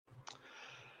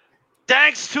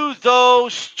Thanks to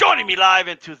those joining me live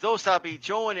and to those that'll be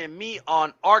joining me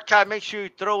on archive. Make sure you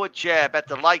throw a jab at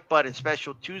the like button.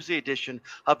 Special Tuesday edition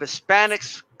of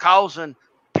Hispanics Causing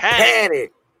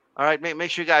Panic. All right, make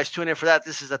sure you guys tune in for that.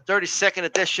 This is the 32nd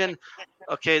edition.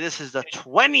 Okay, this is the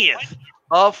 20th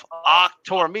of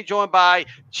October. Me joined by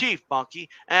Chief Monkey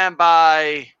and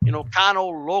by, Cano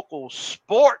Local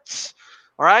Sports.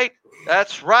 All right,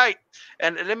 that's right.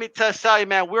 And let me tell you,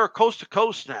 man, we're coast to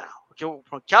coast now. Okay,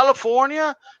 from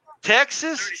California,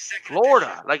 Texas,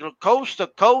 Florida, like coast to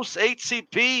coast,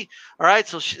 HCP. All right,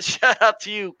 so shout out to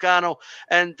you, Cano.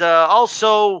 And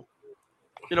also,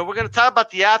 we're going to talk about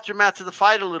the aftermath of the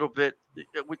fight a little bit.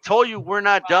 We told you we're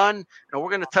not done, and we're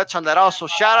going to touch on that also.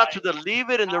 Shout out to the Leave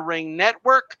It in the Ring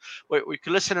Network, where we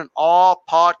can listen on all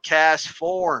podcast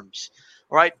forums.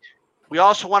 All right, we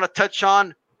also want to touch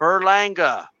on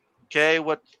Berlanga. Okay,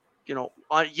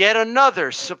 on yet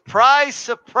another surprise,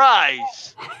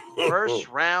 first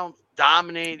round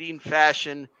dominating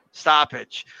fashion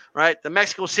stoppage. Right, the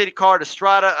Mexico City card,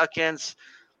 Estrada against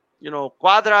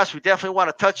Cuadras. We definitely want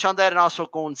to touch on that, and also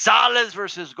Gonzalez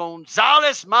versus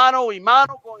Gonzalez, mano y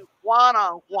mano, going Juan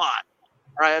on Juan.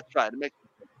 All right, that's right.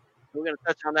 We're going to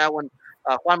touch on that one.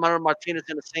 Juan Manuel Martinez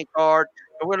in the same card,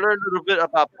 and we're going to learn a little bit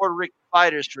about Puerto Rican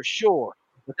fighters for sure.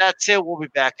 With that said, we'll be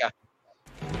back after.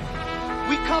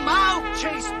 We come out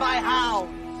chased by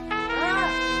hounds.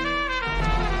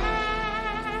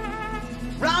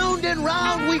 Round and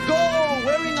round we go,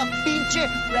 wearing a pinche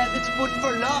rabbit's foot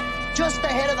for luck, just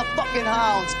ahead of the fucking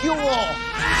hounds. ¿Qué hubo?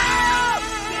 ¡Ah!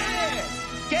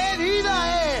 ¡Qué vida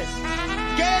es!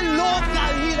 ¡Qué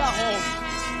loca vida, home!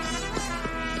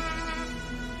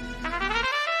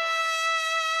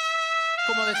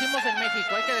 Como decimos en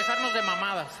México, hay que dejarnos de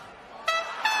mamadas.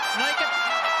 No hay que...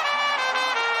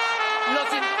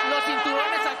 Los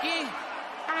cinturones aquí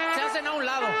se hacen a un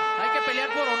lado. Hay que pelear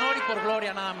por honor y por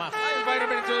gloria nada más. I invite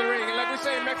him into the ring, and like we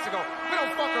say in Mexico, we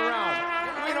don't fuck around.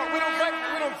 We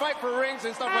don't fight for rings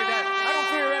and stuff like that. I don't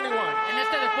fear anyone. En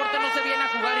este deporte no se viene a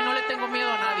jugar y no le tengo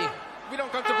miedo a nadie. We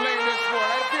don't come to play in this sport.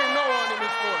 I fear no one in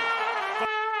this sport.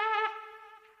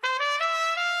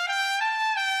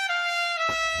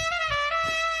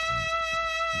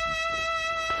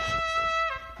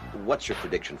 What's your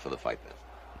prediction for the fight, then?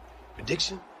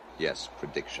 Prediction? Yes,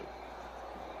 prediction.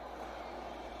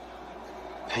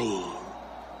 Pain.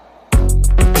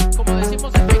 Como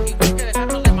decimos en México, hay que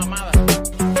dejarnos de mamadas.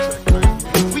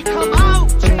 We come out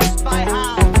chased by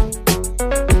hounds.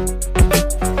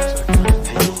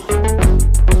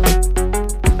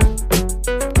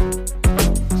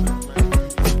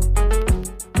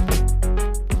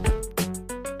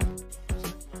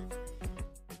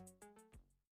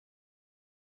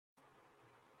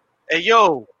 Hey,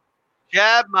 yo,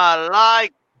 jab my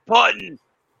like button.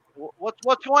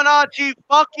 What's going on, Chief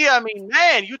Monkey? I mean,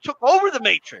 man, you took over the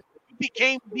Matrix. You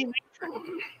became the Matrix. What's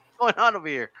going on over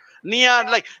here? Neon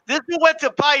Light. This dude went to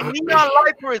buy neon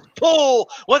light for his pool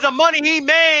with the money he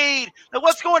made. And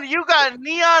what's going on? You got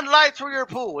neon lights for your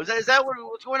pool. Is that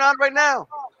what's going on right now?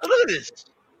 Look at this.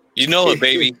 You know it,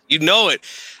 baby. You know it.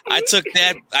 I took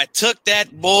that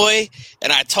boy,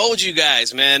 and I told you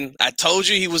guys, man. I told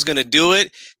you he was going to do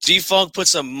it. G-Funk put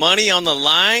some money on the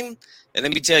line. And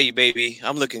let me tell you, baby,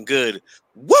 I'm looking good.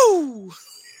 Woo!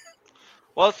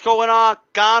 What's going on,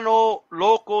 Cano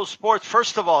Local Sports?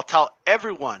 First of all, tell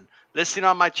everyone listening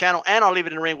on my channel, and I'll leave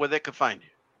it in the ring where they can find you.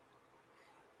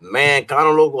 Man,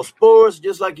 Cano Local Sports,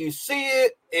 just like you see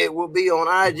it, it will be on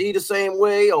IG the same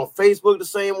way, on Facebook the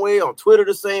same way, on Twitter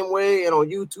the same way, and on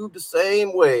YouTube the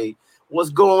same way.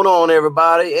 What's going on,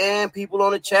 everybody, and people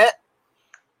on the chat?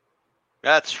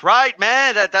 That's right,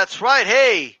 man. That's right.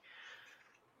 Hey.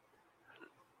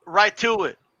 Right to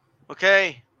it,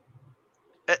 okay?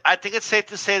 I think it's safe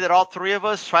to say that all three of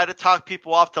us try to talk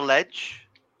people off the ledge.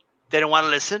 They don't want to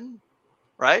listen,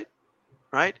 right?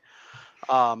 And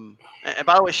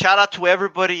by the way, shout out to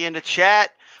everybody in the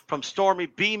chat, from Stormy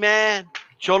B-Man,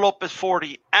 Joe Lopez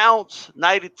 40 ounce,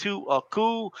 92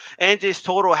 Aku, NJ's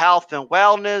Total Health and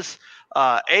Wellness,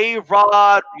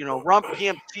 A-Rod, Rump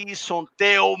PMT,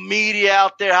 Sondeo Media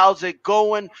out there. How's it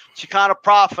going? Chicana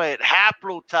Prophet,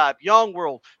 Haplotype, Young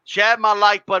World. Jab my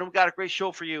like button. We got a great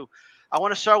show for you. I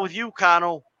want to start with you,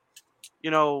 Cano.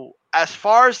 As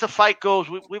far as the fight goes,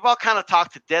 we've all kind of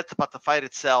talked to death about the fight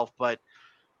itself, but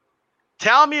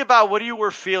tell me about what you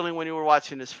were feeling when you were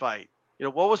watching this fight.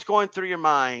 What was going through your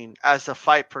mind as the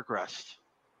fight progressed?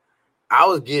 I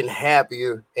was getting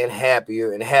happier and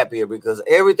happier and happier because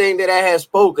everything that I had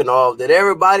spoken of, that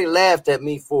everybody laughed at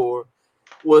me for,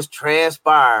 was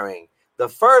transpiring. The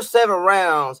first 7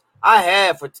 rounds I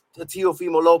had for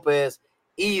Teofimo Lopez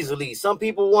easily. Some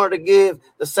people wanted to give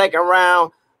the second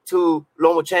round to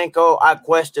Lomachenko. I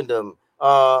questioned them.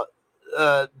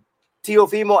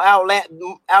 Teofimo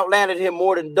outlanded him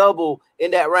more than double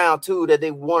in that round two that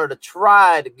they wanted to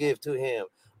try to give to him.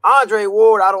 Andre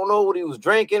Ward, I don't know what he was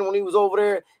drinking when he was over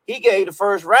there. He gave the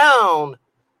first round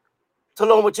to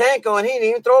Lomachenko, and he didn't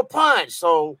even throw a punch.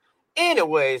 So,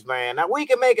 anyways, man, now we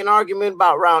can make an argument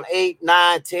about round 8,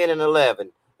 9, 10, and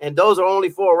 11. And those are only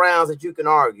 4 rounds that you can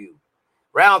argue.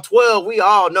 Round 12, we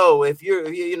all know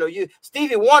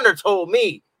Stevie Wonder told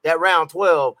me that round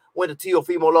 12 went to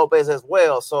Teofimo Lopez as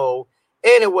well. So,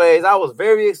 anyways, I was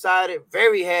very excited,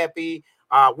 very happy.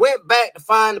 I went back to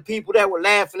find the people that were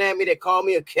laughing at me that called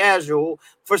me a casual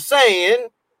for saying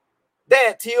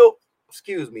that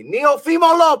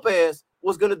Teofimo Lopez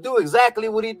was going to do exactly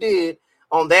what he did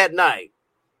on that night.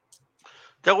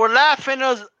 They were laughing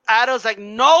at us like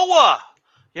Noah.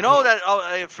 You know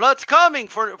that flood's coming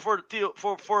for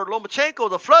Lomachenko.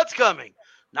 The flood's coming.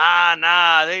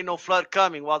 Nah, there ain't no flood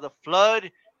coming. Well, the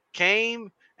flood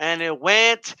came and it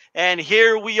went, and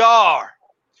here we are.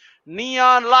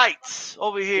 Neon lights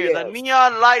over here. Yes. The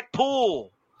neon light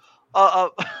pool.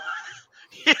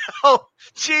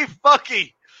 Chief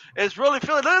Bucky is really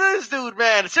feeling. Look at this dude,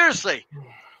 man. Seriously.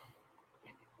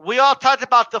 We all talked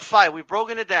about the fight. We've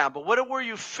broken it down. But what were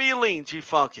you feeling, Chief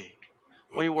Funky,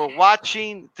 when you were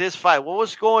watching this fight? What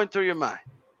was going through your mind?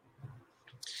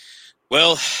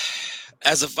 Well,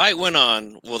 as the fight went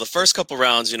on, the first couple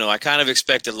rounds, I kind of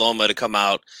expected Loma to come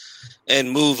out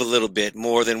and move a little bit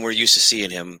more than we're used to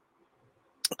seeing him.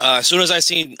 As soon as I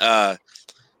seen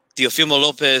Teofimo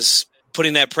Lopez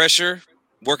putting that pressure,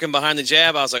 working behind the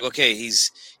jab, I was like, okay,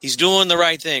 he's doing the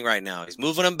right thing right now. He's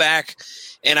moving him back.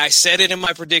 And I said it in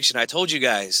my prediction. I told you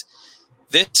guys,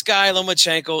 this guy,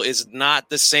 Lomachenko, is not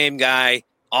the same guy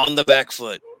on the back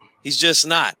foot. He's just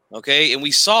not, okay? And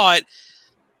we saw it.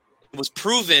 It was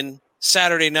proven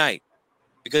Saturday night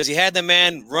because he had the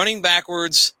man running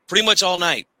backwards pretty much all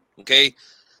night, okay?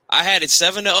 I had it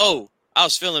 7-0. I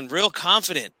was feeling real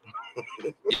confident.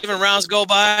 Even rounds go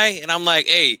by, and I'm like,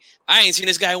 hey, I ain't seen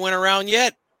this guy win a round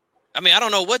yet. I mean, I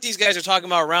don't know what these guys are talking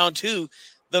about round 2.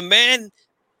 The man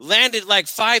landed like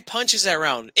 5 punches that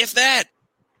round, if that.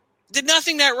 Did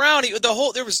nothing that round.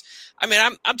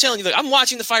 I'm telling you, look, I'm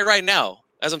watching the fight right now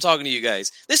as I'm talking to you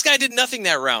guys. This guy did nothing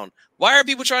that round. Why are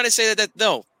people trying to say that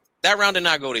no, that round did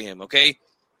not go to him, okay?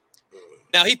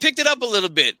 Now, he picked it up a little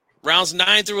bit, rounds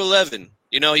 9 through 11.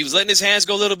 He was letting his hands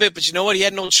go a little bit, but you know what? He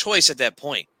had no choice at that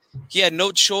point. He had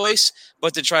no choice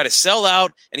but to try to sell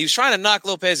out, and he was trying to knock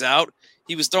Lopez out.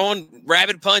 He was throwing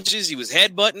rabid punches. He was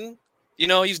headbutting. He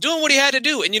was doing what he had to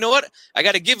do. And you know what? I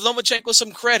got to give Lomachenko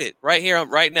some credit right here,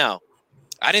 right now.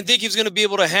 I didn't think he was going to be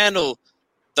able to handle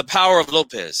the power of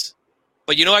Lopez.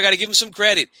 But, I got to give him some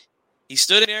credit. He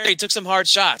stood in there. He took some hard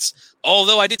shots.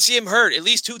 Although I did see him hurt at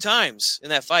least 2 times in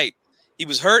that fight. He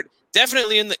was hurt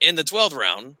definitely in the 12th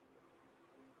round.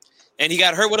 And he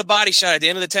got hurt with a body shot at the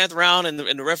end of the 10th round, and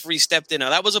the referee stepped in. Now,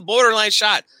 that was a borderline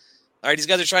shot. All right, these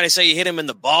guys are trying to say he hit him in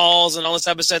the balls and all this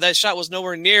type of stuff. That shot was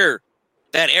nowhere near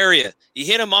that area. He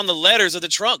hit him on the letters of the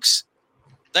trunks.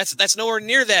 That's nowhere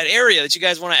near that area that you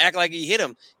guys want to act like he hit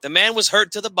him. The man was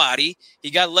hurt to the body. He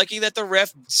got lucky that the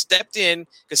ref stepped in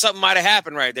because something might have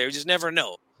happened right there. You just never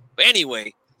know. But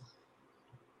anyway,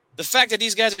 the fact that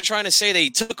these guys are trying to say that he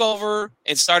took over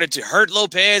and started to hurt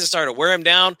Lopez and started to wear him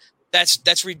down,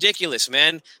 that's ridiculous,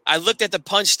 man. I looked at the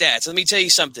punch stats. Let me tell you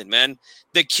something, man.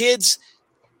 The kids'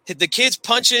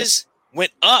 punches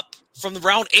went up from the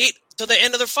round 8 to the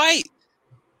end of the fight.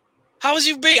 How is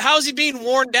he being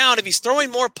worn down if he's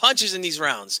throwing more punches in these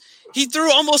rounds? He threw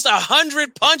almost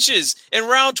 100 punches in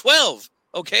round 12,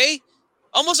 okay?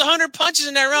 Almost 100 punches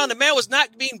in that round. The man was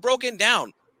not being broken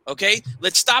down, okay?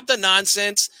 Let's stop the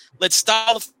nonsense. Let's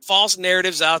stop the false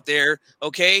narratives out there,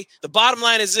 okay? The bottom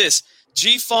line is this.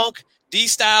 G-Funk,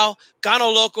 D-Style, Cano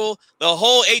Local, the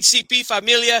whole HCP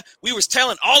familia, we was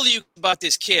telling all of you about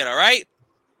this kid, all right?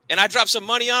 And I dropped some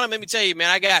money on him. Let me tell you, man,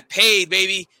 I got paid,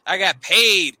 baby. I got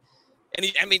paid. And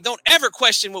don't ever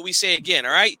question what we say again,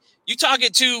 all right? You talking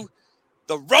to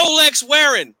the Rolex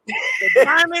wearing, the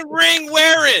diamond ring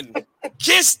wearing,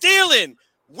 kiss stealing,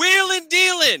 wheeling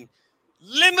dealing,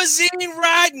 limousine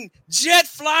riding, jet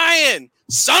flying,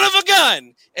 son of a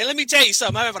gun. And let me tell you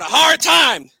something, I'm having a hard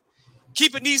time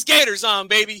keeping these gators on,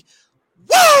 baby.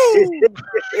 Woo!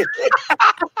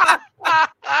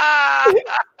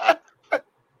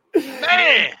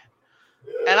 Man.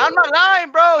 And I'm not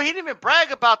lying, bro. He didn't even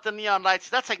brag about the neon lights.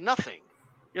 That's like nothing.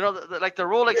 Like the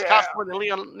Rolex costume and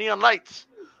the neon lights.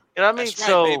 You know what I mean? That's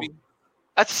right, baby.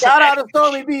 Shout out to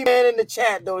Stormy B, man, in the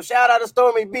chat, though. Shout out to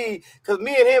Stormy B, because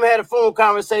me and him had a phone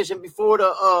conversation before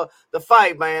the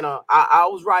fight, man. I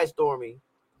was right, Stormy.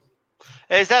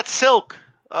 Hey, is that Silk?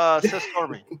 Says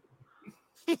Stormy.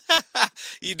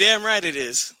 You damn right it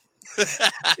is.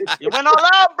 He went all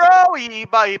out, bro. He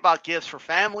bought gifts for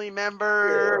family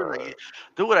members. Yeah. Like,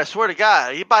 dude, I swear to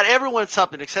God, he bought everyone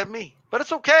something except me. But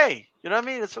it's okay. You know what I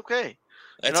mean? It's okay.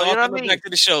 That's all coming back to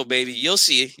the show, baby. You'll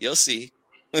see. You'll see.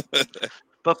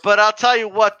 But I'll tell you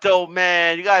what, though,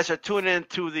 man. You guys are tuning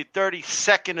into the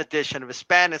 32nd edition of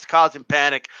Hispanics Causing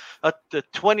Panic, the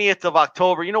 20th of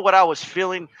October. You know what I was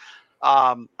feeling?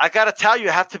 I got to tell you,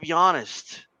 I have to be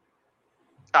honest.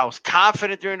 I was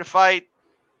confident during the fight.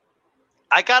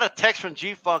 I got a text from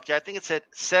G-Funk. I think it said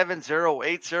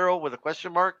 7080 with a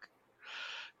question mark.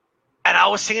 And I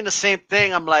was thinking the same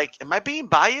thing. I'm like, am I being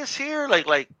biased here?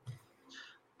 Like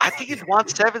I think he'd won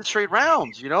 7 straight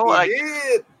rounds, you know?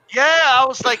 Did. Yeah, I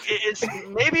was like,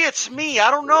 maybe it's me.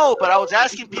 I don't know. But I was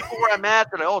asking people where I'm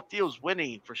at. They're like, oh, Theo's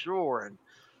winning for sure.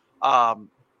 And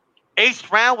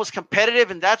 8th round was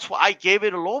competitive, and that's why I gave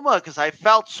it to Loma, because I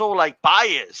felt so, like,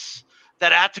 biased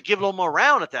that I had to give Loma a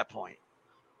round at that point,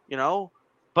 you know?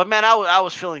 But, man, I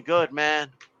was feeling good, man.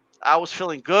 I was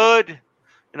feeling good.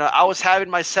 You know, I was having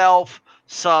myself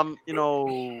some,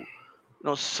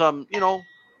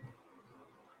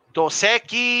 Dos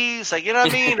Equis, like, you know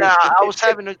what I mean? I was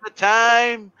having a good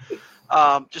time.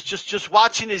 Just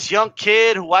watching this young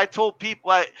kid who I told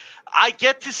people I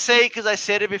get to say, because I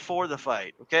said it before the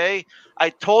fight, okay? I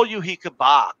told you he could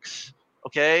box,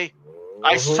 okay?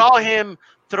 I saw him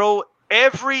throw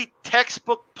every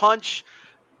textbook punch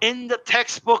in the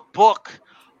textbook book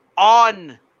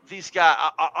on these guys,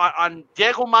 on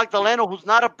Diego Magdaleno, who's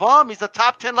not a bum. He's a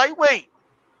top 10 lightweight.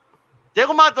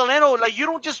 Diego Magdaleno, like, you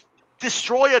don't just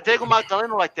destroy a Diego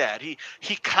Magdaleno like that. He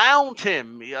clowned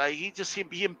him.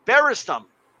 He embarrassed him.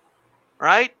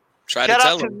 Right? Try Shout to out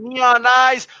tell to him. Neon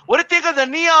Eyes. What do you think of the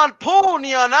Neon Pool,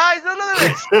 Neon Eyes? Look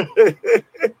at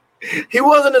this. He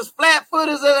wasn't as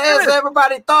flat-footed as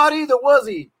everybody thought either, was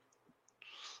he?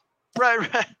 Right.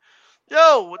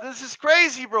 Yo, this is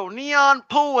crazy, bro. Neon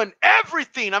Pool and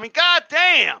everything. I mean,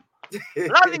 goddamn. A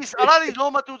lot of these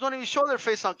Loma dudes don't even show their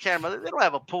face on camera. They don't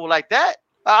have a pool like that.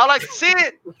 I like to see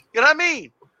it. You know what I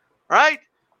mean? Right?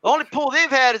 The only pool they've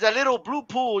had is that little blue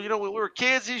pool, you know, when we were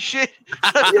kids and shit.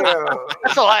 Yeah.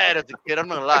 That's all I had as a kid. I'm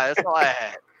not going to lie. That's all I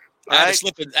had. I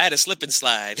had a slip and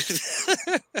slide.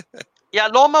 Yeah,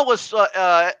 Loma was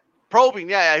probing.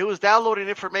 Yeah, he was downloading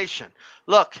information.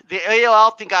 Look, the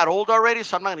AOL thing got old already,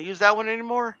 so I'm not going to use that one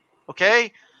anymore.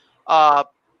 Okay?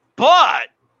 But,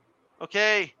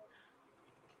 okay,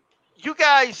 you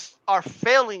guys are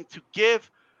failing to give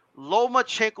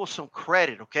Lomachenko some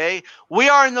credit, okay? We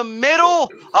are in the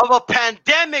middle of a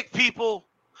pandemic, people.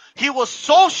 He was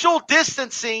social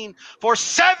distancing for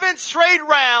 7 straight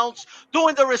rounds,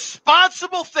 doing the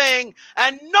responsible thing,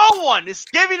 and no one is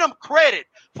giving him credit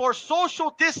for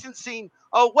social distancing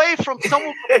away from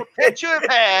someone who potentially have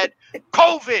had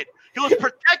COVID. He was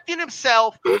protecting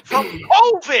himself from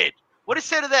COVID. What do you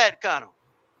say to that, Cano?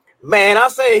 Man, I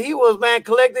say he was,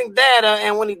 collecting data,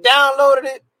 and when he downloaded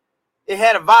it, it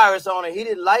had a virus on it. He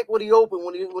didn't like what he opened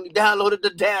when he downloaded the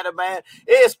data, man.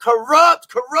 It's corrupt.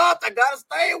 I gotta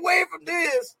stay away from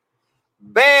this.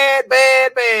 Bad.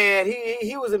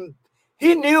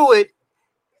 He knew it.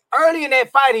 Early in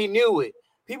that fight, he knew it.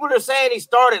 People are saying he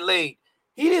started late.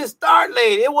 He didn't start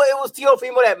late. It was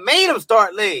Teofimo that made him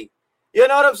start late. You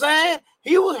know what I'm saying?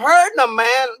 He was hurting him,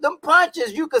 man. Them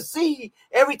punches, you could see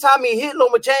every time he hit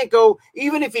Lomachenko,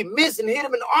 even if he missed and hit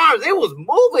him in the arms, it was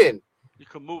moving. You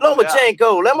can move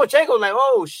Lomachenko was like,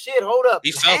 oh, shit, hold up.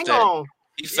 He felt Hang that. on.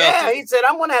 He felt it. He said,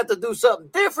 I'm going to have to do something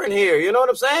different here. You know what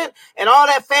I'm saying? And all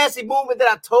that fancy movement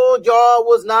that I told y'all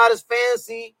was not as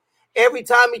fancy. Every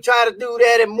time he tried to do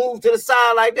that and move to the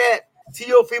side like that,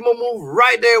 Teofimo moved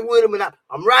right there with him. And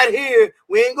I'm right here.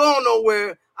 We ain't going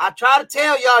nowhere. I try to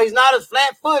tell y'all he's not as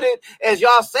flat-footed as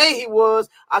y'all say he was.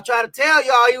 I try to tell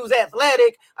y'all he was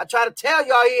athletic. I try to tell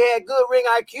y'all he had good ring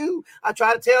IQ. I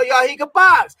try to tell y'all he could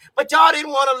box. But y'all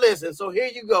didn't want to listen. So here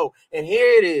you go. And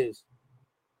here it is.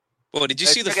 Boy, did you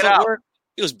see the footwork?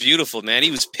 It was beautiful, man.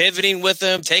 He was pivoting with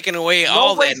him, taking away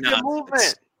all that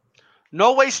nonsense.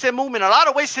 No wasted movement. A lot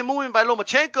of wasted movement by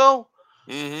Lomachenko.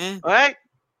 Mm-hmm. All right?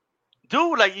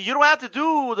 Dude, like, you don't have to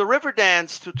do the river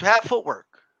dance to have footwork.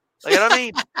 Like, you know what I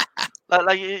mean?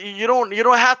 Like you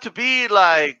don't have to be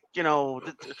like, you know,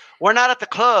 we're not at the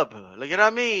club. Like, you know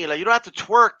what I mean? Like, you don't have to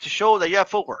twerk to show that you have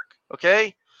footwork.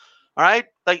 Okay? All right?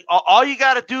 Like, all you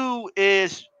got to do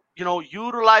is, you know,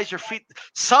 utilize your feet.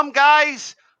 Some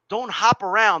guys don't hop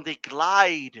around. They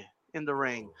glide. in the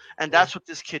ring. And that's what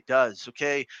this kid does,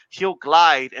 okay? He'll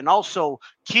glide, and also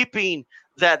keeping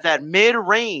that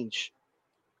mid-range,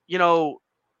 you know.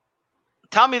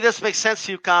 Tell me this makes sense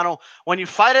to you, Cano. When you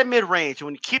fight at mid-range,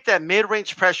 when you keep that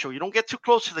mid-range pressure, you don't get too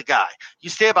close to the guy. You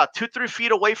stay about 2-3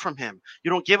 feet away from him.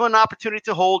 You don't give him an opportunity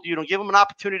to hold. You don't give him an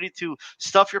opportunity to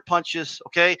stuff your punches,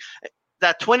 okay?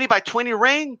 That 20 by 20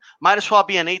 ring might as well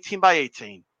be an 18 by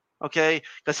 18, okay?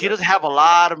 Because he doesn't have a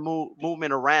lot of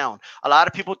movement around. A lot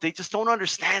of people, they just don't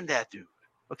understand that, dude.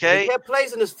 Okay. He kept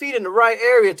placing his feet in the right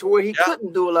area to where he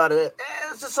couldn't do a lot of that.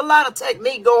 It's just a lot of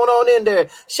technique going on in there.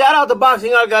 Shout out to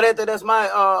Boxing Algarete. That's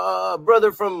my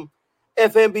brother from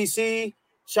FNBC.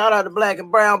 Shout out to Black and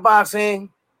Brown Boxing.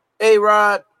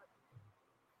 A-Rod.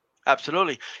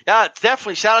 Absolutely. Yeah,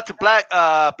 definitely. Shout out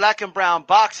to Black and Brown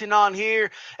Boxing on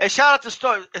here. And shout out to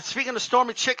Storm. Speaking of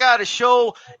Stormy, check out his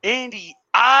show in the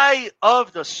Eye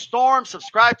of the Storm.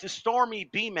 Subscribe to Stormy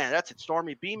B-Man. That's it,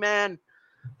 Stormy B-Man.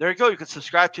 There you go. You can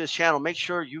subscribe to his channel. Make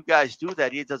sure you guys do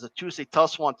that. He does a Tuesday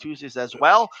tussle on Tuesdays as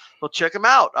well. So check him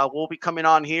out. We'll be coming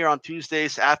on here on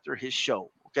Tuesdays after his show.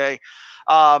 Okay.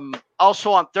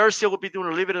 Also on Thursday, we'll be doing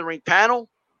a Leave It in the Ring panel.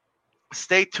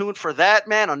 Stay tuned for that,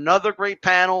 man. Another great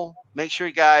panel. Make sure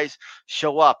you guys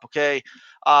show up. Okay.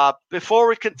 Before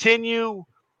we continue,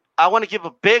 I want to give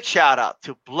a big shout out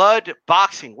to Blood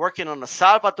Boxing, working on the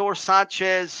Salvador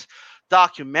Sanchez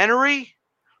documentary.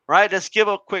 Right, let's give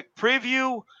a quick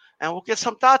preview, and we'll get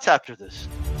some thoughts after this.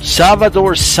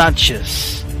 Salvador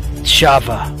Sanchez,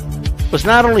 Chava, was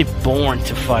not only born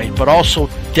to fight, but also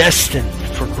destined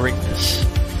for greatness.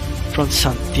 From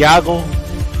Santiago,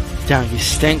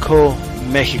 Tangistenco,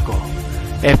 Mexico,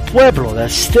 a pueblo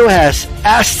that still has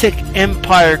Aztec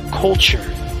Empire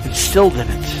culture instilled in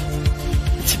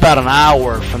it. It's about an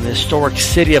hour from the historic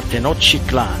city of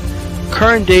Tenochtitlan,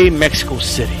 current-day Mexico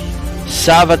City.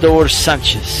 Salvador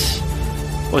Sanchez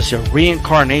was a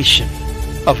reincarnation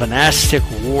of an Aztec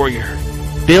warrior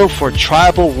built for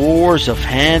tribal wars of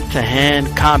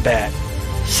hand-to-hand combat.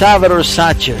 Salvador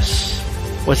Sanchez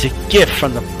was a gift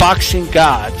from the boxing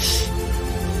gods,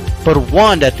 but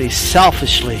one that they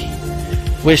selfishly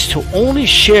wished to only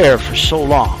share for so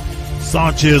long.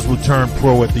 Sanchez would turn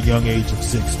pro at the young age of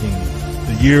 16.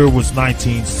 The year was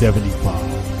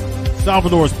 1975.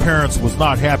 Salvador's parents was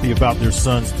not happy about their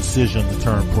son's decision to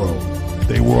turn pro.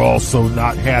 They were also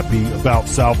not happy about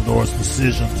Salvador's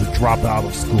decision to drop out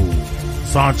of school.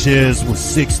 Sanchez was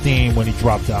 16 when he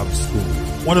dropped out of school.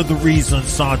 One of the reasons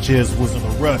Sanchez was in a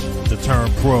rush to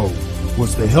turn pro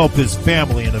was to help his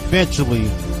family, and eventually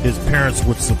his parents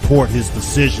would support his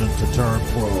decision to turn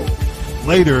pro.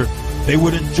 Later, they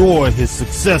would enjoy his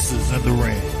successes in the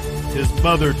ring. His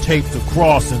mother taped a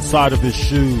cross inside of his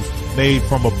shoes made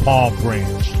from a palm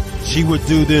branch. She would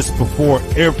do this before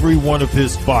every one of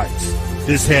his fights.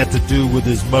 This had to do with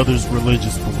his mother's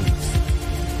religious beliefs.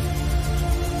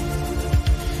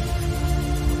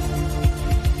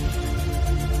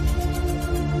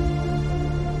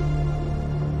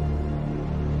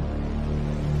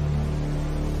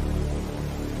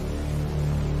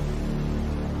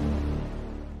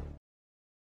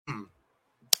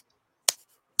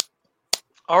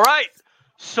 All right.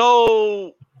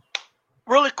 So,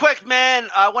 really quick, man,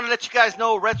 I want to let you guys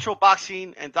know retro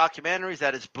boxing and documentaries.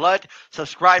 That is Blood.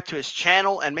 Subscribe to his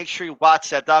channel and make sure you watch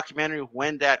that documentary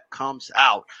when that comes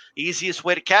out. Easiest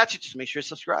way to catch it, just make sure you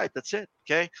subscribe. That's it.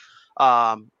 Okay.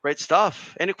 Great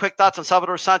stuff. Any quick thoughts on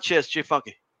Salvador Sanchez, G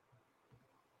Funky?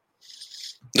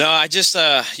 No, I just,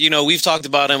 we've talked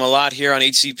about him a lot here on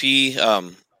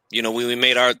HCP. We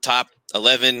made our top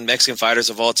 11 Mexican fighters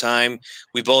of all time.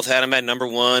 We both had him at number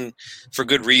one for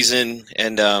good reason.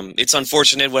 And it's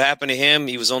unfortunate what happened to him.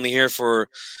 He was only here for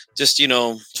just,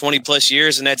 20 plus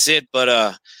years and that's it.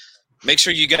 But make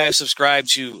sure you guys subscribe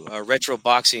to retro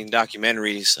boxing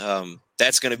documentaries.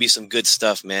 That's going to be some good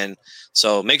stuff, man.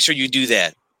 So make sure you do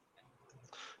that.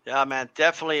 Yeah, man,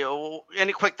 definitely.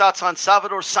 Any quick thoughts on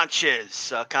Salvador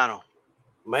Sanchez, Cano?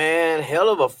 Man, hell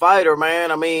of a fighter,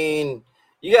 man. I mean,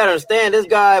 you got to understand this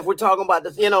guy, if we're talking about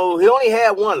this, he only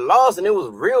had one loss, and it was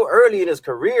real early in his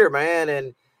career, man.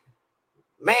 And,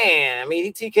 man, I mean,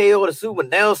 he TKO'd a Super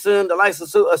Nelson, the likes of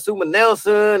Super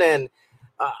Nelson, and,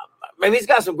 he's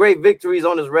got some great victories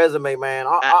on his resume, man.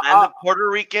 And the Puerto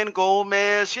Rican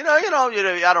Gomez, I don't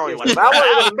really want to. I wasn't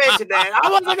going to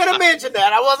mention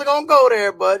that. I wasn't going to go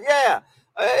there, but, yeah.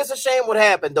 It's a shame what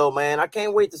happened, though, man. I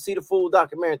can't wait to see the full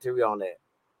documentary on that.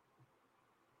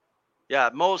 Yeah,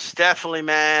 most definitely,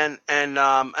 man. And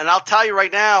I'll tell you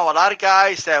right now, a lot of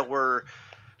guys that were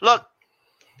 – look,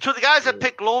 To the guys that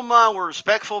picked Loma and were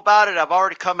respectful about it, I've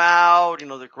already come out.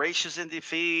 They're gracious in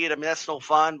defeat. I mean, that's no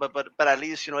fun, but at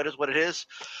least it is what it is.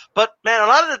 But man, a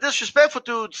lot of the disrespectful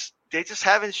dudes, they just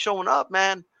haven't shown up,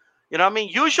 man. I mean,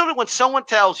 usually when someone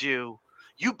tells you,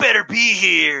 you better be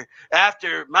here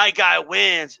after my guy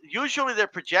wins, usually they're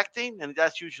projecting, and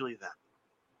that's usually them.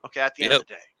 Okay, at the end of the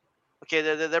day. Okay,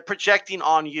 they're projecting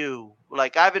on you.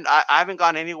 Like I haven't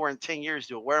gone anywhere in 10 years,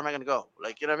 dude. Where am I gonna go?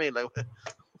 Like, you know what I mean? Like,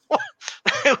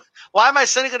 why am I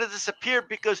suddenly gonna disappear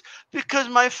because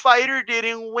my fighter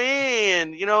didn't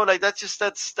win? Like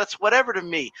that's whatever to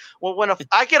me. Well, when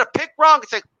I get a pick wrong,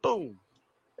 it's like boom,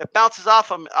 it bounces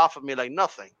off of me like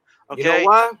nothing. Okay, you know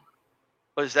why?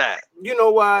 What is that? You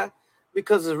know why?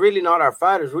 Because it's really not our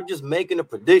fighters. We're just making a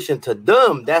prediction to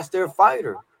them. That's their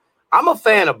fighter. I'm a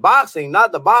fan of boxing,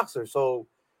 not the boxer. So,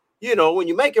 when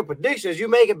you make your predictions, you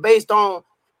make it based on,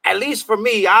 at least for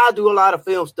me, I do a lot of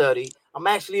film study. I'm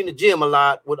actually in the gym a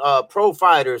lot with pro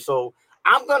fighters. So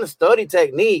I'm going to study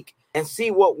technique and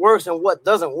see what works and what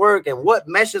doesn't work and what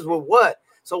meshes with what.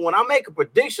 So when I make a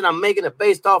prediction, I'm making it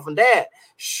based off of that.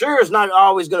 Sure, it's not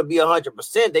always going to be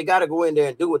 100%. They got to go in there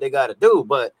and do what they got to do.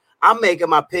 But I'm making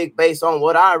my pick based on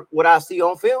what I see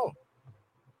on film.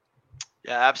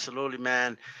 Yeah, absolutely,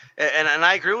 man. And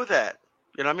I agree with that.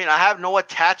 You know what I mean? I have no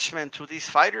attachment to these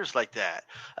fighters like that.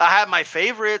 I have my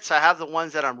favorites. I have the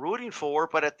ones that I'm rooting for.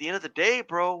 But at the end of the day,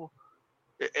 bro,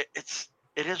 it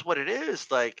is what it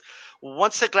is. Like,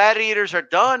 once the gladiators are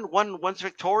done, one's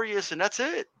victorious, and that's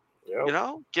it.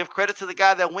 Yep. Give credit to the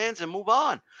guy that wins and move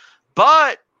on.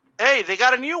 But, hey, they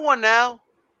got a new one now.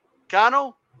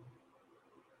 Cano.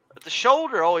 At the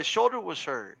shoulder. Oh, his shoulder was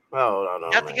hurt. Oh, no,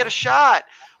 you have to get a shot.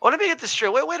 Oh, let me get this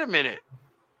straight. Wait a minute.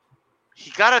 He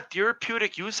got a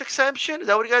therapeutic use exemption? Is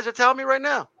that what you guys are telling me right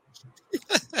now?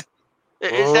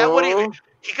 Is that what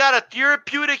he got a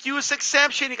therapeutic use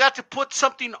exemption? He got to put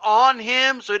something on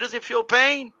him so he doesn't feel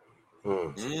pain?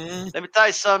 Let me tell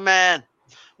you something, man.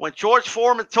 When George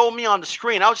Foreman told me on the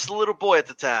screen, I was just a little boy at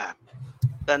the time,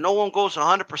 that no one goes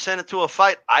 100% into a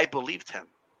fight, I believed him.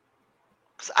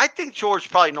 Because I think George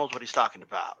probably knows what he's talking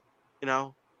about.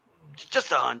 It's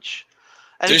just a hunch.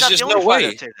 And there's just no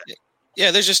way.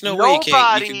 Yeah, there's just no way you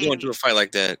can go into a fight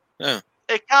like that. Yeah.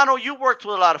 Hey, Cano, you worked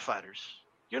with a lot of fighters.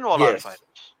 You know a lot of fighters.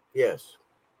 Yes.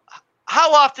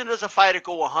 How often does a fighter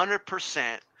go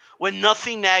 100% with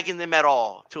nothing nagging them at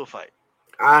all to a fight?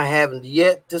 I haven't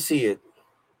yet to see it.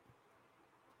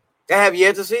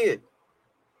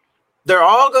 They're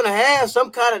all going to have some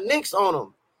kind of nicks on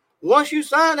them. Once you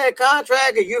sign that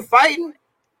contract and you're fighting,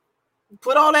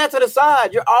 put all that to the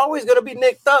side. You're always going to be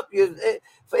nicked up.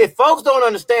 If folks don't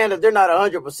understand that they're not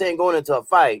 100% going into a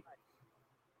fight,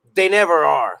 they never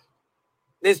are.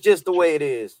 It's just the way it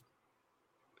is.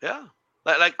 Yeah.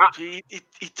 He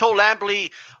told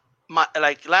Lampley,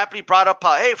 Lampley brought up,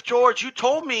 hey, George, you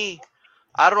told me,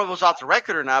 I don't know if it was off the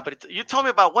record or not, but you told me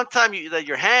about one time that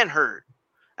your hand hurt,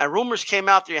 and rumors came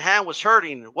out that your hand was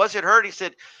hurting. Was it hurt? He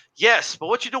said, yes. But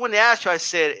what you do when they asked you? I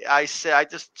said, I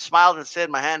just smiled and said,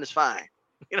 my hand is fine.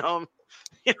 Because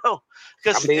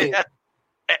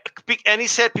and he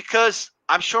said, because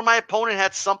I'm sure my opponent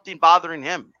had something bothering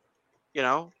him.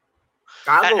 I'll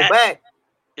go back.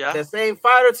 Yeah. That same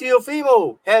fighter,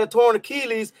 Teofimo, had a torn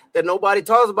Achilles that nobody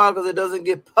talks about because it doesn't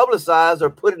get publicized or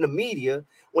put in the media.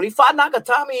 When he fought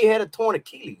Nakatami, he had a torn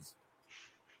Achilles.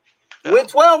 Yeah. Went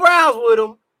 12 rounds with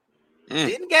him.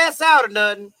 Didn't gas out or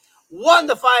nothing. Won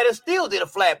the fight and still did a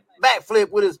flat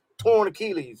backflip with his torn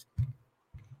Achilles.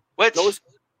 Which,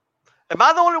 am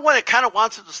I the only one that kind of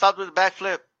wants him to stop with the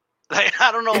backflip? Like,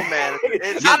 I don't know, man.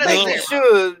 I think he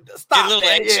should stop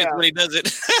that. When he does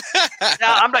it.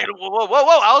 Now, I'm like, whoa.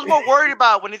 I was more worried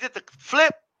about when he did the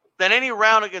flip than any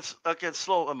round against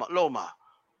Loma.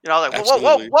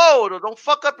 Whoa, don't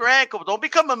fuck up your ankle. Don't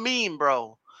become a meme,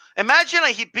 bro. Imagine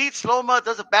he beats Loma,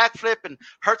 does a backflip and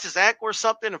hurts his ankle or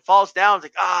something and falls down.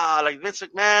 It's like Vince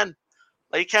McMahon.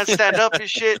 Like, he can't stand up and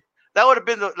shit. That would have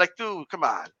been dude, come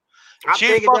on. I'm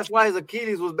thinking that's why his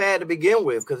Achilles was bad to begin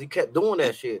with, because he kept doing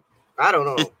that shit. I don't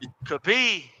know. Could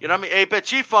be. You know what I mean? Hey, but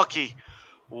Chief Funky,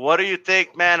 what do you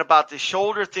think, man, about the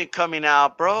shoulder thing coming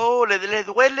out, bro? Le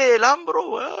duele el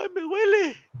hombro. Ay, me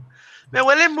duele. Me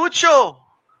duele mucho.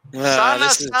 Sana,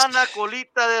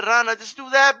 colita de rana. Just do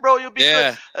that, bro. You'll be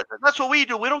good. That's what we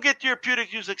do. We don't get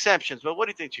therapeutic use exemptions. But what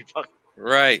do you think, Chief Funky?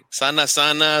 Right. Sana,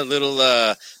 little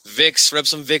Vicks, rub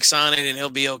some Vicks on it, and he'll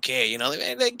be okay.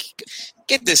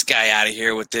 Get this guy out of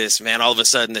here with this, man. All of a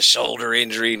sudden, the shoulder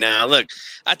injury. Now, look,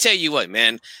 I tell you what,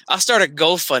 man. I'll start a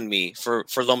GoFundMe for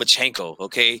Lomachenko.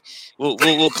 Okay, we'll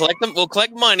collect them. We'll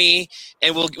collect money,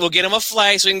 and we'll get him a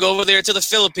flight so we can go over there to the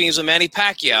Philippines with Manny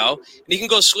Pacquiao, and he can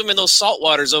go swim in those salt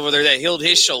waters over there that healed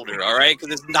his shoulder. All right,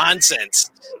 because it's nonsense.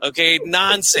 Okay,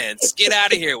 nonsense. Get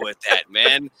out of here with that,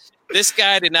 man. This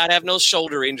guy did not have no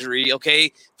shoulder injury.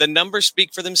 Okay, the numbers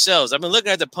speak for themselves. I've been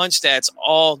looking at the punch stats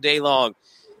all day long.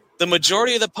 The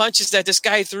majority of the punches that this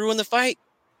guy threw in the fight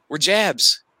were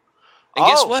jabs. And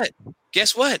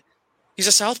Guess what? He's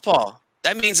a southpaw.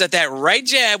 That means that right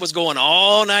jab was going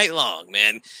all night long,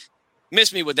 man.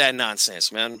 Miss me with that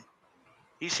nonsense, man.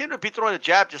 He seemed to be throwing a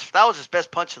jab. That was his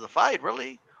best punch of the fight,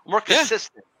 really. More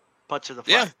consistent punch of the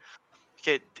fight. Yeah.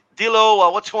 Okay, D'Lo,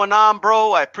 what's going on,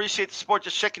 bro? I appreciate the support.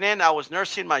 Just checking in. I was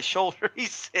nursing my shoulder, he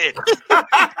said.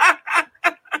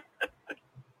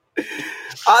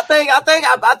 I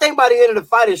think by the end of the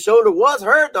fight, his shoulder was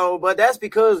hurt though, but that's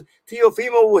because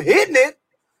Teofimo was hitting it,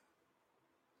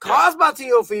 caused by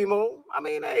Teofimo. I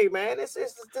mean, hey man, this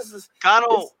is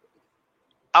Cano.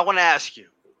 I want to ask you.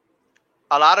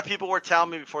 A lot of people were telling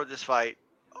me before this fight,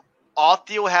 all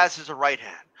Theo has is a right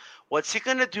hand. What's he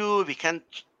gonna do if he can't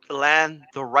land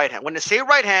the right hand? When they say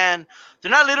right hand,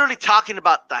 they're not literally talking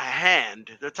about the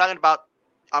hand. They're talking about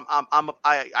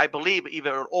I believe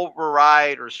either an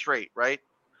override or straight, right?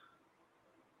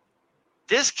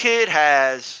 This kid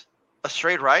has a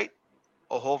straight right,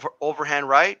 a overhand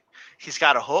right. He's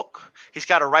got a hook. He's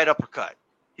got a right uppercut.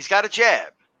 He's got a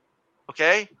jab.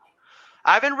 Okay?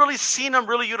 I haven't really seen him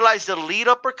really utilize the lead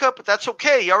uppercut, but that's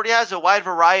okay. He already has a wide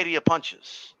variety of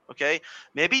punches. Okay?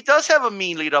 Maybe he does have a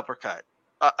mean lead uppercut.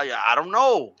 I don't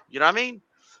know. You know what I mean?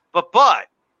 But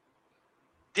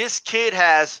this kid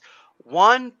has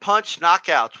one punch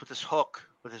knockouts with his hook,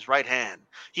 with his right hand.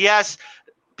 He has.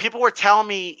 People were telling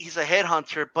me he's a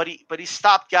headhunter, but he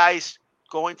stopped guys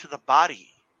going to the body.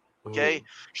 Okay,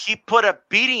 he put a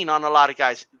beating on a lot of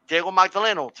guys. Diego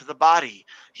Magdaleno to the body.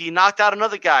 He knocked out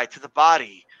another guy to the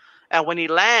body. And when he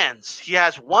lands, he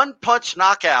has one punch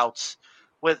knockouts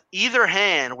with either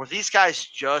hand where these guys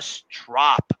just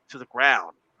drop to the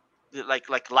ground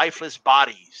like lifeless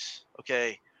bodies.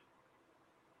 Okay.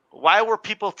 Why were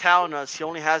people telling us he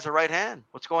only has a right hand?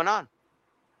 What's going on?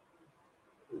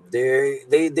 They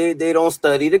don't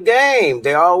study the game.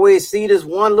 They always see this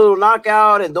one little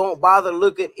knockout and don't bother to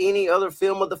look at any other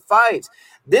film of the fights.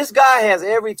 This guy has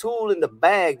every tool in the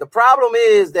bag. The problem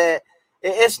is that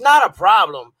it's not a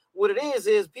problem. What it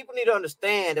is people need to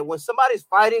understand that when somebody's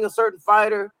fighting a certain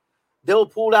fighter, they'll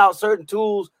pull out certain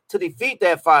tools to defeat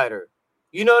that fighter.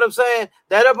 You know what I'm saying?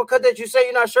 That uppercut that you say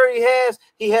you're not sure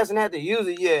he hasn't had to use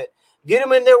it yet. Get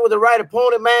him in there with the right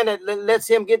opponent, man, that lets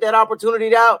him get that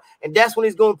opportunity out, and that's when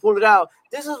he's going to pull it out.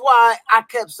 This is why I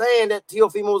kept saying that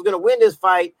Teofimo was going to win this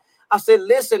fight. I said,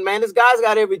 listen, man, this guy's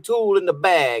got every tool in the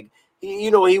bag.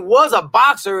 He was a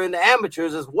boxer in the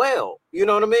amateurs as well. You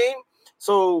know what I mean?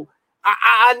 So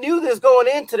I knew this going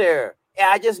into there. And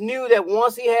I just knew that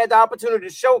once he had the opportunity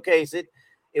to showcase it,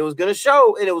 it was going to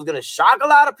show, and it was going to shock a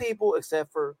lot of people,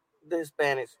 except for the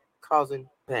Hispanics, causing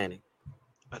panic.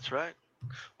 That's right.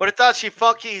 But Itachi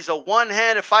Funky, he's a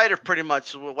one-handed fighter, pretty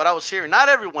much, what I was hearing. Not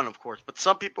everyone, of course, but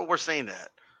some people were saying that.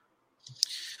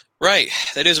 Right.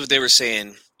 That is what they were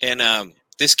saying. And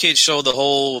this kid showed the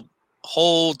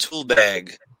whole tool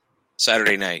bag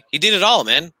Saturday night. He did it all,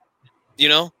 man. You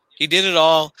know, he did it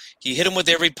all. He hit him with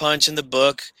every punch in the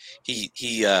book. He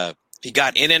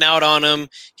got in and out on him.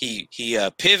 He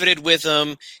pivoted with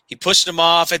him. He pushed him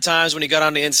off at times when he got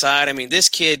on the inside. I mean, this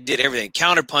kid did everything.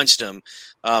 Counter-punched him.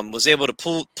 Was able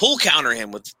to pull counter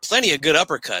him with plenty of good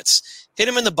uppercuts. Hit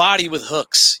him in the body with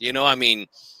hooks. You know, I mean,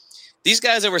 these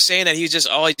guys that were saying that he just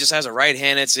has a right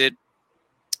hand, that's it.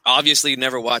 Obviously,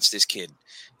 never watched this kid.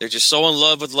 They're just so in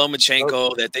love with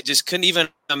Lomachenko that they just couldn't even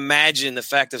imagine the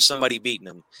fact of somebody beating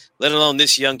him, let alone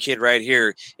this young kid right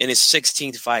here in his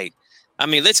 16th fight. I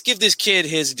mean, let's give this kid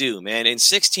his due, man. In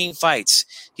 16 fights,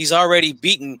 he's already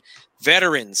beaten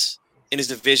veterans in his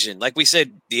division. Like we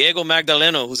said, Diego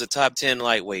Magdaleno, who's a top 10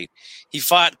 lightweight. He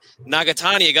fought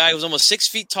Nagatani, a guy who's almost 6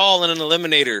 feet tall and an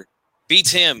eliminator,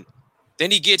 beats him.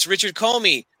 Then he gets Richard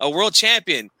Comey, a world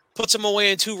champion, puts him away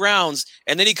in 2 rounds,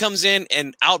 and then he comes in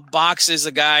and outboxes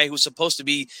a guy who's supposed to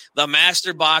be the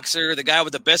master boxer, the guy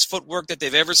with the best footwork that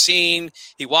they've ever seen.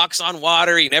 He walks on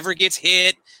water. He never gets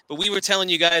hit. But we were telling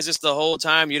you guys this the whole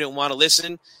time. You didn't want to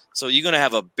listen. So you're going to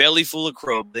have a belly full of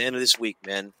crow at the end of this week,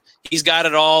 man. He's got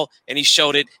it all, and he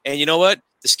showed it. And you know what?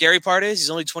 The scary part is he's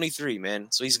only 23, man.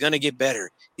 So he's going to get better.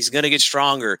 He's going to get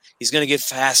stronger. He's going to get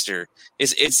faster.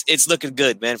 It's looking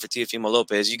good, man, for Teofimo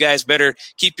Lopez. You guys better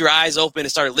keep your eyes open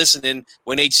and start listening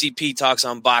when HCP talks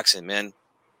on boxing, man.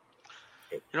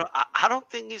 I don't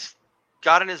think he's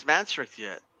gotten his man strength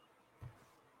yet.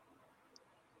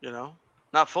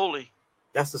 Not fully.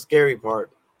 That's the scary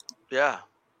part. Yeah.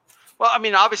 Well, I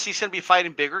mean, obviously he's going to be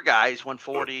fighting bigger guys,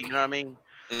 140, you know what I mean?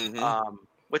 Mm-hmm.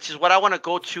 Which is what I want to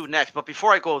go to next. But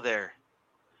before I go there,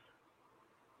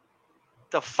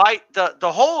 the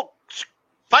whole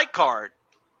fight card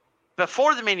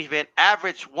before the main event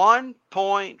averaged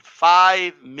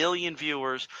 1.5 million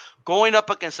viewers, going up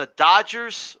against the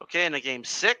Dodgers, okay, in the game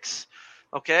 6,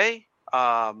 okay,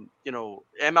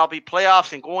 MLB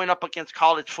playoffs, and going up against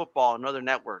college football and other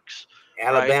networks.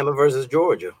 Alabama versus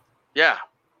Georgia. Yeah.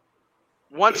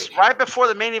 Right before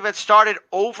the main event started,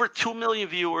 over 2 million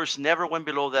viewers, never went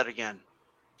below that again.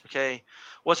 Okay.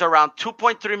 Was around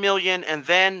 2.3 million, and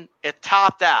then it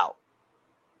topped out,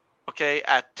 okay,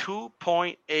 at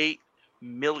 2.8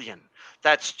 million.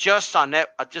 That's just on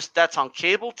that's on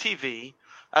cable TV.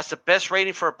 That's the best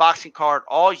rating for a boxing card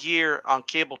all year on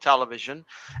cable television.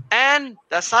 And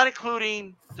that's not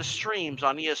including the streams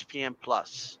on ESPN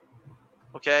Plus.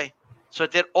 Okay? So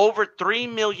it did over 3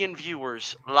 million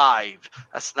viewers live.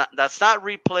 That's not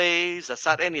replays. That's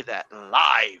not any of that.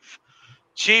 Live.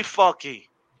 Chief Funky.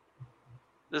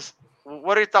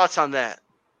 What are your thoughts on that?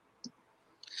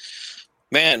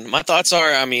 Man, my thoughts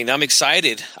are, I'm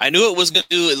excited. I knew it was going to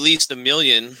do at least 1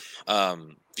 million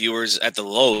viewers at the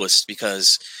lowest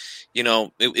because,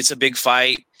 it's a big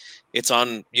fight. It's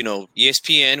on,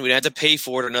 ESPN. We didn't have to pay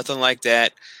for it or nothing like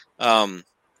that.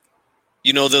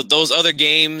 Those other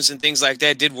games and things like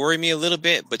that did worry me a little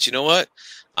bit, but you know what?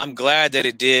 I'm glad that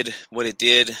it did what it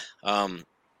did.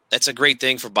 That's a great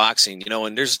thing for boxing,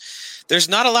 and there's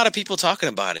not a lot of people talking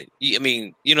about it.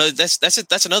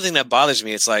 That's another thing that bothers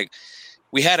me. It's like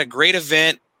we had a great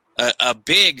event, a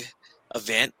big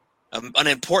event, an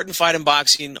important fight in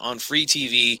boxing on free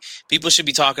TV. People should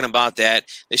be talking about that.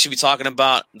 They should be talking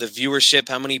about the viewership,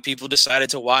 how many people decided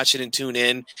to watch it and tune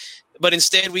in. But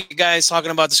instead, we guys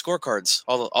talking about the scorecards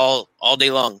all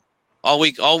day long,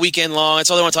 all weekend long. That's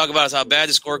all they want to talk about is how bad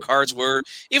the scorecards were.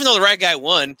 Even though the right guy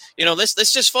won,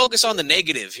 let's just focus on the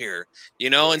negative here.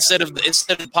 Instead of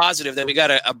the positive, that we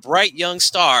got a bright young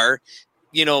star.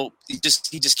 He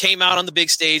just came out on the big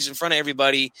stage in front of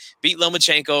everybody, beat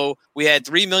Lomachenko. We had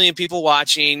 3 million people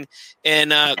watching,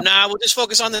 and we'll just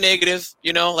focus on the negative.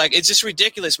 It's just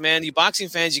ridiculous, man. You boxing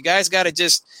fans, you guys got to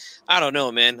just. I don't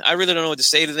know, man. I really don't know what to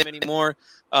say to them anymore.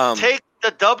 Take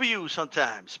the W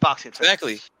sometimes, boxing fans.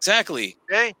 Exactly.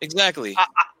 Okay? Exactly.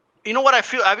 You know what I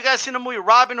feel? Have you guys seen the movie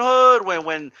Robin Hood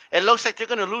when it looks like they're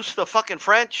going to lose to the fucking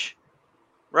French?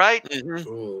 Right?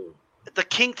 Mm-hmm. The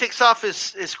king takes off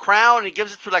his crown and he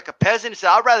gives it to like a peasant. He said,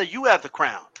 I'd rather you have the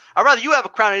crown. I'd rather you have a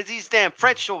crown than these damn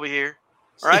French over here.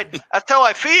 All right? That's how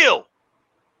I feel.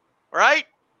 All right?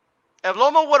 If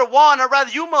Loma would have won, I'd rather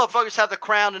you motherfuckers have the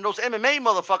crown than those MMA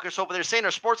motherfuckers over there saying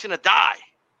their sport's going to die.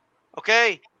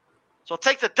 Okay? So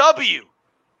take the W.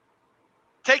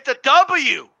 Take the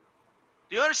W.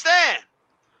 Do you understand?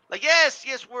 Like, yes,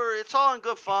 it's all in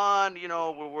good fun.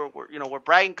 We're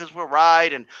bragging because we're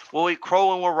right, and we'll eat crow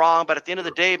when we're wrong. But at the end of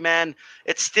the day, man,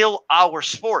 it's still our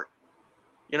sport.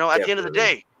 At the end of the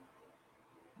day.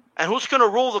 And who's going to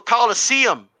rule the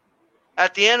Coliseum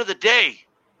at the end of the day?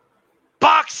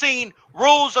 Boxing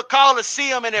rules the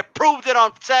Coliseum, and it proved it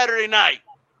on Saturday night.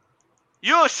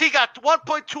 UFC got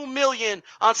 1.2 million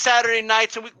on Saturday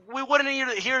nights, and we wouldn't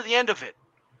hear the end of it.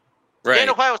 Right.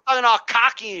 Dana White was talking all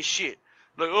cocky and shit.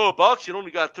 Like, boxing only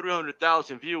got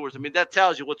 300,000 viewers. That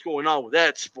tells you what's going on with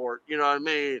that sport. You know what I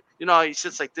mean? You know how he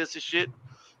sits like this and shit?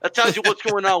 That tells you what's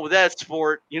going on with that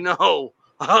sport. We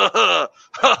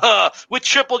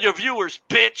tripled your viewers,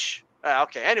 bitch.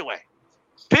 Okay, anyway.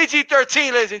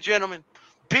 PG-13, ladies and gentlemen.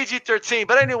 PG-13.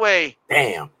 But anyway.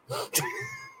 Damn.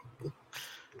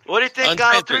 What do you think,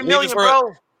 Cano? 3 million,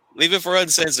 bro? Leave it for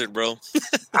uncensored, bro.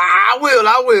 I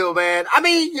will, man.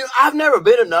 I've never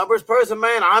been a numbers person,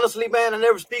 man. Honestly, man, I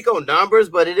never speak on numbers,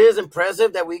 but it is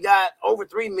impressive that we got over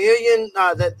 3 million,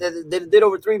 that did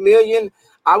over 3 million.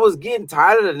 I was getting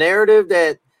tired of the narrative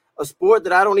that a sport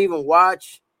that I don't even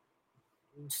watch,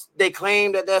 they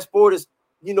claim that sport is,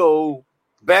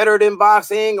 better than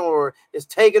boxing, or is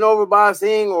taking over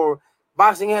boxing, or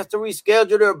boxing has to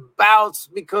reschedule their bouts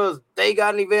because they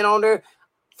got an event on there.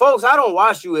 Folks, I don't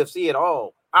watch UFC at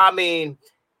all. I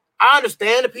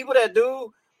understand the people that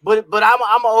do, but I'm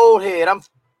an old head. I'm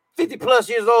 50 plus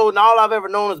years old, and all I've ever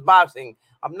known is boxing.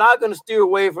 I'm not going to steer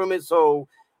away from it. So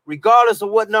regardless of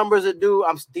what numbers it do,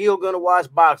 I'm still going to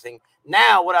watch boxing.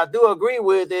 Now, what I do agree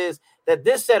with is that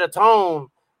this set a tone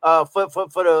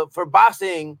for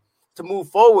boxing to move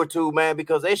forward to, man,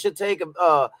 because they should take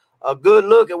a good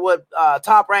look at what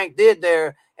Top Rank did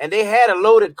there, and they had a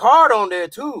loaded card on there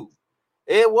too.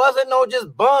 It wasn't no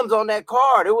just bums on that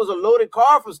card. It was a loaded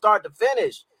card from start to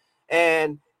finish,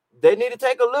 and they need to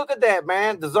take a look at that,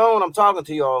 man. The Zone, I'm talking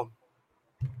to y'all.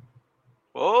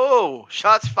 Oh,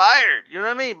 shots fired. You know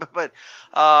what I mean? But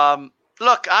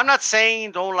look, I'm not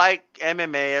saying don't like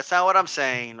MMA. That's not what I'm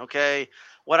saying, okay?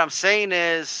 What I'm saying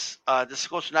is this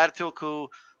goes from Naruto Ku.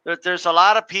 There's a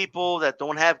lot of people that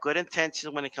don't have good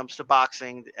intentions when it comes to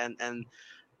boxing, and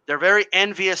they're very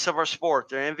envious of our sport.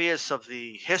 They're envious of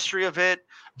the history of it.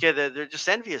 Okay, they're just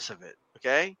envious of it,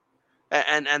 okay?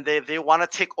 And they want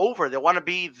to take over. They want to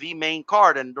be the main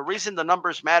card. And the reason the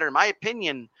numbers matter, in my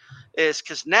opinion, is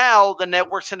because now the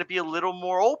network's going to be a little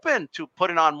more open to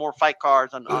putting on more fight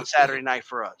cards on Saturday night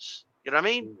for us. You know what I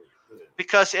mean?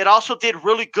 Because it also did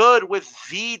really good with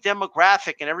the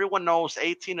demographic, and everyone knows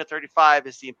 18 to 35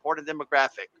 is the important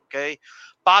demographic, okay?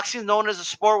 Boxing is known as a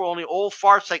sport where only old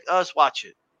farts like us watch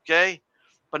it, okay?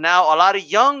 But now a lot of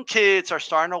young kids are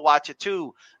starting to watch it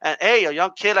too. And, hey, a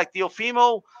young kid like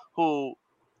Teofimo, who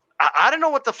I don't know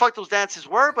what the fuck those dances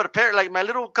were, but apparently like my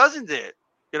little cousin did.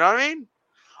 You know what I mean?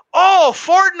 Oh,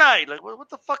 Fortnite. Like, what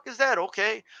the fuck is that?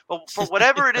 Okay. But for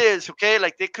whatever it is, okay,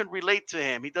 like they can relate to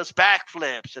him. He does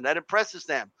backflips and that impresses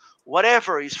them.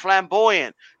 Whatever. He's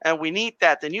flamboyant. And we need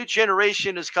that. The new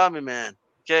generation is coming, man.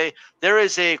 Okay. There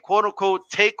is a quote unquote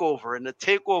takeover, and the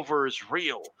takeover is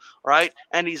real. Right.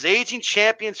 And these aging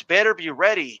champions better be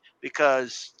ready,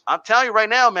 because I'm telling you right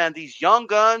now, man, these young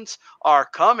guns are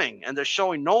coming and they're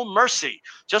showing no mercy.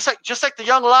 Just like the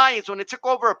young Lions, when they took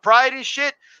over a Pride and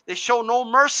shit, they show no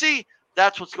mercy.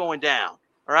 That's what's going down.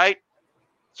 All right.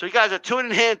 So you guys are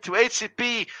tuning in to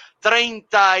HCP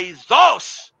 32. All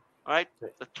right.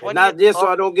 Not just so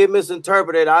I don't get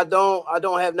misinterpreted. I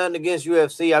don't have nothing against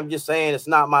UFC. I'm just saying it's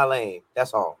not my lane.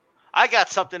 That's all. I got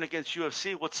something against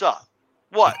UFC. What's up?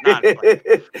 What? No,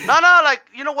 like,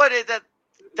 you know what?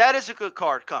 That is a good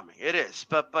card coming. It is.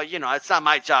 But you know, it's not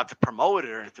my job to promote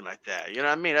it or anything like that. You know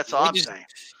what I mean? That's all I'm saying.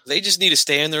 They just need to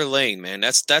stay in their lane, man.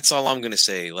 That's all I'm going to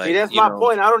say. Like, see, that's my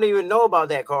point. I don't even know about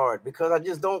that card because I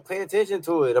just don't pay attention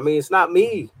to it. I mean, it's not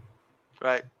me.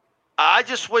 Right. I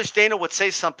just wish Dana would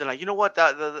say something like, you know what?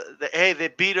 Hey, they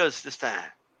beat us this time.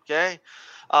 Okay.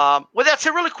 Well, that's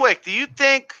it really quick. Do you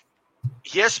think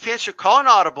ESPN should call an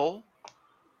audible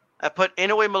and put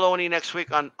Inoue Maloney next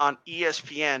week on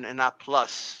ESPN and not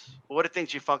Plus? What do you think,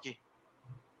 G-Funky?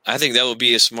 I think that would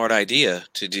be a smart idea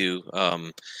to do.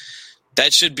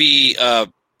 That should be a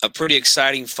pretty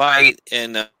exciting fight.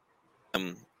 And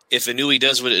if Inoue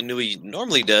does what Inoue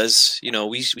normally does, you know,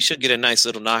 we should get a nice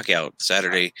little knockout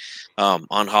Saturday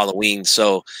on Halloween.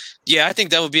 So, yeah, I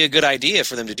think that would be a good idea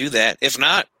for them to do that. If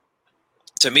not,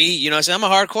 to me, you know, I'm a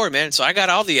hardcore man. So I got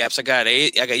all the apps. I got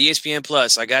ESPN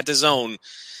Plus. I got DAZN.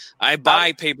 I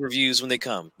buy pay-per-views when they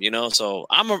come, you know, so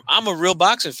I'm a real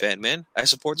boxing fan, man. I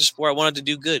support the sport. I wanted to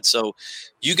do good. So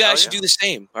you guys should do the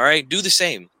same. All right. Do the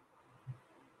same.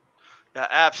 Yeah,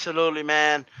 absolutely,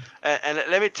 man. And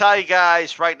let me tell you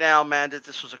guys right now, man, that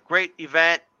this was a great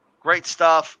event, great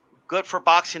stuff, good for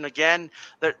boxing again.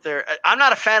 I'm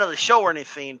not a fan of the show or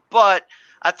anything, but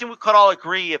I think we could all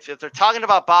agree if they're talking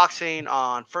about boxing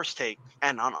on First Take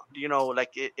and on, you know,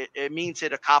 like it means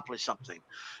it accomplished something.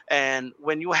 And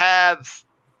when you have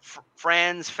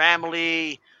friends,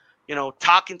 family, you know,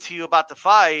 talking to you about the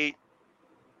fight,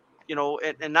 you know,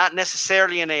 and not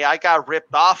necessarily in a I got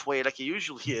ripped off way like it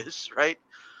usually is, right?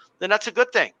 Then that's a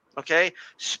good thing. Okay.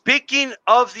 Speaking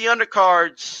of the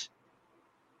undercards,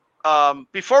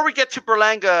 before we get to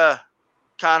Berlanga,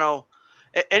 Cano,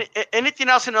 anything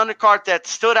else in the undercard that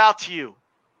stood out to you,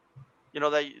 you know,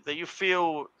 that you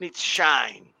feel needs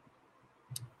shine?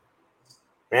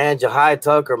 Man, Jahai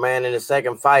Tucker, man, in the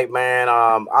second fight, man,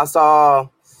 I saw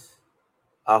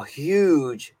a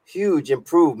huge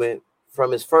improvement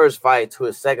from his first fight to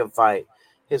his second fight.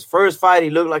 His first fight, he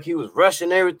looked like he was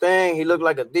rushing everything. He looked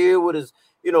like a deer with his,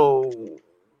 you know,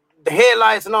 the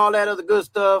headlights and all that other good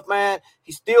stuff, man.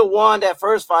 He still won that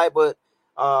first fight, but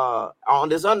on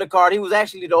this undercard, he was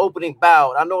actually the opening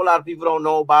bout. I know a lot of people don't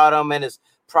know about him, and it's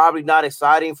probably not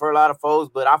exciting for a lot of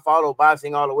folks, but I follow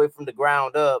boxing all the way from the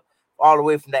ground up, all the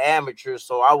way from the amateurs.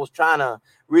 So I was trying to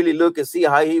really look and see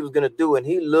how he was going to do. And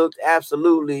he looked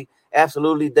absolutely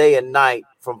day and night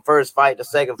from first fight to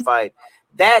second fight.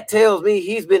 That tells me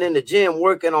he's been in the gym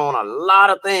working on a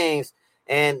lot of things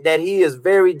and that he is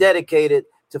very dedicated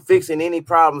to fixing any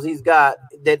problems he's got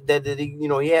that he, you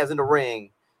know, he has in the ring.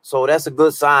 So that's a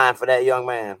good sign for that young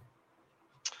man.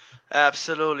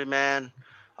 Absolutely, man.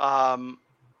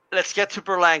 Let's get to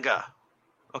Berlanga.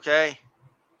 Okay.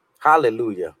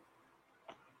 Hallelujah.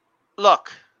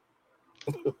 Look.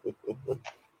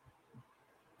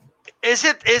 Is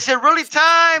it really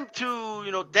time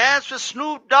to dance with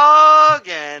Snoop Dogg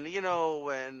and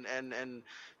and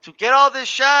to get all this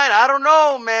shine? I don't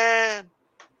know, man.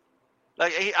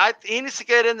 Like he needs to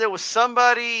get in there with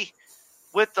somebody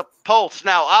with the pulse.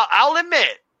 Now I'll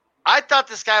admit, I thought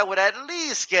this guy would at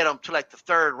least get him to like the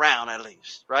third round at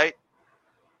least, right?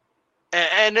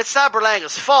 And it's not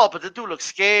Berlanga's fault, but the dude looked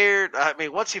scared. I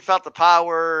mean, once he felt the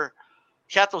power,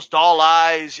 he had those doll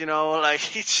eyes, like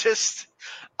he just.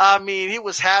 I mean, he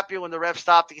was happy when the ref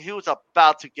stopped. He was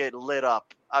about to get lit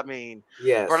up. I mean,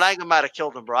 yes. Berlanga might have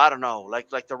killed him, bro. I don't know.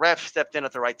 Like the ref stepped in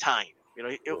at the right time.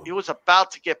 He was about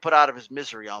to get put out of his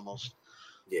misery almost.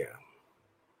 Yeah.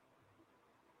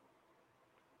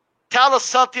 Tell us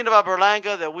something about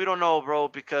Berlanga that we don't know, bro,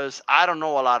 because I don't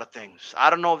know a lot of things. I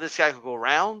don't know if this guy could go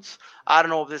rounds. I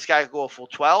don't know if this guy could go a full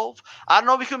 12. I don't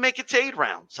know if he could make it to 8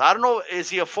 rounds. I don't know. Is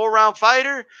he a 4-round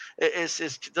fighter?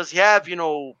 Does he have,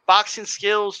 boxing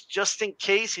skills just in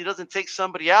case he doesn't take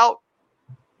somebody out?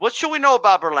 What should we know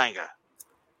about Berlanga?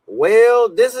 Well,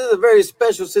 this is a very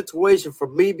special situation for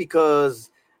me because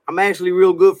I'm actually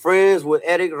real good friends with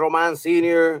Eric Roman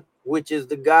Sr., which is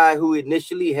the guy who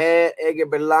initially had Edgar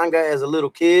Berlanga as a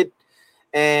little kid.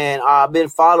 And I've been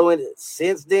following it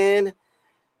since then.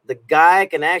 The guy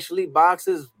can actually box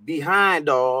his behind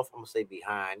off. I'm going to say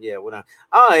behind. Yeah.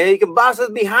 He can box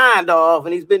his behind off,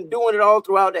 and he's been doing it all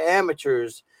throughout the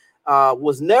amateurs.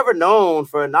 Was never known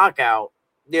for a knockout.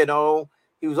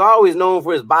 He was always known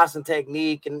for his boxing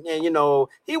technique. And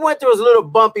he went through his little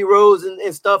bumpy roads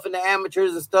and stuff in the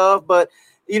amateurs and stuff. But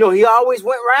he always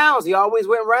went rounds.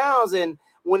 And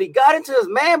when he got into his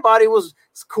man body, was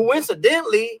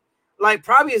coincidentally like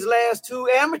probably his last 2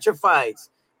 amateur fights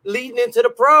leading into the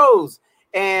pros.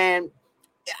 And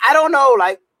I don't know,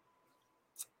 like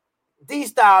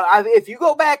D-Style, if you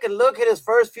go back and look at his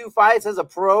first few fights as a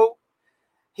pro,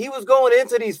 he was going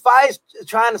into these fights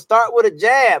trying to start with a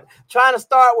jab, trying to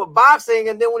start with boxing.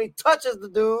 And then when he touches the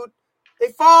dude,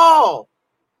 they fall.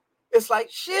 It's like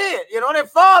shit, they're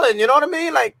falling. You know what I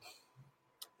mean? Like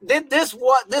this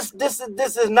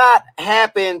has not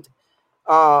happened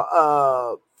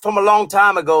from a long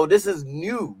time ago. This is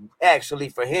new actually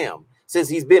for him since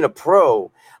he's been a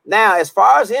pro. Now, as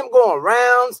far as him going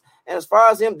rounds and as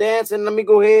far as him dancing, let me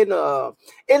go ahead and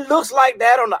it looks like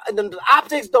that on the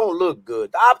optics don't look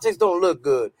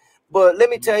good. But let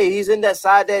me tell you, he's in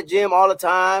that gym all the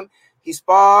time. He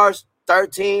spars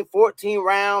 13, 14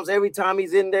 rounds every time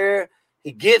he's in there.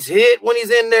 He gets hit when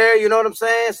he's in there, you know what I'm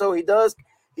saying? So he does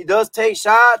take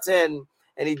shots and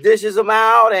he dishes them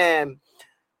out. And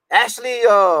actually,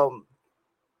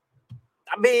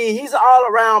 he's an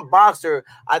all-around boxer.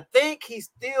 I think he's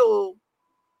still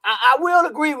 – I will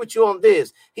agree with you on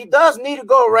this. He does need to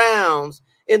go rounds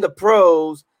in the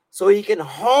pros so he can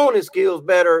hone his skills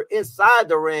better inside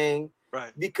the ring.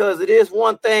 Right. Because it is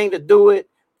one thing to do it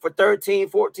for 13,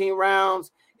 14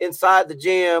 rounds inside the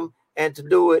gym and to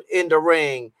do it in the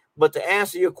ring. But to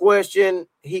answer your question,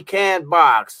 he can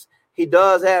box. He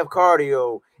does have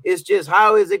cardio. It's just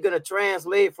how is it going to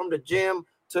translate from the gym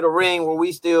to the ring where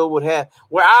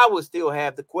I would still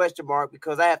have the question mark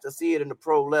because I have to see it in the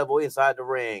pro level inside the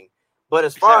ring. But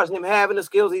as far as him having the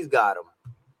skills, he's got them.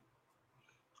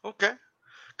 Okay.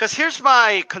 Because here's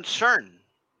my concern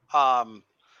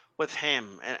with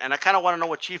him, and I kind of want to know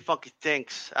what Chief Funky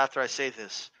thinks after I say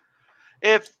this.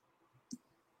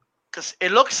 Because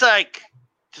it looks like,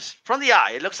 just from the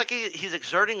eye, it looks like he's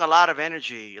exerting a lot of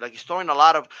energy. Like he's throwing a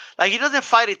lot of, like he doesn't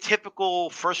fight a typical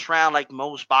first round like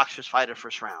most boxers fight a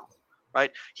first round,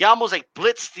 right? He almost like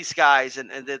blitzed these guys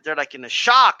and they're like in a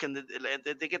shock and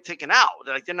they get taken out.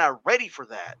 They're not ready for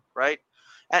that, right?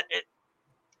 And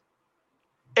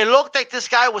it looked like this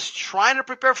guy was trying to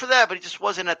prepare for that, but he just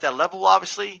wasn't at that level,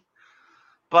 obviously.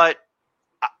 But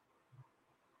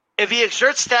if he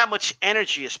exerts that much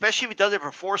energy, especially if he does it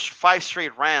for 4-5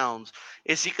 straight rounds,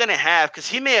 is he going to have – because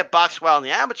he may have boxed well in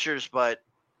the amateurs, but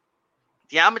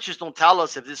the amateurs don't tell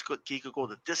us if he could go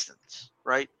the distance,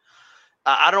 right?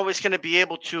 I don't know if he's going to be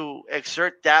able to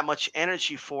exert that much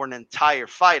energy for an entire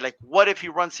fight. Like, what if he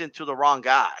runs into the wrong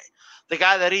guy? The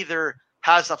guy that either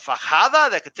has a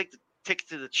fajada that could take it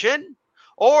to the chin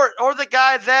or the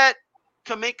guy that –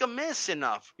 can make a miss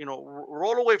enough,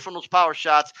 roll away from those power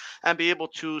shots and be able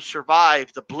to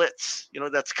survive the blitz,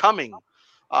 that's coming.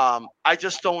 I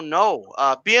just don't know.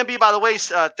 BNB, by the way,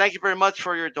 thank you very much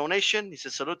for your donation. He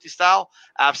says, Saluti style.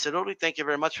 Absolutely. Thank you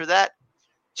very much for that.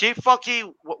 Chief Funky,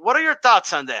 what are your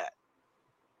thoughts on that?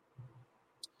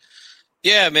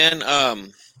 Yeah, man.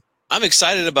 I'm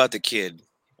excited about the kid.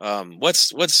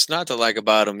 What's not to like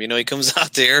about him? You know, he comes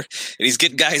out there and he's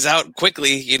getting guys out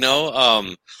quickly. You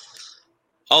know,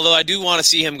 although I do want to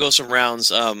see him go some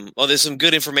rounds. Well, there's some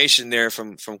good information there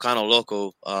from Cano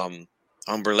Loco on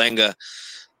Berlanga.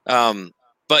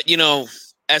 But you know,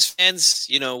 as fans,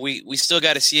 you know, we still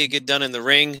got to see it get done in the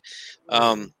ring.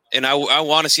 And I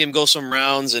want to see him go some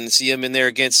rounds and see him in there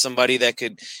against somebody that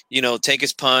could, you know, take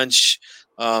his punch.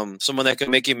 Someone that could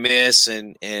make him miss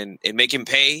and make him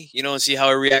pay, you know, and see how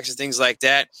he reacts to things like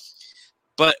that.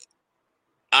 But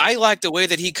I like the way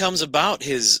that he comes about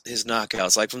his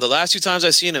knockouts. Like from the last 2 times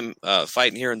I've seen him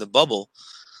fighting here in the bubble,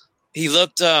 he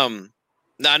looked.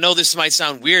 Now I know this might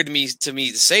sound weird to me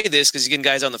to say this because he's getting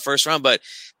guys on the first round, but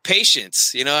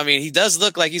patience. You know, I mean, he does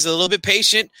look like he's a little bit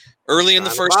patient early in the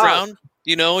first round.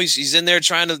 You know, he's in there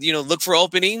trying to, you know, look for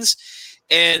openings,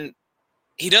 and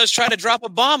he does try to drop a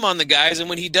bomb on the guys. And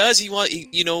when he does, he wants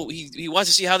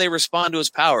to see how they respond to his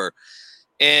power.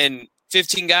 And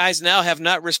 15 guys now have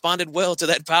not responded well to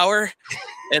that power.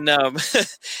 And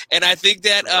and I think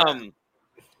that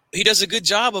he does a good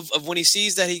job of when he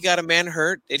sees that he got a man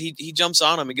hurt, that he jumps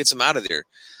on him and gets him out of there.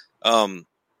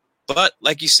 But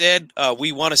like you said,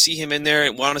 we want to see him in there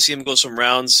and want to see him go some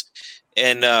rounds.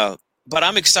 And but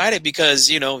I'm excited because,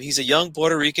 you know, he's a young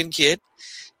Puerto Rican kid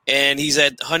and he's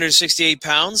at 168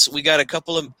 pounds. We got a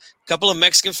couple of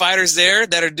Mexican fighters there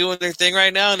that are doing their thing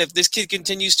right now. And if this kid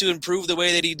continues to improve the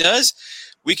way that he does,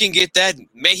 we can get that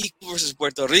Mexico versus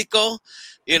Puerto Rico,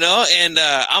 you know, and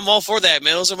I'm all for that,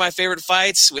 man. Those are my favorite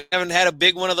fights. We haven't had a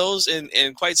big one of those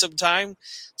in quite some time.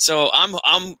 So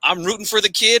I'm rooting for the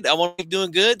kid. I want him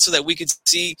doing good so that we can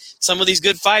see some of these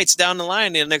good fights down the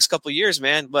line in the next couple of years,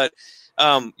 man. But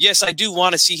yes, I do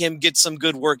want to see him get some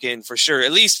good work in for sure,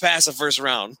 at least pass the first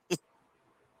round.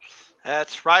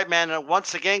 That's right, man. And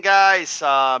once again, guys,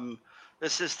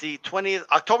 this is the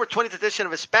October 20th edition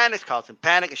of Hispanics Causing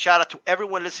Panic. A shout out to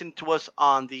everyone listening to us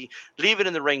on the Leave It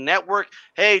in the Ring network.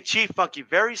 Hey, Chief Funky,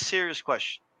 very serious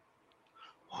question.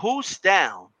 Who's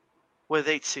down with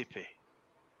HCP?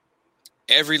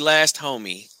 Every last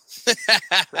homie.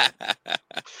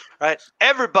 Right,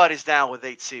 everybody's down with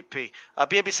HCP.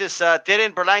 BNB says,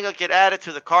 didn't Berlanga get added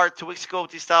to the card 2 weeks ago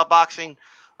with D-Style Boxing?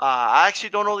 I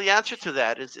actually don't know the answer to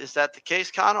that. Is that the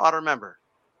case, Cano? I don't remember.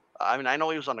 I mean, I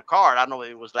know he was on the card. I don't know if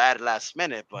it was added last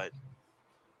minute, but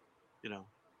you know,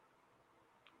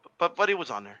 but he was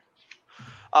on there.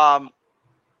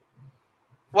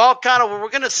 Well, Cano, we're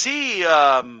gonna see.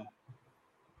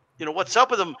 You know, what's up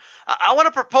with him? I want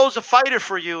to propose a fighter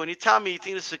for you, and you tell me you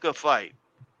think this is a good fight.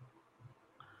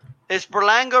 Is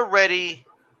Berlanga ready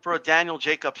for a Daniel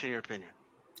Jacobs, in your opinion?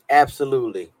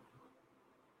 Absolutely.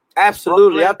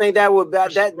 Absolutely. I think that would be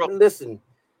that. Listen,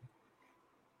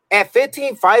 at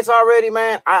 15 fights already,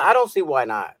 man, I don't see why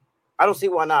not. I don't see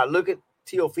why not. Look at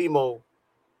Teofimo.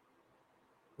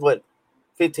 What,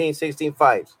 15, 16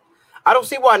 fights? I don't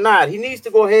see why not. He needs to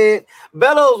go ahead.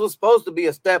 Bellows was supposed to be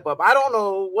a step up. I don't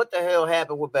know what the hell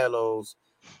happened with Bellows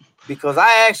because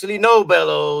I actually know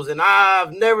Bellows and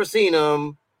I've never seen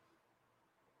him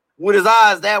with his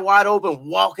eyes that wide open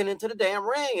walking into the damn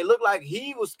ring. It looked like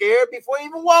he was scared before he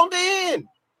even walked in.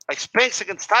 Like Spinks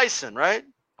against Tyson, right?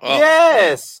 Oh.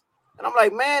 Yes. And I'm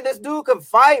like, man, this dude can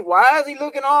fight. Why is he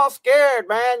looking all scared,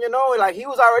 man? You know, like he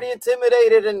was already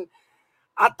intimidated. And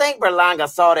I think Berlanga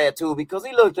saw that too because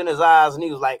he looked in his eyes and he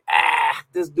was like,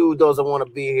 this dude doesn't want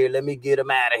to be here. Let me get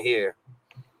him out of here.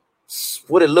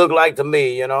 What it looked like to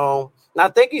me, you know. And I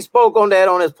think he spoke on that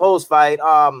on his post-fight.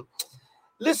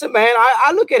 Listen, man,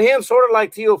 I look at him sort of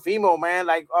like Teofimo, man,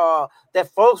 like that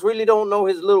folks really don't know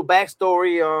his little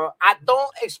backstory. I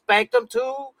don't expect them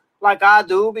to like I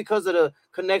do because of the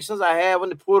connections I have in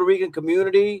the Puerto Rican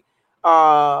community.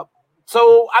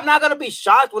 So I'm not going to be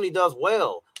shocked when he does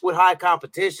well with high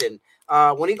competition.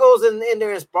 When he goes in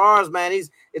there and spars, man,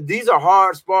 these are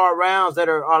hard spar rounds that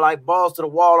are like balls to the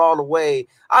wall all the way.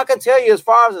 I can tell you as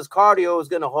far as his cardio is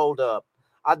going to hold up.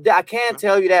 I can't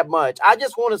tell you that much. I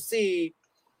just want to see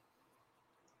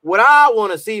what I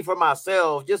want to see for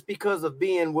myself just because of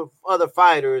being with other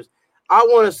fighters. I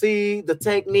want to see the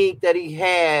technique that he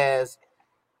has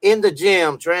in the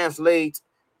gym translate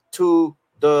to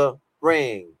the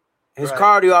ring. His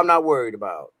cardio, I'm not worried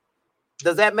about.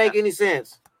 Does that make any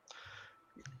sense?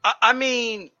 I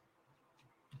mean,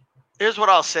 here's what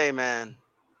I'll say, man.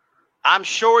 I'm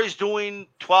sure he's doing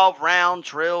 12-round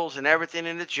drills and everything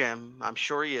in the gym. I'm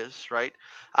sure he is, right?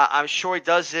 I'm sure he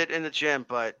does it in the gym,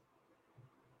 but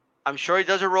I'm sure he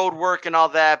does a road work and all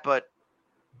that, but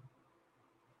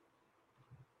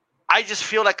I just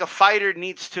feel like a fighter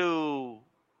needs to,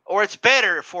 or it's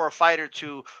better for a fighter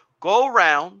to go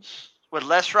rounds with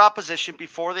lesser opposition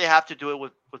before they have to do it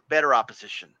with better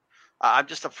opposition. I'm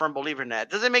just a firm believer in that.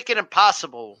 It doesn't make it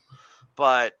impossible,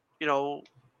 but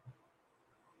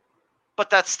but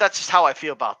that's just how I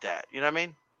feel about that. You know what I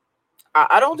mean?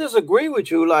 I don't disagree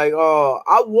with you. Like,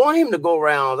 I want him to go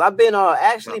rounds. I've been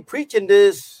actually preaching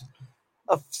this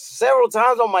several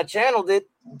times on my channel that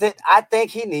I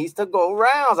think he needs to go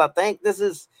rounds. I think this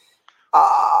is.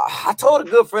 I told a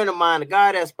good friend of mine, the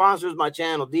guy that sponsors my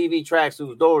channel, DV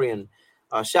Tracksuits, Dorian.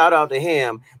 Shout out to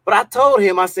him. But I told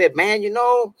him, I said, man,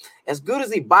 as good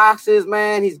as he boxes,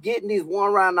 man, he's getting these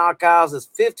 1-round knockouts. It's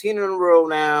 15 in a row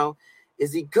now.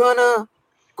 Is he gonna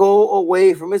go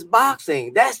away from his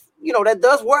boxing? That's, that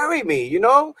does worry me,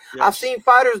 Yes. I've seen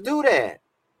fighters do that.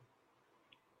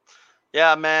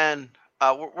 Yeah, man.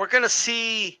 We're gonna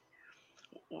see,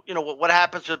 what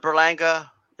happens with Berlanga.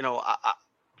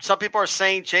 Some people are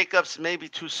saying Jacobs maybe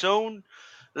too soon.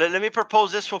 Let me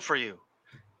propose this one for you.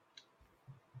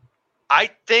 I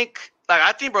think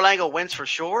Berlanga wins for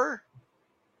sure.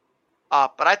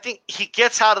 But I think he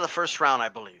gets out of the first round, I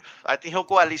believe. I think he'll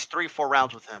go at least 3-4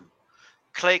 rounds with him.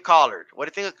 Clay Collard. What do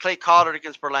you think of Clay Collard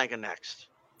against Berlanga next?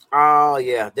 Oh,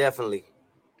 yeah, definitely.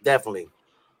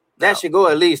 That should go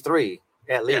at least 3,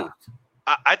 at least.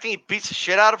 I think he beats the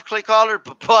shit out of Clay Collard,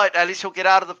 but at least he'll get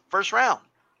out of the first round.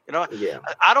 Yeah.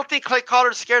 I don't think Clay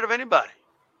Collard is scared of anybody.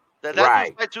 That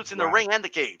Right. dude fights in the ring and the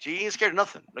cage. He ain't scared of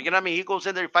nothing. Like, you know what I mean? He goes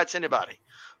in there, he fights anybody.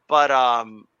 But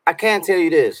I can't tell you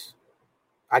this.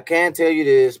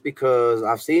 Because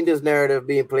I've seen this narrative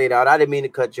being played out. I didn't mean to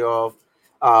cut you off.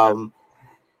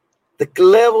 The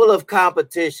level of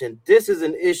competition, this is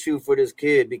an issue for this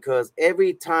kid because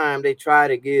every time they try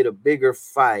to get a bigger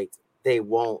fight, they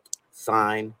won't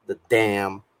sign the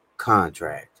damn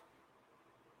contract.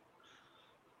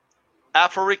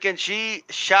 Afro Rican G,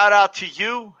 shout out to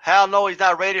you. Hell no, he's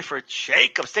not ready for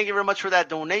Jacobs. Thank you very much for that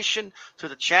donation to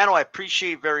the channel. I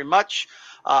appreciate it very much.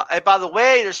 And by the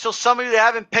way, there's still some of you that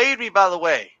haven't paid me, by the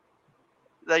way.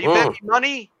 That you bet me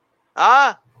money?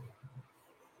 Huh?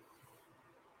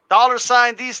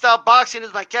 $sign D-Style Boxing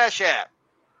is my cash app.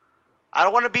 I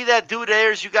don't want to be that dude that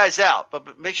airs you guys out,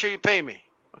 but make sure you pay me,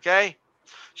 okay?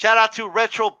 Shout out to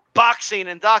Retro Boxing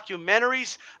and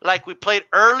Documentaries, like we played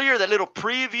earlier, that little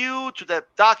preview to that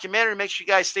documentary. Make sure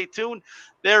you guys stay tuned.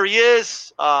 There he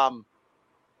is.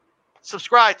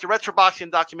 Subscribe to Retro Boxing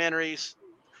and Documentaries.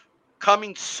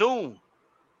 Coming soon.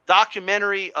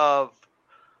 Documentary of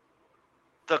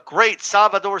the great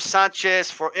Salvador Sanchez.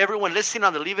 For everyone listening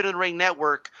on the Leave It in the Ring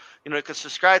network, you can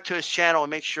subscribe to his channel and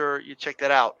make sure you check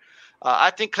that out.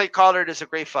 I think Clay Collard is a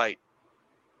great fight.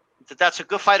 That's a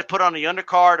good fight to put on the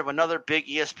undercard of another big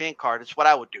ESPN card. It's what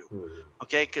I would do.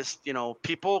 Okay, because,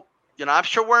 people, I'm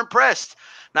sure we're impressed.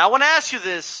 Now, I want to ask you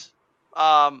this.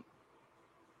 I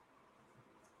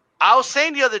was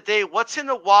saying the other day, what's in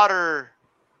the water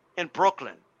in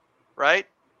Brooklyn, right?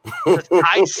 There's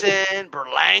Tyson,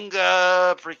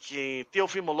 Berlanga, freaking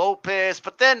Teofimo Lopez.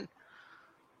 But then,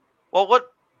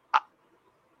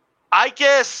 I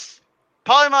guess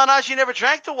Paulie Malignaggi never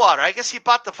drank the water. I guess he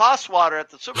bought the Foss water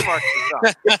at the supermarket,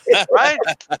 right?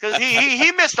 Because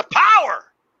he missed the power.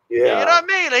 Yeah. You know what I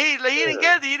mean? He didn't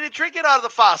get it. He didn't drink it out of the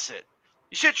faucet.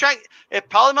 You should drink. If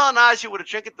Paulie Malignaggi would have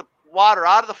drank the water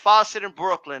out of the faucet in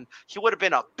Brooklyn, he would have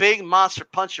been a big monster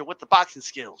puncher with the boxing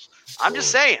skills. I'm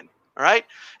just saying. All right.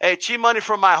 Hey, Cheap Money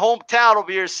from my hometown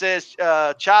over here says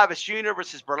Chavez Jr.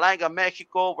 versus Berlanga,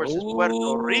 Mexico versus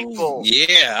Puerto Rico.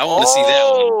 Yeah, I want to see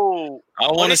that one.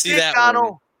 I want to see that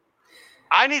one.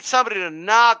 I need somebody to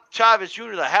knock Chavez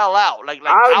Jr. the hell out. Like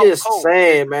I'm just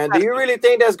saying, man. Do you really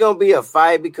think that's gonna be a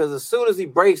fight? Because as soon as he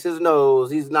breaks his nose,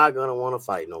 he's not gonna want to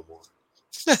fight no more.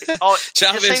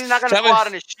 Chavez, he's not gonna go out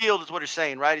on his shield, is what you're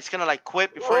saying, right? He's gonna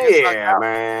quit before. Yeah,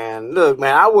 man. Look,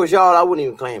 man. I wouldn't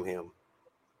even claim him.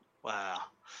 Wow.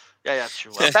 Yeah, that's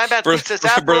true. Batman says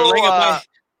Afro.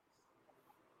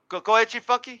 Go ahead, Chief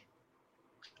Funky.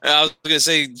 I was going to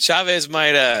say Chavez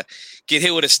might get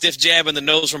hit with a stiff jab in the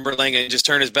nose from Berlanga and just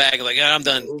turn his back like, I'm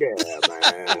done. Yeah,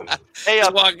 man. Hey,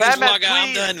 Batman walk out,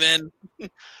 I'm done, man.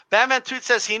 Batman tweet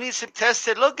says he needs him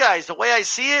tested. Look, guys, the way I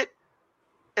see it,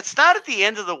 it's not at the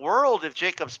end of the world if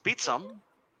Jacobs beats him.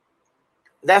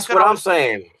 That's what I'm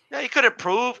saying. Yeah, he could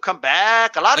improve, come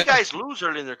back. A lot of guys lose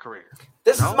early in their career.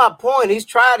 This is my point. He's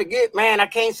tried to get, man, I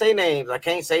can't say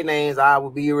names. I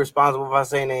would be irresponsible if I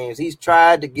say names. He's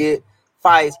tried to get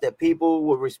fights that people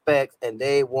will respect, and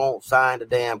they won't sign the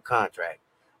damn contract.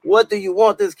 What do you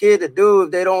want this kid to do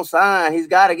if they don't sign? He's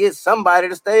got to get somebody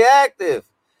to stay active.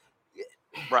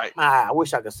 Right. I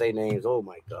wish I could say names. Oh,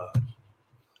 my God.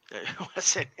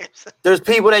 There's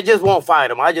people that just won't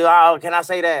fight him. Can I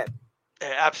say that?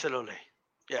 Yeah, absolutely.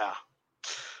 Yeah.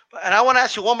 And I want to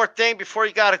ask you one more thing before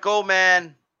you got to go,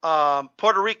 man.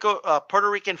 Puerto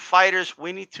Rican fighters,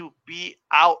 we need to be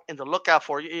out in the lookout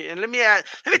for you. And let me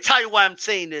tell you why I'm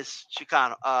saying this,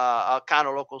 Chicano,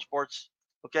 Cano Local Sports.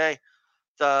 Okay,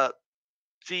 the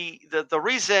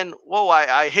reason. Whoa,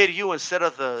 I hit you instead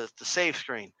of the save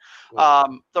screen.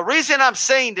 The reason I'm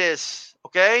saying this,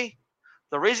 okay,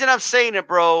 the reason I'm saying it,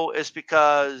 bro, is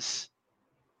because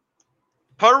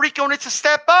Puerto Rico needs to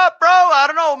step up, bro. I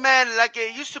don't know, man. Like,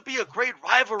 it used to be a great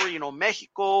rivalry,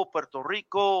 Mexico, Puerto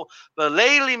Rico. But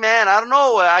lately, man, I don't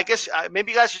know. I guess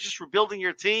maybe you guys are just rebuilding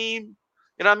your team.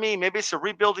 You know what I mean? Maybe it's a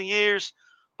rebuilding years.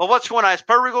 But what's going on? Is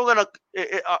Puerto Rico going to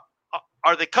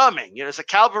are they coming? Is a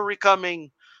cavalry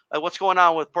coming? What's going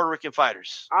on with Puerto Rican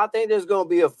fighters? I think there's going to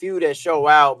be a few that show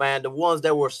out, man, the ones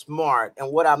that were smart.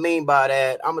 And what I mean by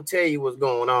that, I'm going to tell you what's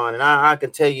going on. And I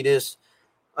can tell you this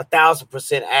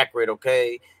 1,000% accurate,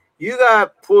 okay? You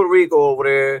got Puerto Rico over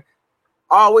there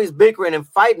always bickering and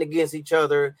fighting against each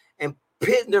other and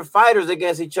pitting their fighters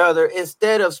against each other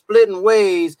instead of splitting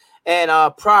ways and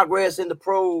progress in the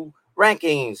pro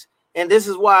rankings. And this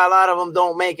is why a lot of them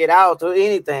don't make it out to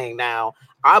anything now.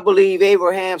 I believe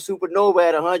Abraham Supernova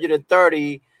at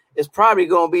 130 is probably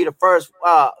going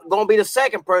to be the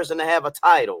second person to have a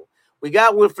title. We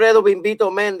got Wilfredo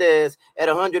Bimbito Mendez at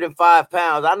 105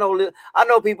 pounds. I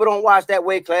know people don't watch that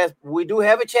weight class. We do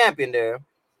have a champion there.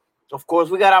 Of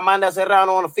course, we got Amanda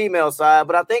Serrano on the female side,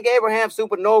 but I think Abraham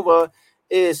Supernova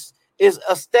is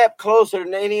a step closer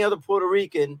than any other Puerto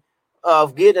Rican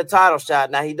of getting a title shot.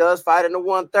 Now, he does fight in the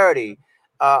 130.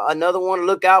 Another one to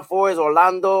look out for is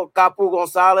Orlando Capu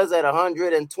Gonzalez at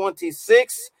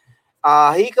 126.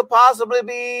 He could possibly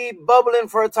be bubbling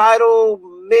for a title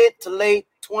mid to late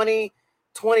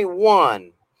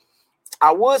 2021.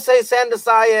 I would say Sander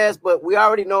Sayas, but we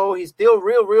already know he's still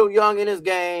real young in his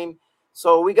game.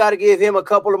 So we got to give him a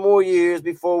couple of more years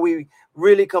before we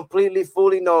really completely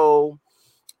fully know.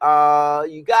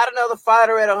 You got another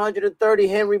fighter at 130,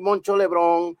 Henry Moncho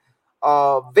Lebron.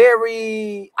 I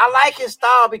like his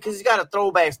style because he's got a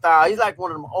throwback style. He's like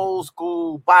one of them old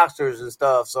school boxers and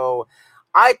stuff. So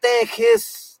I think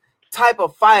his type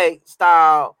of fight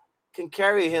style can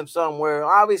carry him somewhere.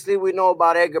 Obviously, we know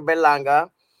about Edgar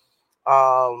Berlanga.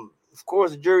 Of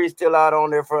course, the jury's still out on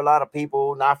there for a lot of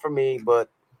people, not for me, but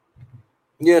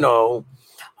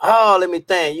let me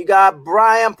think. You got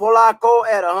Brian Polacco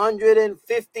at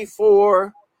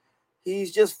 154.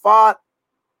 He's just fought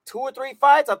 2 or 3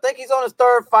 fights. I think he's on his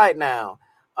 3rd fight now.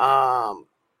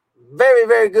 Very,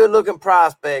 very good looking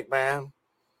prospect, man.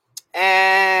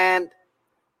 And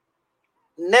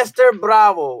Nestor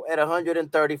Bravo at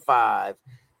 135.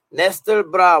 Nestor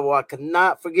Bravo. I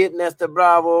cannot forget Nestor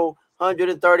Bravo,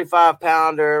 135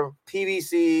 pounder,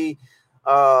 PBC,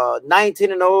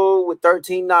 19-0 with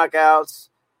 13 knockouts.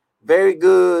 Very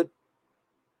good.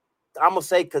 I'm going to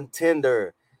say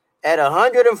contender. At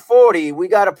 140, we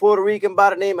got a Puerto Rican by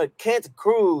the name of Kent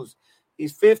Cruz.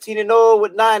 He's 15-0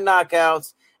 with 9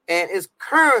 knockouts and is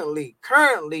currently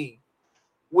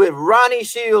with Ronnie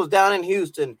Shields down in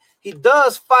Houston. He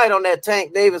does fight on that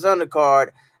Tank Davis undercard,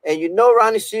 and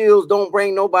Ronnie Shields don't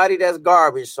bring nobody that's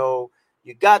garbage. So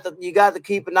you got to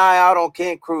keep an eye out on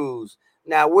Kent Cruz.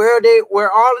 Now, where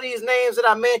all of these names that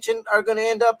I mentioned are going to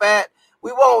end up at,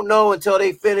 we won't know until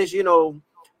they finish,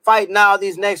 fighting out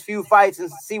these next few fights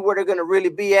and see where they're going to really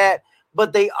be at.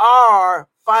 But they are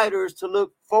fighters to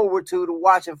look forward to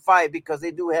watch and fight because they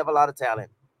do have a lot of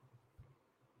talent.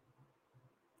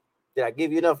 Did I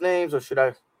give you enough names, or should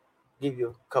I give you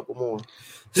a couple more?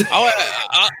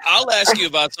 I'll ask you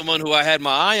about someone who I had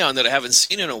my eye on that I haven't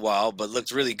seen in a while, but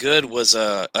looked really good, was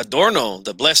Adorno,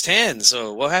 the Blessed Hand.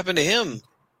 So what happened to him?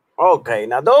 Okay,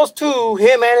 now those two,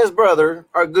 him and his brother,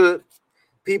 are good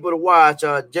people to watch.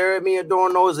 Jeremy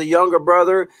Adorno is a younger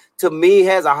brother. To me,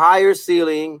 has a higher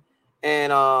ceiling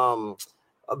and a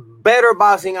better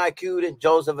boxing IQ than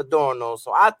Joseph Adorno.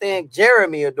 So I think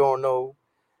Jeremy Adorno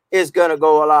is going to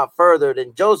go a lot further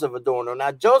than Joseph Adorno.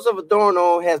 Now, Joseph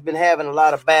Adorno has been having a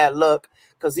lot of bad luck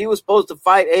because he was supposed to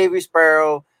fight Avery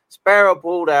Sparrow. Sparrow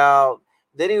pulled out.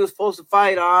 Then he was supposed to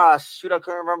fight, I can't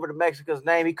remember the Mexican's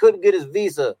name. He couldn't get his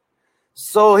visa.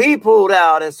 So he pulled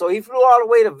out, and so he flew all the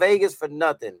way to Vegas for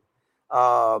nothing.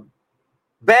 Bad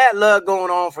luck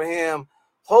going on for him.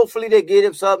 Hopefully they get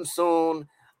him something soon.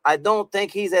 I don't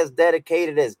think he's as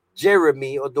dedicated as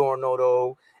Jeremy Adorno,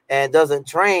 though, and doesn't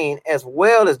train as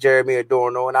well as Jeremy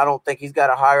Adorno, and I don't think he's got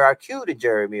a higher IQ than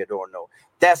Jeremy Adorno.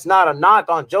 That's not a knock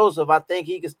on Joseph. I think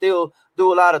he can still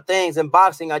do a lot of things in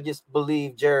boxing. I just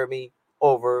believe Jeremy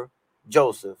over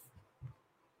Joseph.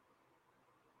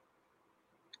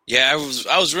 Yeah,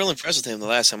 I was real impressed with him the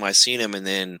last time I seen him, and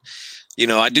then,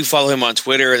 I do follow him on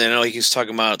Twitter, and I know he was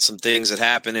talking about some things that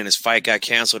happened, and his fight got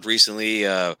canceled recently.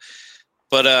 But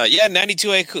 92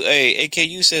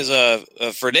 AKU says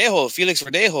Felix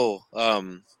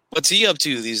Verdejo. What's he up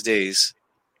to these days?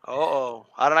 Oh,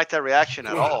 I don't like that reaction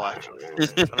at all, actually.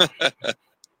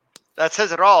 That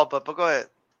says it all, but go ahead.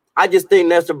 I just think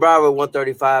Nestor Bravo at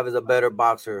 135 is a better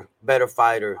boxer, better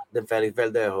fighter than Felix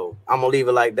Verdejo. I'm going to leave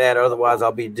it like that. Otherwise,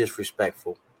 I'll be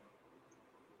disrespectful.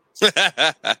 Hey,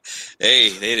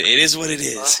 it is what it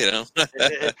is,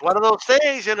 It's one of those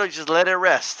things, just let it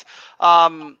rest.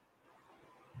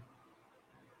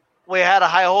 We had a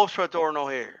high hopes for Adorno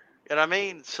here. You know what I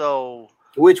mean? So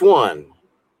which one?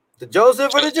 The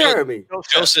Joseph or the Jeremy?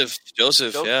 Joseph,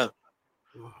 yeah.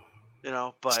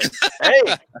 But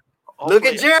hey, look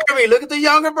at Jeremy. Look at the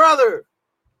younger brother.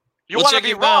 You want to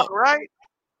be wrong, right?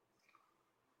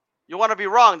 You want to be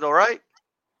wrong, though, right?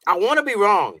 I want to be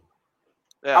wrong.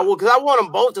 Yeah. Because I want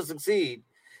them both to succeed.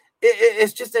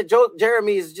 It's just that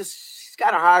Jeremy is he's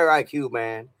got a higher IQ,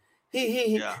 man.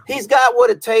 He's got what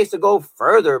it takes to go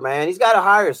further, man. He's got a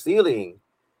higher ceiling.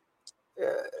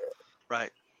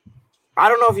 Right. I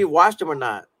don't know if you watched him or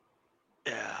not.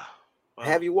 Yeah. Well,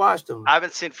 have you watched him? I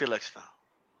haven't seen Felix now.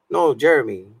 No,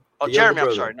 Jeremy. Oh, Jeremy,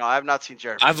 I'm sorry. No, I have not seen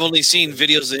Jeremy. I've only seen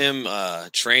videos of him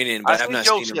training, but I have not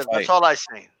seen him fight. That's all I've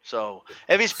seen. So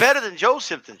if he's better than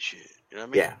Joseph, then shit. You know what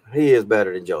I mean? Yeah, he is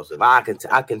better than Joseph. I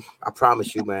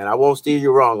promise you, man. I won't steer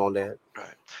you wrong on that.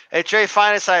 Right. Hey, Trey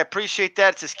Finest, I appreciate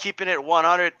that. Just keeping it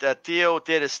 100. Theo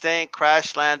did his thing,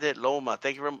 crash landed Loma.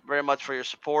 Thank you very much for your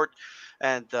support.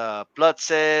 And Blood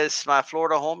says my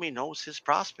Florida homie knows his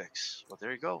prospects. Well,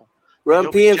 there you go. Run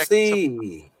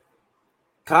PMC.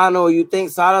 Cano, you think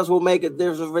Salas will make a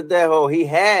difference with Verdejo? He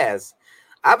has.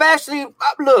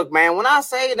 Look, man, when I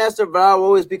say Nestor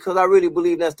Bravo, it's because I really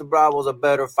believe Nestor Bravo is a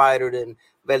better fighter than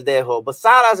Verdejo. But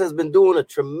Salas has been doing a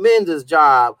tremendous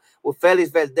job with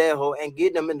Felix Verdejo and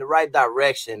getting him in the right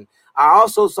direction. I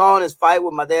also saw in his fight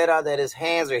with Madera that his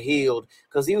hands are healed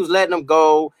because he was letting him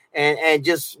go and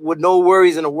just with no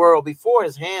worries in the world. Before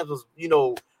his hands was,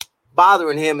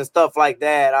 bothering him and stuff like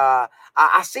that.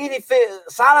 I seen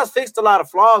Salas fixed a lot of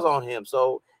flaws on him.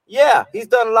 So, yeah, he's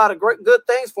done a lot of good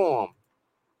things for him.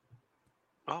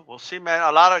 Oh, we'll see, man.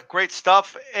 A lot of great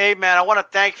stuff. Hey, man, I want to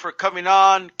thank you for coming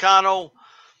on, Cano.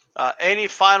 Any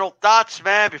final thoughts,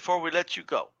 man, before we let you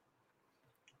go?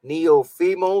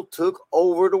 Teofimo took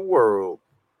over the world.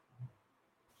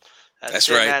 That's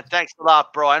right, man. Thanks a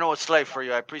lot, bro. I know it's late for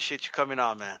you. I appreciate you coming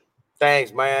on, man.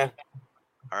 Thanks, man.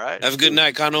 All right. Have a good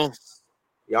night, Cano.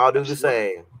 Y'all do the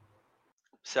same.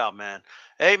 Peace out, man.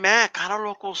 Hey, man, Cano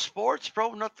Local Sports,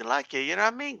 bro. Nothing like it. You know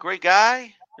what I mean? Great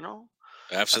guy,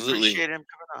 Absolutely. I appreciate him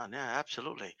coming on. Yeah,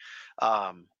 absolutely.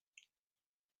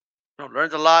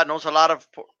 Learned a lot, knows a lot of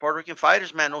Puerto Rican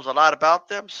fighters, man, knows a lot about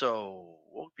them. So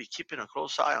we'll be keeping a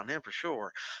close eye on him for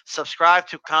sure. Subscribe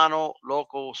to Cano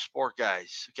Local Sport,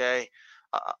 guys. Okay.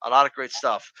 A lot of great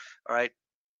stuff. All right.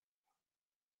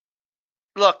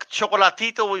 Look,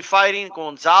 Chocolatito will be fighting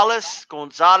Gonzalez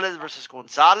versus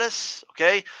Gonzalez,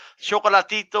 okay?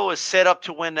 Chocolatito is set up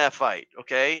to win that fight,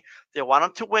 okay? They want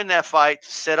him to win that fight,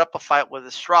 to set up a fight with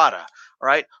Estrada, all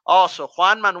right? Also,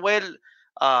 Juan Manuel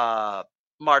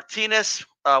Martinez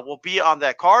will be on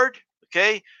that card,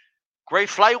 okay? Great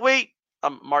flyweight.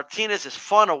 Martinez is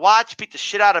fun to watch. Beat the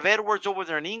shit out of Edwards over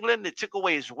there in England. They took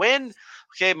away his win.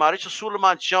 Okay, Mauricio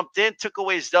Suleiman jumped in, took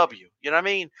away his W. You know what I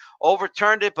mean?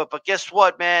 Overturned it, but guess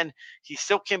what, man? He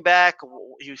still came back.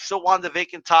 He still won the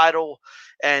vacant title,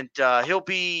 and he'll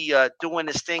be doing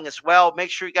his thing as well.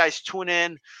 Make sure you guys tune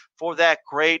in for that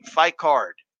great fight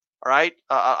card. All right?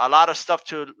 A lot of stuff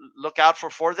to look out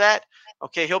for that.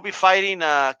 Okay, he'll be fighting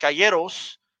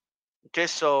Calleros. Okay,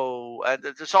 so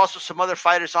there's also some other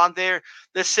fighters on there.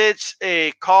 This is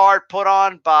a card put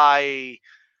on by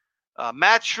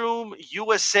Matchroom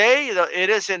USA. It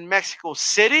is in Mexico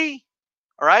City.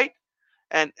 All right.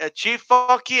 And Chief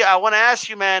Funky, I want to ask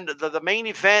you, man, the main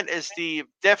event is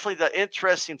definitely the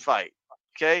interesting fight.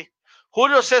 Okay.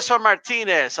 Julio Cesar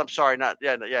Martinez. I'm sorry.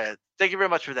 Yeah. Thank you very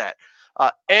much for that.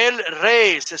 El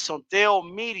Rey,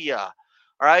 Sonteo Media. All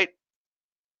right.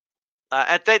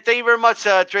 And thank you very much,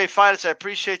 Dre Finance. I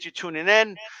appreciate you tuning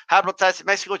in. Hablo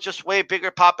Mexico is just way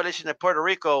bigger population than Puerto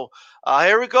Rico.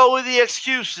 Here we go with the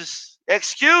excuses.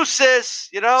 Excuses,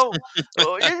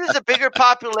 This is a bigger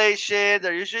population.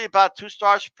 They're usually about 2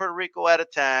 stars for Puerto Rico at a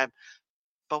time.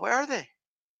 But where are they?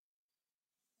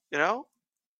 No,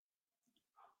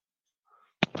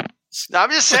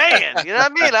 I'm just saying. You know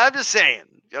what I mean? I'm just saying.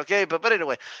 Okay, but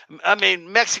anyway, I mean,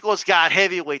 Mexico's got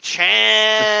heavyweight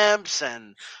champs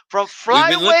and from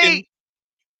flyweight.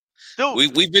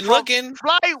 Dude, we've been looking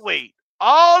flyweight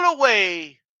all the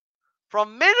way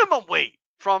from minimum weight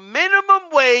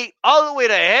all the way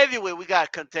to heavyweight. We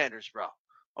got contenders, bro.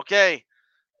 Okay,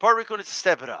 Puerto Rico needs to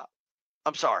step it up.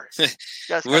 I'm sorry.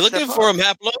 We're looking for him,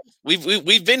 Haplo.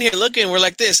 We've been here looking. We're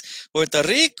like this. Puerto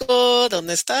Rico,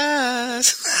 ¿dónde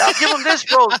estás? I'll give them this,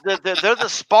 bro. They're the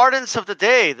Spartans of the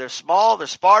day. They're small. They're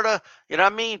Sparta. You know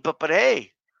what I mean? But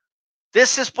hey,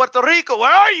 this is Puerto Rico.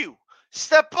 Where are you?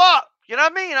 Step up. You know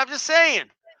what I mean? I'm just saying.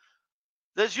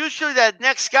 There's usually that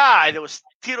next guy. There was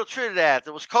Tito Trinidad.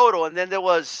 There was Cotto. And then there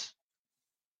was,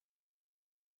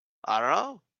 I don't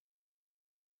know.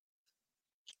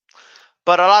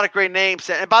 But a lot of great names.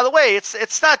 And by the way,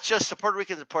 it's not just the Puerto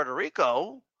Ricans in Puerto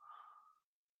Rico.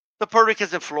 The Puerto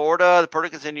Ricans in Florida, the Puerto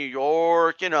Ricans in New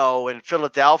York, in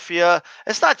Philadelphia.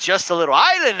 It's not just a little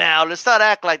island now. Let's not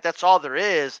act like that's all there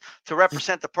is to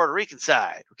represent the Puerto Rican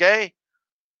side, okay?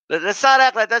 Let's not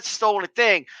act like that's just the only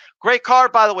thing. Great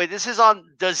card, by the way. This is on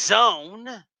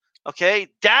DAZN, okay?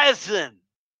 DAZN,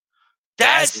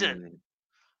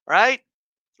 right?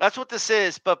 That's what this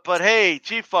is. But hey,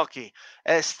 G-Funky,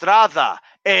 Estrada,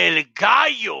 El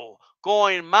Gallo,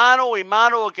 going mano a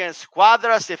mano against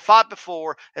Cuadras. They fought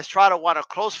before. Estrada won a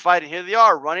close fight, and here they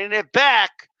are running it back.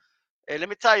 Hey, let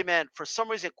me tell you, man, for some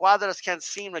reason, Cuadras can't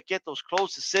seem to get those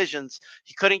close decisions.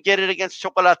 He couldn't get it against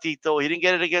Chocolatito. He didn't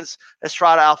get it against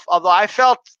Estrada. Although I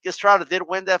felt Estrada did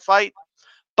win that fight,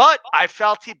 but I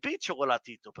felt he beat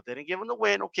Chocolatito, but they didn't give him the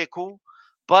win. Okay, cool.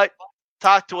 But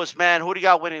talk to us, man. Who do you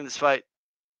got winning this fight?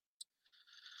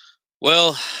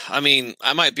 Well, I mean,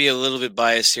 I might be a little bit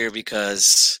biased here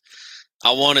because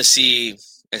I want to see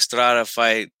Estrada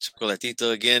fight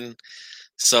Chocolatito again.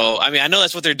 So, I mean, I know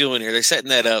that's what they're doing here. They're setting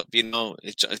that up.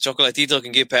 If Chocolatito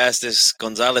can get past this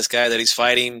Gonzalez guy that he's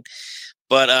fighting.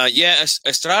 But, yeah,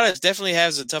 Estrada definitely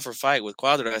has a tougher fight with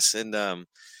Cuadras. And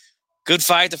good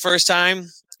fight the first time.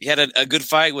 He had a good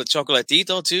fight with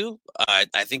Chocolatito, too. I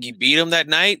think he beat him that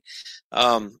night.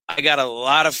 I got a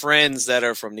lot of friends that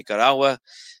are from Nicaragua.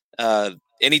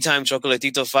 Anytime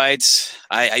Chocolatito fights,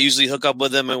 I usually hook up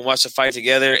with them and watch the fight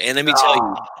together. And let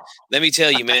me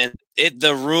tell you, man,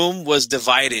 the room was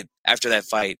divided after that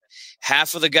fight.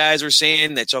 Half of the guys were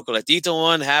saying that Chocolatito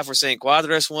won, half were saying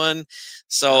Cuadras won.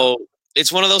 So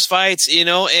it's one of those fights,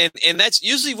 and that's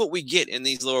usually what we get in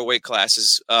these lower weight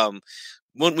classes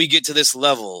when we get to this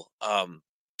level,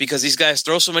 because these guys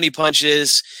throw so many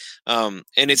punches. And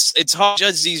it's hard to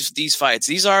judge these fights.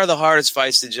 These are the hardest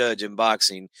fights to judge in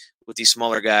boxing with these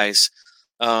smaller guys.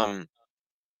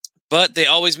 But they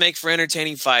always make for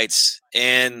entertaining fights.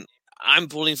 And I'm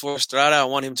pulling for Estrada. I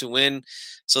want him to win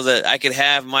so that I could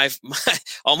have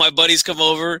all my buddies come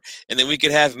over, and then we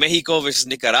could have Mexico versus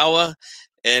Nicaragua.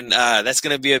 And that's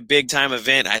going to be a big-time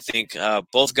event, I think.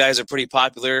 Both guys are pretty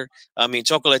popular. I mean,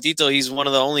 Chocolatito, he's one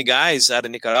of the only guys out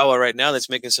of Nicaragua right now that's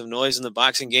making some noise in the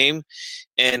boxing game.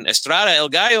 And Estrada, El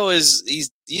Gallo,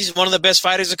 he's one of the best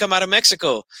fighters to come out of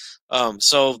Mexico.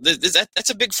 So that's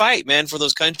a big fight, man, for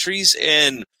those countries.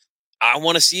 And I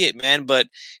want to see it, man. But,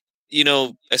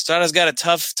 Estrada's got a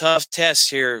tough test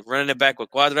here, running it back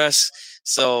with Cuadras.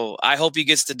 So I hope he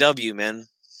gets the W, man.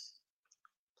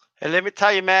 And let me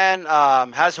tell you, man,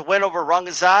 has a win over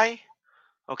Rungazai.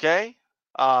 Okay.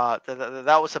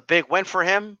 That was a big win for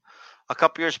him a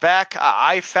couple years back.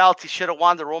 I felt he should have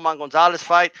won the Roman Gonzalez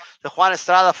fight. The Juan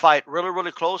Estrada fight, really,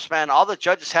 really close, man. All the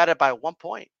judges had it by 1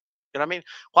 point. You know what I mean?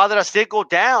 Cuadras did go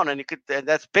down, and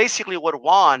that's basically what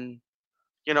won,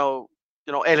 El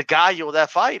Gallo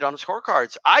that fight on the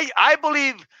scorecards. I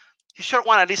believe he should have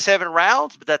won at least 7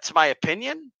 rounds, but that's my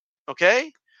opinion.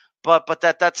 Okay. But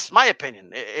that's my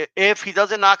opinion. If he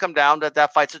doesn't knock him down,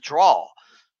 that fight's a draw.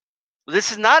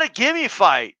 This is not a gimme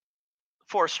fight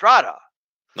for Estrada.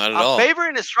 Not at all. I'm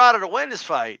favoring Estrada to win this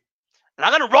fight. And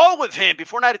I'm going to roll with him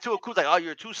before 92 Aku's like, oh,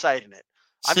 you're two-siding it.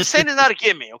 I'm just saying it's not a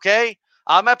gimme, okay?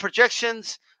 I'm at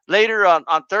projections later on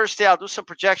Thursday. I'll do some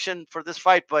projection for this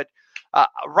fight. But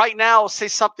right now, I'll say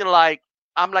something like,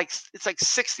 it's like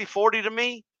 60-40 to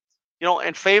me,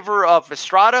 in favor of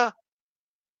Estrada,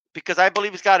 because I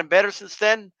believe he's gotten better since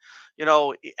then,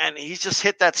 and he's just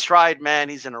hit that stride, man.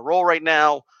 He's in a roll right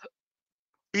now.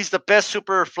 He's the best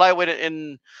super flyweight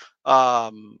in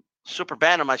super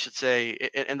bantam, I should say,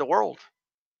 in the world.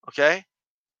 Okay.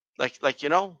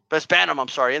 Best bantam, I'm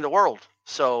sorry, in the world.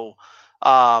 So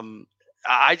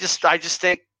I just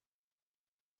think,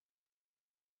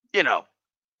 he's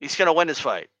going to win this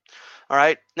fight. All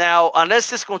right. Now, unless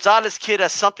this Gonzalez kid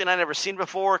has something I've never seen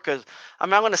before, because I'm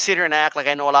not going to sit here and act like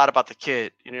I know a lot about the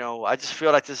kid. I just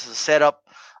feel like this is a setup.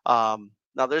 Now,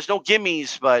 there's no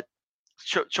gimmies, but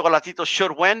Chocolatito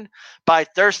should win. By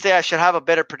Thursday, I should have a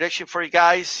better prediction for you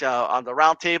guys on the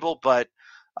round table. But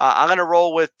I'm going to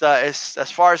roll with,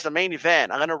 as far as the main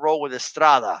event, I'm going to roll with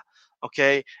Estrada.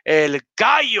 Okay? El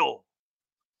Gallo.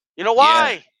 You know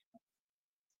why? Yeah.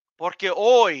 Porque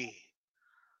hoy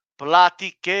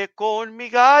platiqué con mi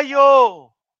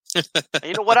gallo. And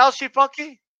you know what else,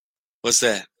 G-Funky? What's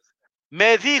that?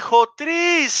 Me dijo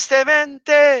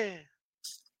tristemente.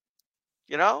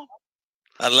 You know?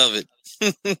 I love it.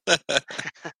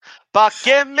 ¿Pa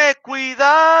qué me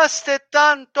cuidaste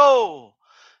tanto?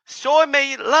 Soy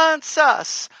me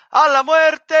lanzas a la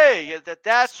muerte.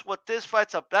 That's what this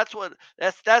fight's up. That's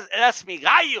mi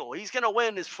gallo. He's gonna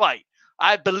win this fight.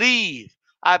 I believe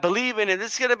in it.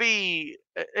 This is gonna be.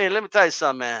 Hey, let me tell you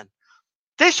something, man.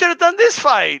 They should have done this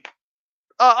fight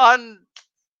on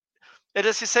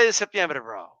el 16 de septiembre,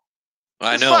 bro.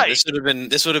 I know this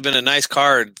would have been a nice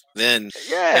card then.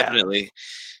 Yeah, definitely.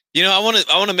 You know, I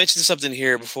want to mention something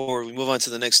here before we move on to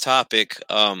the next topic.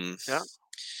 Yeah.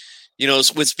 You know,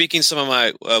 with speaking with some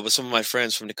of my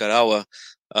friends from Nicaragua,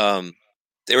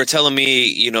 they were telling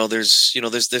me, there's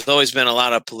always been a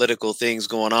lot of political things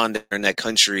going on there in that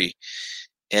country,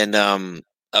 and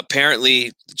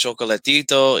apparently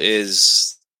Chocolatito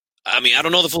is. I mean, I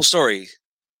don't know the full story, so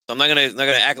I'm not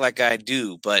gonna act like I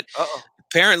do, but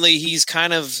apparently he's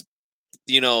kind of,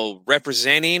 not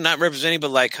representing, but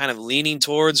like kind of leaning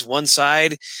towards one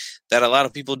side that a lot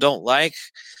of people don't like.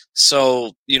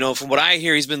 So, from what I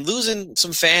hear, he's been losing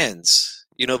some fans,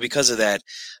 because of that.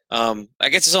 I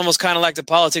guess it's almost kind of like the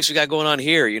politics we got going on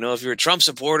here. If you're a Trump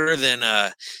supporter,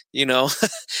 then,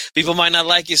 people might not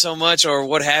like you so much or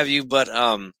what have you. But,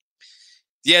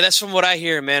 yeah, that's from what I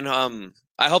hear, man.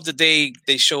 I hope that they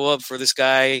show up for this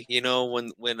guy,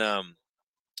 when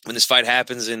this fight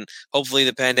happens, and hopefully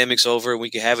the pandemic's over and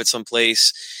we can have it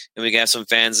someplace and we can have some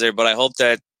fans there. But I hope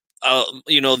that,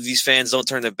 these fans don't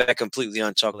turn their back completely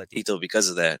on Chocolatito because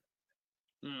of that.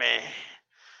 Man,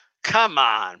 come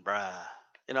on, bruh.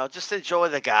 Just enjoy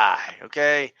the guy,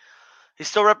 okay? He's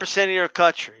still representing your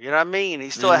country. You know what I mean?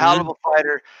 He's still a hell of a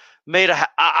fighter.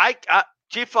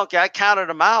 G-Funky, I counted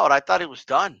him out. I thought he was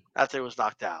done after he was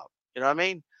knocked out. You know what I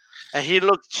mean? And he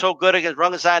looked so good against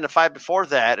Rungazai in the fight before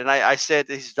that. And I said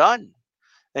he's done.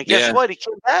 And guess what? He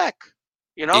came back.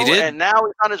 He did. And now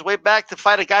he's on his way back to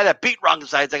fight a guy that beat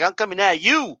Rungazai. He's like, I'm coming at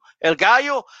you, El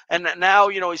Gallo. And now,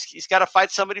 he's got to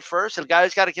fight somebody first. El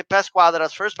Gallo's got to get past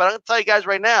Cuadras first. But I'm going to tell you guys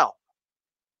right now,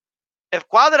 if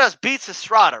Cuadras beats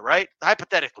Estrada, right,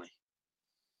 hypothetically,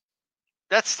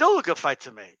 that's still a good fight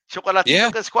to me. Chocolatito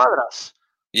against Cuadras.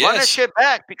 Yes. Run that shit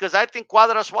back because I think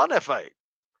Cuadras won that fight.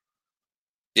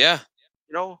 Yeah.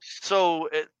 So,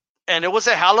 and it was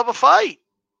a hell of a fight.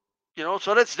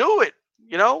 So let's do it.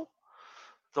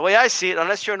 The way I see it,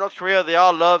 unless you're in North Korea, they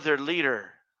all love their leader.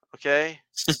 Okay?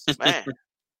 Man.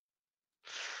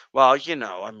 Well,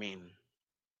 I mean,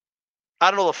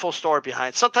 I don't know the full story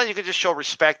behind. Sometimes you can just show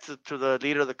respect to the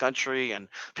leader of the country, and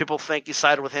people think you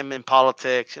sided with him in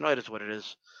politics. It is what it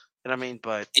is. You know what I mean?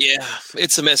 But yeah,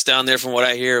 it's a mess down there from what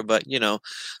I hear. But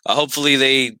hopefully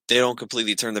they don't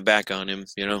completely turn their back on him.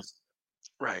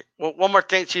 Right. Well, one more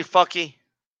thing, Chief Funky.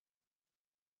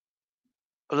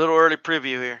 A little early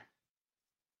preview here.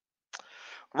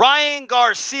 Ryan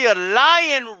Garcia,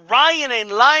 Ryan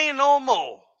ain't lying no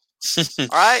more. All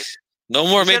right? No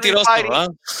more mentiroso, huh?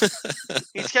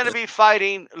 He's going to be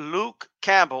fighting Luke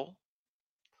Campbell.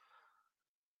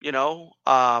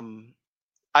 I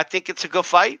think it's a good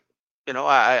fight.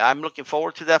 I'm looking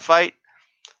forward to that fight.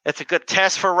 It's a good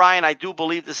test for Ryan. I do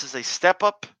believe this is a step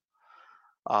up.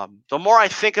 The more I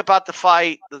think about the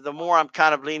fight, the more I'm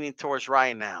kind of leaning towards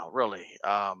Ryan now, really.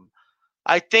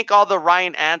 I think all the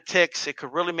Ryan antics, it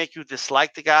could really make you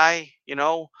dislike the guy,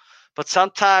 But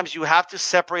sometimes you have to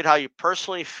separate how you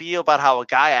personally feel about how a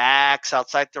guy acts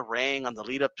outside the ring on the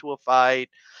lead up to a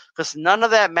fight. Because none of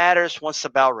that matters once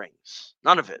the bell rings.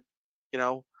 None of it,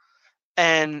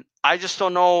 And I just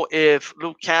don't know if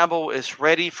Luke Campbell is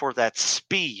ready for that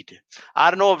speed.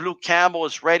 I don't know if Luke Campbell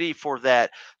is ready for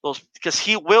because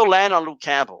he will land on Luke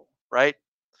Campbell, right?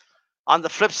 On the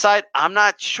flip side, I'm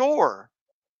not sure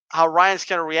how Ryan's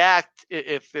going to react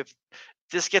if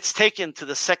this gets taken to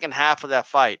the second half of that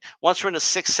fight. Once we're in the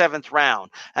 6th, 7th round,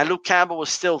 and Luke Campbell was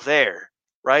still there,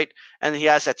 right? And he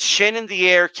has that chin in the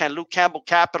air. Can Luke Campbell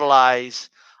capitalize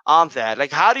on that?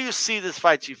 Like, how do you see this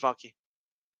fight, G-Funky?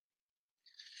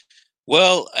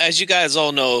 Well, as you guys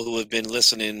all know who have been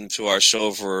listening to our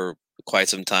show for quite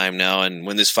some time now, and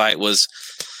when this fight was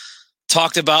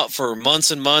talked about for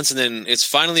months and months, and then it's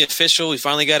finally official, we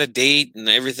finally got a date and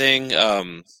everything,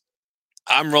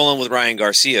 I'm rolling with Ryan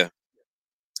Garcia.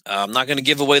 I'm not going to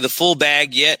give away the full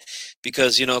bag yet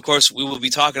because, of course, we will be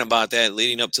talking about that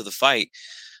leading up to the fight.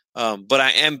 But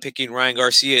I am picking Ryan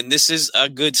Garcia, and this is a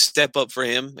good step up for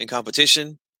him in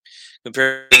competition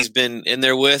compared to what he's been in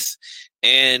there with.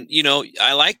 And,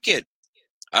 I like it.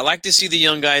 I like to see the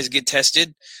young guys get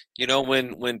tested,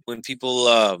 when people,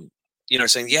 are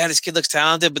saying, yeah, this kid looks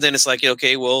talented, but then it's like,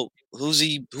 okay, well, who's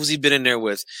he been in there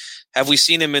with? Have we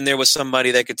seen him in there with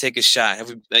somebody that could take a shot?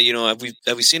 Have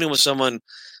we seen him with someone?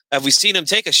 Have we seen him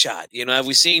take a shot? Have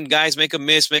we seen guys make him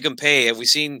miss, make him pay? Have we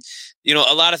seen,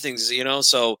 a lot of things,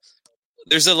 so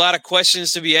there's a lot of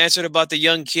questions to be answered about the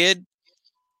young kid.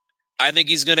 I think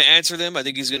he's going to answer them. I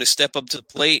think he's going to step up to the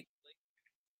plate.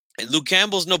 And Luke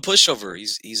Campbell's no pushover.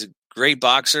 He's a great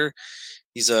boxer.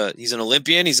 He's an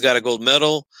Olympian. He's got a gold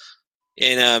medal.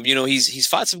 And, he's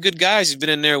fought some good guys. He's been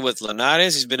in there with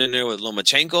Linares. He's been in there with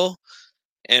Lomachenko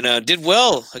and did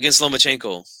well against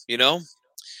Lomachenko,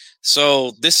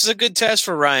 So this is a good test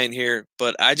for Ryan here,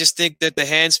 but I just think that the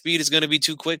hand speed is going to be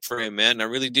too quick for him, man. I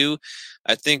really do.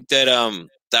 I think that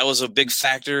that was a big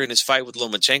factor in his fight with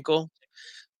Lomachenko.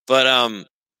 But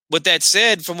with that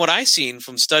said, from what I've seen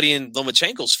from studying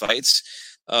Lomachenko's fights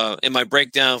in my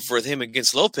breakdown for him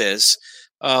against Lopez,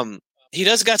 he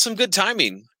does got some good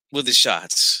timing with his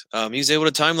shots. He's able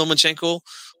to time Lomachenko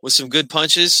with some good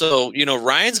punches. So,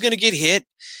 Ryan's going to get hit,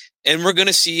 and we're going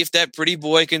to see if that pretty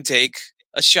boy can take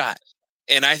a shot.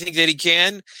 And I think that he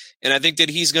can, and I think that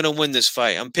he's going to win this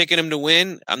fight. I'm picking him to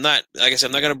win. I'm not, like I said,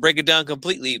 I'm not going to break it down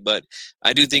completely, but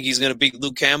I do think he's going to beat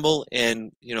Luke Campbell,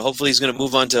 and, hopefully he's going to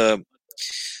move on to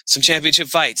some championship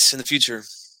fights in the future.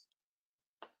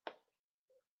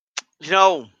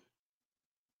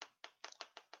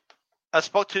 I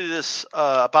spoke to this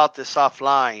about this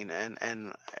offline,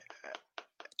 and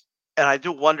I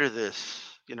do wonder this,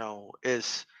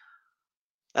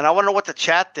 and I wonder what the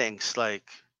chat thinks, like,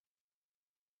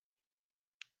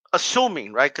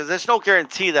 assuming, right? Because there's no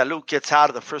guarantee that Luke gets out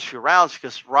of the first few rounds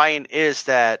because Ryan is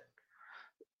that,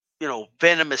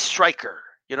 venomous striker.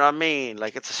 You know what I mean?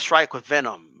 Like, it's a strike with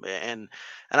venom. And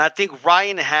I think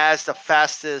Ryan has the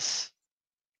fastest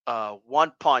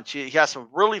one punch. He has some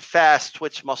really fast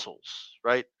twitch muscles,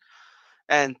 right?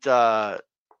 And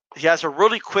he has a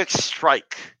really quick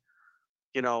strike,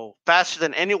 faster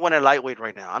than anyone in lightweight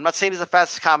right now. I'm not saying he's the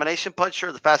fastest combination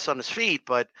puncher, the fastest on his feet,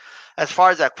 but as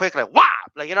far as that quick, like, wow,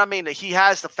 like, you know what I mean? Like, he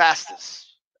has the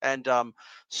fastest. And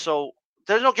so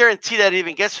there's no guarantee that it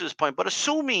even gets to this point, but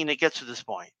assuming it gets to this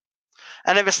point.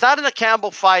 And if it's not in the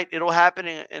Campbell fight, it'll happen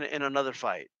in another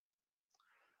fight.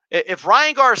 If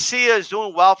Ryan Garcia is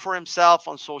doing well for himself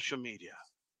on social media,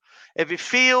 if he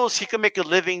feels he can make a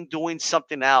living doing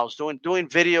something else, doing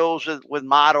videos with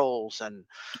models and,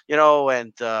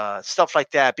 and stuff like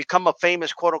that, become a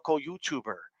famous quote unquote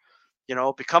YouTuber,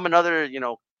 become another,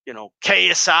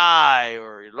 KSI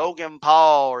or Logan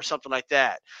Paul or something like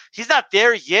that. He's not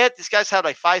there yet. These guys have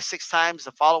like 5-6 times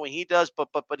the following he does, but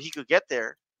he could get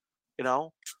there.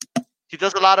 He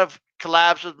does a lot of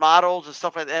collabs with models and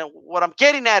stuff like that. And what I'm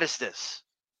getting at is this.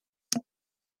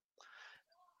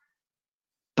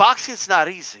 Boxing's not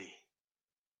easy.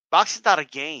 Boxing's not a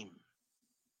game.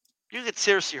 You get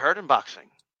seriously hurt in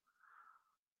boxing.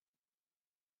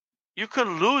 You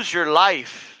can lose your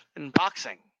life in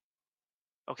boxing.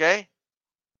 Okay?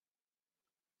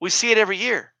 We see it every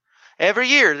year. Every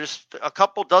year, there's a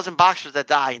couple dozen boxers that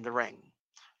die in the ring.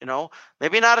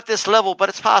 Maybe not at this level, but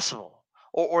it's possible.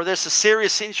 Or there's a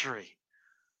serious injury,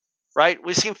 right?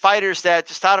 We've seen fighters that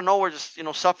just out of nowhere just,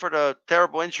 suffered a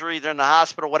terrible injury. They're in the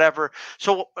hospital, whatever.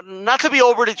 So not to be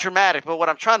overly dramatic, but what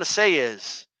I'm trying to say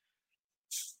is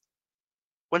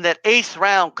when that 8th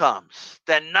round comes,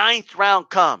 that 9th round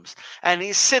comes, and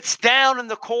he sits down in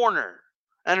the corner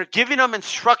and are giving him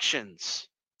instructions,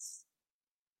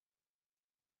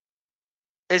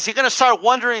 is he going to start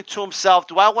wondering to himself,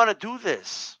 do I want to do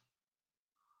this?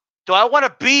 Do I want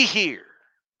to be here?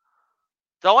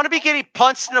 Do I want to be getting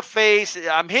punched in the face?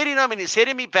 I'm hitting him and he's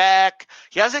hitting me back.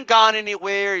 He hasn't gone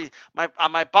anywhere.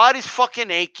 My body's fucking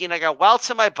aching. I got welts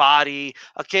in my body.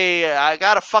 Okay, I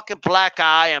got a fucking black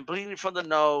eye. I'm bleeding from the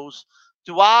nose.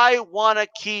 Do I want to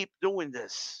keep doing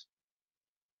this?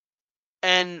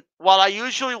 And while I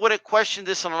usually wouldn't question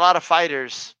this on a lot of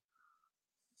fighters,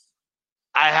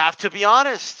 I have to be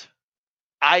honest.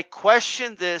 I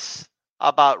question this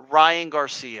about Ryan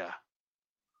Garcia.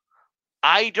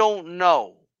 I don't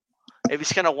know if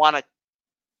he's going to want to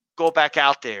go back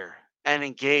out there and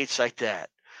engage like that.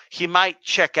 He might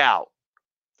check out.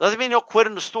 Doesn't mean he'll quit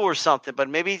in the store or something, but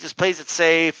maybe he just plays it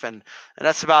safe and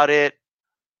that's about it.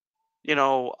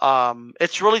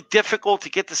 It's really difficult to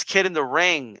get this kid in the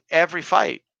ring every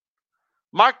fight.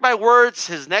 Mark my words,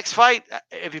 his next fight,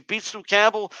 if he beats Luke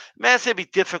Campbell, man, it's going to be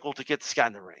difficult to get this guy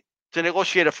in the ring, to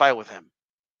negotiate a fight with him.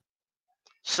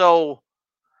 So,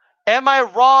 am I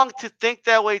wrong to think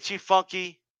that way, Chief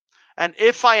Funky? And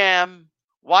if I am,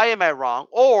 why am I wrong?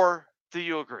 Or do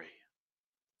you agree?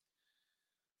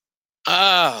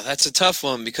 That's a tough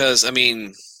one because, I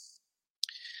mean,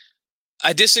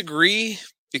 I disagree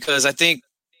because I think,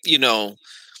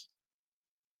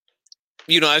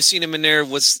 I've seen him in there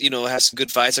has some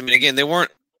good fights. I mean, again, they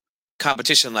weren't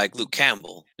competition like Luke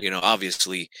Campbell,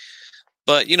 obviously.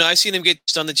 But, I've seen him get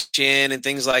on the chin and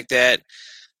things like that.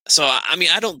 So, I mean,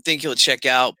 I don't think he'll check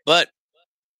out, but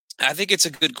I think it's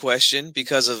a good question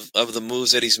because of the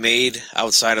moves that he's made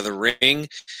outside of the ring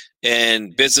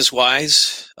and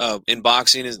business-wise in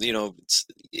boxing. Is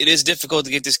it is difficult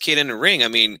to get this kid in the ring. I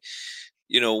mean,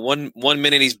 one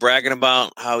minute he's bragging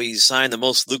about how he signed the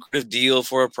most lucrative deal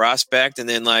for a prospect, and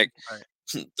then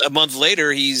a month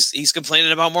later he's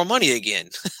complaining about more money again.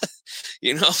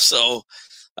 So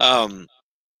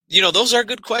those are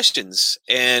good questions,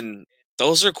 and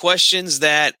those are questions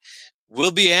that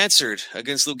will be answered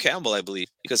against Luke Campbell, I believe,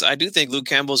 because I do think Luke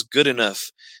Campbell's good enough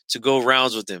to go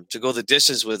rounds with him, to go the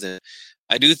distance with him.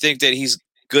 I do think that he's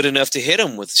good enough to hit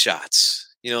him with shots,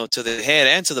 to the head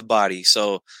and to the body.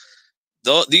 So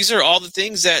these are all the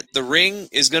things that the ring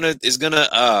is gonna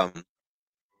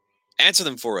answer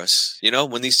them for us,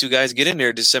 when these two guys get in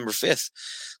there December 5th.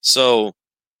 So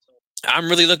I'm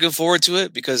really looking forward to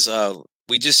it because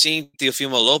we just seen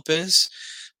Teofimo Lopez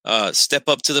step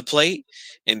up to the plate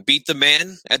and beat the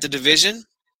man at the division.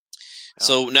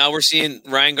 So now we're seeing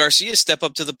Ryan Garcia step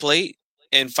up to the plate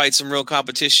and fight some real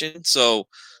competition. So,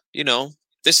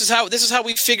 this is how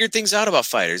we figure things out about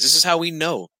fighters. This is how we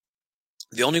know.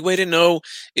 The only way to know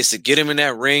is to get him in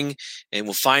that ring, and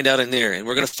we'll find out in there. And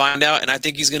we're going to find out, and I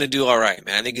think he's going to do all right,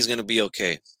 man. I think he's going to be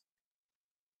okay.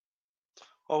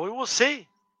 Well, we will see.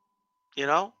 He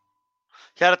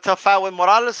had a tough fight with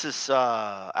Morales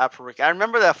after Rick. I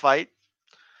remember that fight.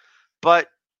 But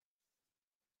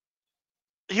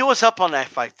he was up on that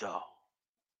fight, though.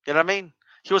 You know what I mean?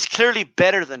 He was clearly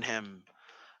better than him.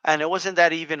 And it wasn't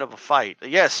that even of a fight.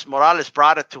 Yes, Morales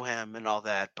brought it to him and all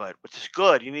that, which is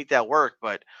good. You need that work,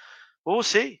 but we'll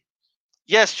see.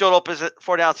 Yes, Joe Lopez,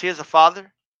 40 ounce, he is a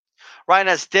father. Ryan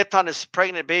has dipped on his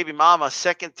pregnant baby mama.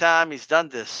 Second time he's done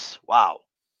this. Wow.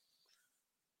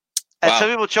 And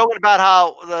some people joking about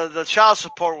how the child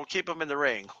support will keep him in the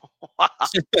ring.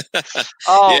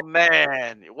 Oh, yeah.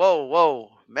 Man. Whoa.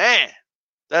 Man,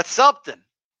 that's something.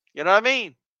 You know what I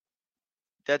mean?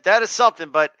 That is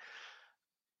something, but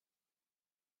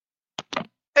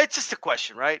it's just a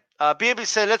question, right? BNB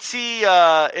said, let's see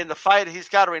in the fight. He's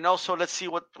got Reynoso. Let's see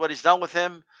what he's done with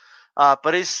him.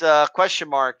 But he's question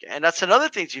mark. And that's another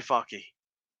thing, G-Funky.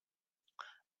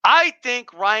 I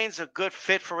think Ryan's a good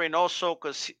fit for Reynoso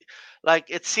because,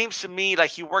 it seems to me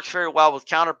like he works very well with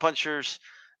counterpunchers,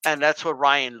 and that's what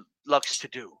Ryan loves to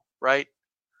do, right?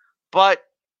 But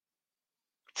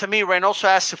to me, Reynoso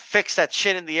has to fix that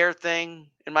chin in the air thing,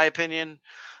 in my opinion,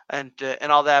 and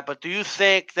all that. But do you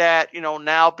think that,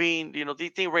 now being, do you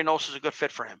think Reynoso's a good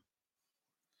fit for him?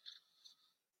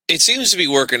 It seems to be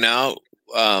working out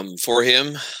for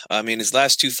him. I mean, his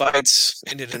last two fights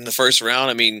ended in the first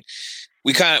round. I mean,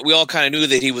 we all kind of knew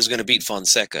that he was going to beat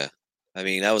Fonseca. I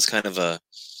mean, that was kind of a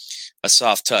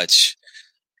soft touch.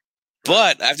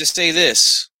 But I have to say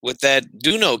this, with that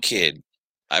Duno kid,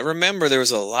 I remember there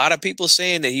was a lot of people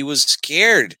saying that he was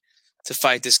scared to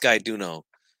fight this guy Duno.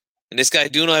 And this guy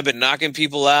Duno had been knocking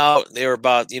people out. They were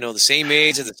about, the same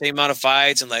age, had the same amount of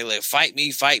fights, and like fight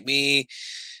me.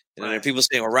 And then there are people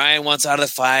saying, well, Ryan wants out of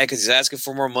the fight because he's asking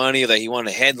for more money, or that he wanted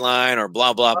a headline, or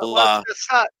blah, blah, blah.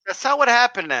 Well, that's not what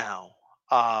happened now.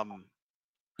 Well,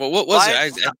 what was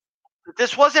it?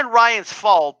 This wasn't Ryan's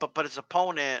fault, but his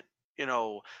opponent,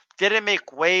 didn't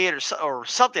make weight or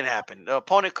something happened. The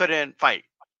opponent couldn't fight.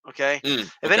 Okay.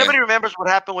 If anybody remembers what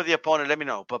happened with the opponent, let me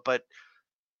know. But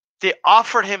they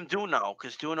offered him Duno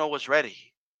because Duno was ready,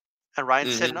 and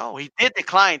Ryan said no. He did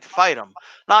decline to fight him.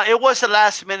 Now it was a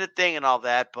last minute thing and all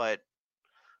that, but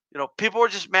people were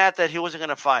just mad that he wasn't going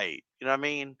to fight. You know what I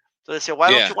mean? So they said,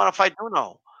 why don't you want to fight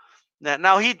Duno?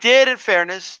 Now he did, in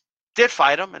fairness, did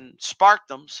fight him and sparked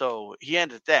him, so he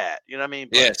ended that. You know what I mean?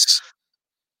 But yes.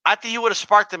 I think he would have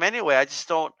sparked him anyway. I just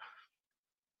don't.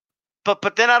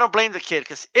 But then I don't blame the kid,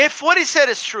 because if what he said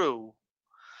is true,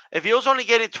 if he was only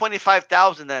getting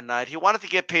 $25,000 that night, he wanted to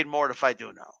get paid more to fight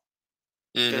Duno.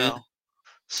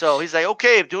 So he's like,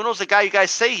 okay, if Duno's the guy you guys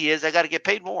say he is, I got to get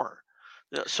paid more.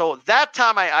 So that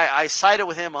time I sided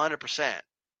with him 100%.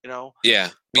 Yeah,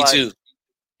 me too.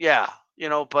 Yeah,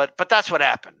 but that's what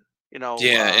happened.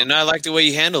 Yeah, and I like the way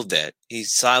he handled that. He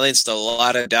silenced a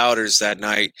lot of doubters that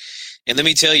night. And let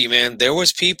me tell you, man, there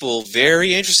was people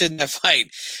very interested in that fight.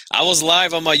 I was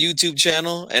live on my YouTube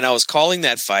channel, and I was calling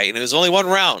that fight, and it was only one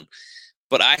round.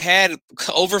 But I had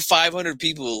over 500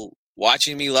 people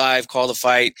watching me live call the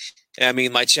fight. And, I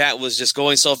mean, my chat was just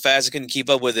going so fast I couldn't keep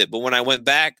up with it. But when I went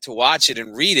back to watch it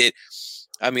and read it,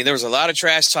 I mean, there was a lot of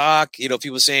trash talk.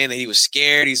 People saying that he was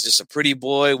scared. He's just a pretty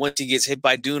boy. Once he gets hit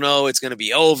by Duno, it's going to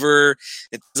be over.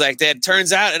 It's like that. It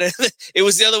turns out it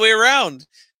was the other way around.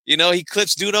 He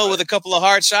clips Duno with a couple of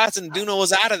hard shots, and Duno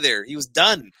was out of there. He was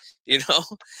done.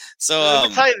 So let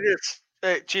me tell you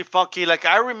this, Chief Funky. Like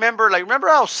I remember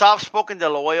how soft-spoken De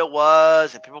La Hoya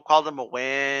was, and people called him a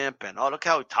wimp, and look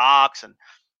how he talks.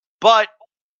 But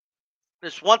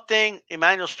there's one thing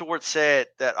Emmanuel Stewart said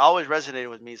that always resonated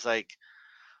with me. He's like,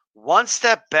 once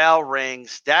that bell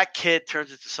rings, that kid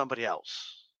turns into somebody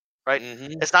else, right?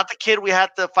 Mm-hmm. It's not the kid we had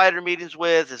the fighter meetings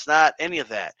with. It's not any of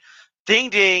that. Ding,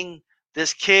 ding.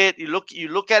 This kid, you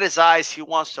look at his eyes, he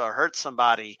wants to hurt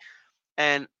somebody.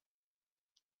 And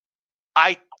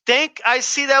I think I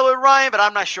see that with Ryan, but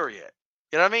I'm not sure yet.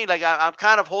 You know what I mean? Like I'm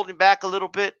kind of holding back a little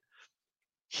bit.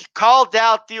 He called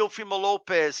out Teofimo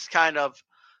Lopez, kind of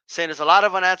saying there's a lot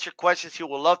of unanswered questions. He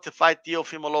would love to fight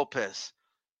Teofimo Lopez.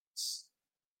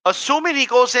 Assuming he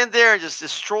goes in there and just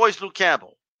destroys Luke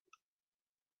Campbell,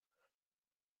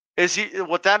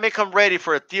 would that make him ready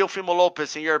for a Teofimo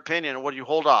Lopez, in your opinion, or would you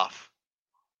hold off?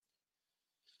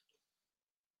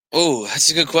 Oh, that's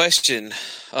a good question.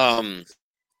 I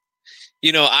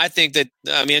think that,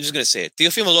 I'm just going to say it.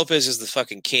 Teofimo Lopez is the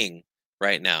fucking king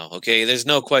right now, okay? There's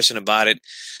no question about it.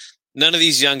 None of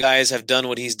these young guys have done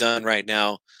what he's done right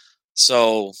now.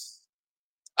 So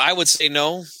I would say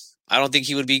no. I don't think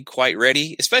he would be quite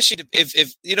ready, especially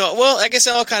if I guess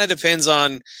it all kind of depends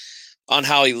on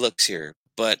how he looks here.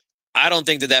 But I don't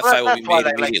think that fight will be made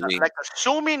immediately. Like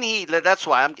assuming that's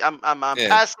why I'm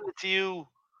passing it to you.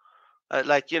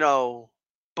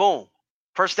 Boom,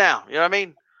 first down. You know what I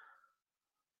mean?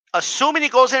 Assuming he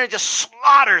goes in and just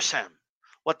slaughters him,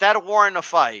 would that warrant a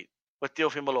fight with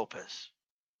Teofimo Lopez?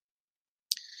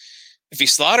 If he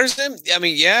slaughters him, I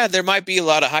mean, yeah, there might be a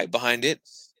lot of hype behind it.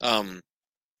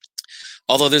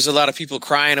 Although there's a lot of people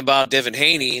crying about Devin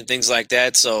Haney and things like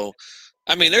that. So,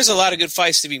 I mean, there's a lot of good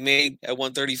fights to be made at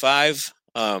 135.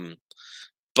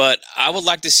 But I would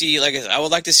like to see,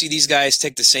 these guys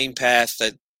take the same path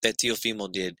that Teofimo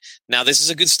did. Now, this is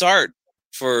a good start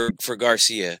for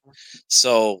Garcia.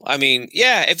 So, I mean,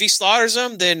 yeah, if he slaughters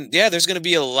him, then yeah, there's going to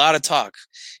be a lot of talk,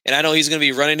 and I know he's going to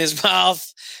be running his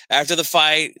mouth after the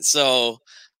fight. So,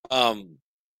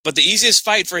 but the easiest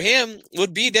fight for him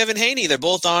would be Devin Haney. They're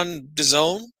both on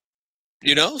DAZN,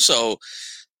 so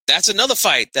that's another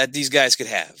fight that these guys could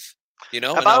have, And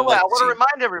by the way, I want to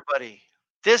remind everybody,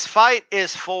 this fight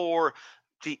is for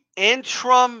the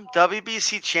interim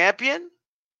WBC championship.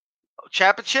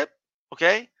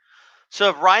 Okay. So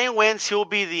if Ryan wins, he'll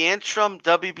be the interim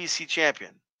WBC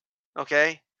champion.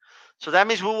 Okay. So that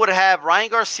means we would have Ryan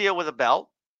Garcia with a belt.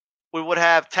 We would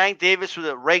have Tank Davis with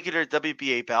a regular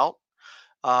WBA belt.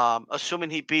 Assuming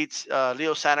he beats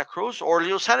Leo Santa Cruz, or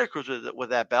Leo Santa Cruz with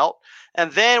that belt.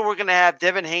 And then we're going to have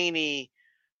Devin Haney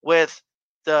with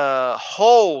the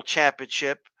whole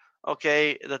championship,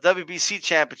 okay, the WBC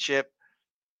championship.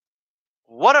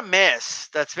 What a mess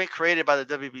that's been created by the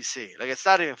WBC. Like, it's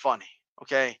not even funny,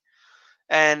 okay?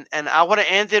 And I want to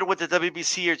end it with the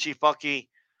WBC here, Chief Funky.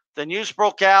 The news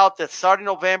broke out that starting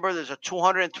November, there's a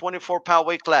 224-pound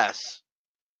weight class.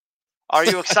 Are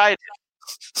you excited?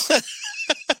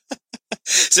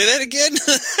 Say that again.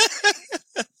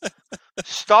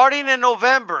 Starting in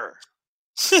November,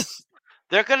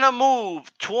 they're going to move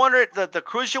the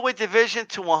cruiserweight division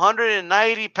to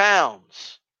 190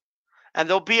 pounds. And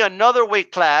there'll be another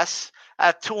weight class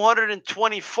at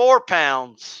 224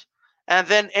 pounds. And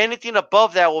then anything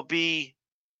above that will be,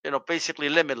 basically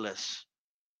limitless.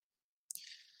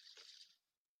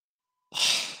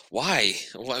 Why?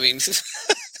 Well, I mean,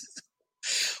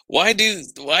 why do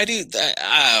that?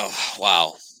 Oh,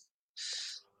 wow.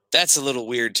 That's a little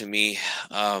weird to me.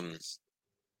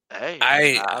 Hey,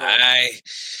 I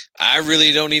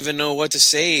really don't even know what to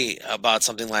say about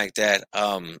something like that.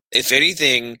 If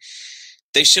anything,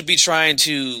 they should be trying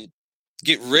to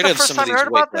get rid of some of these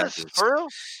weight classes. For real?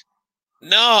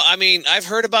 No, I mean, I've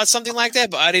heard about something like that,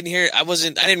 but I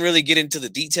didn't really get into the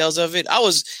details of it.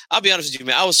 I'll be honest with you,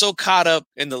 man. I was so caught up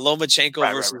in the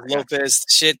Lomachenko versus Lopez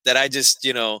shit that I just,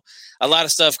 a lot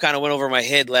of stuff kind of went over my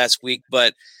head last week.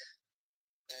 But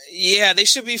yeah, they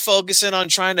should be focusing on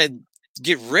trying to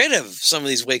get rid of some of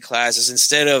these weight classes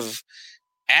instead of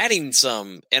adding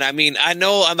some. And I mean, I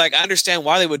understand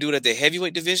why they would do it at the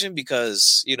heavyweight division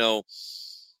because, you know,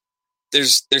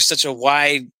 there's such a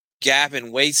wide gap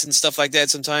in weights and stuff like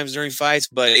that sometimes during fights,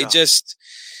 but it just,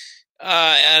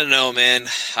 I don't know, man.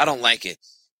 I don't like it.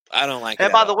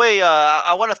 And by the way,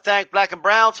 I want to thank Black and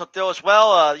Brown Sotil as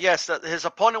well. Yes, his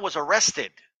opponent was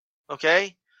arrested.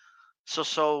 Okay,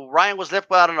 so Ryan was left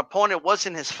without an opponent. It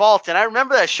wasn't his fault, and I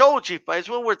remember that show, Chief. It's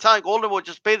when we were telling Golden would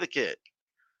just pay the kid.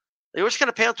 They were just going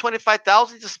to pay him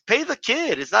 $25,000. Just pay the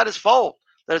kid. It's not his fault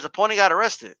that his opponent got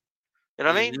arrested. You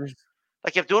know what I mean?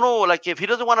 Like if he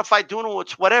doesn't want to fight Duno,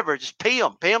 it's whatever. Just pay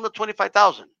him. Pay him the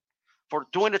 $25,000 for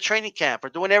doing the training camp,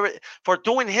 for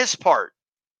doing his part.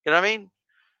 You know what I mean?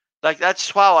 Like that's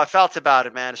how I felt about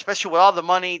it, man. Especially with all the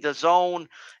money the zone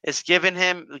is giving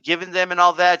them and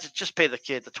all that. Just pay the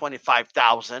kid the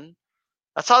 $25,000.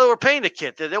 That's how they were paying the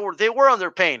kid. They were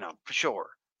underpaying him for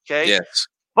sure. Okay. Yes.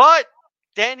 But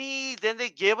then they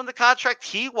gave him the contract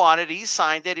he wanted. He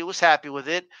signed it. He was happy with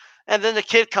it. And then the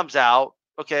kid comes out.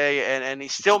 Okay, and he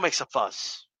still makes a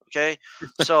fuss. Okay,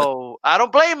 so I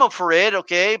don't blame him for it.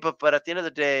 Okay, but at the end of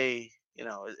the day, you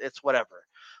know, it's whatever.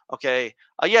 Okay,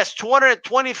 yes,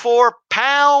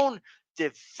 224-pound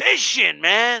division,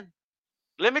 man.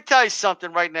 Let me tell you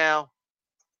something right now.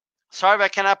 Sorry if I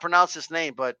cannot pronounce his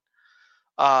name, but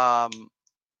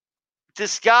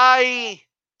this guy,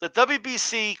 the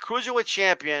WBC Cruiserweight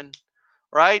champion,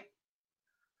 right?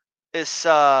 Is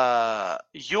Yunga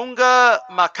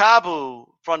Makabu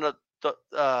from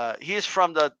he is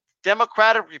from the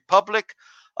Democratic Republic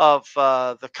of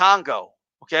the Congo.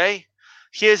 Okay,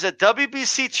 he is a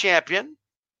WBC champion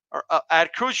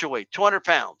at cruiserweight, 200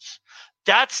 pounds.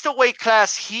 That's the weight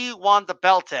class he won the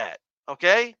belt at.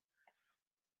 Okay.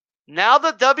 Now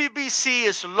the WBC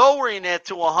is lowering it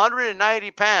to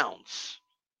 190 pounds.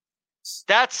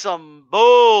 That's some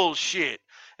bullshit.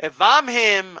 If I'm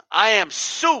him, I am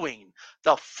suing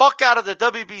the fuck out of the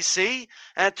WBC.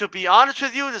 And to be honest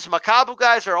with you, this Makabu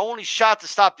guys are only shot to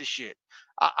stop this shit.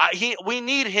 We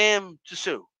need him to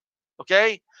sue.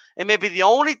 Okay? It may be the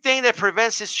only thing that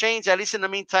prevents this change, at least in the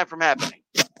meantime, from happening.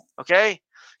 Okay?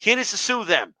 He needs to sue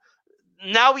them.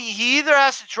 Now he either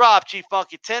has to drop,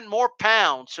 G-Funky, 10 more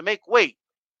pounds to make weight.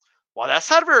 Well, that's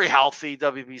not very healthy,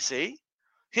 WBC.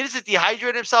 He needs to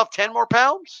dehydrate himself 10 more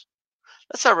pounds?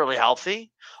 That's not really healthy.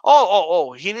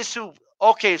 Oh, he needs to.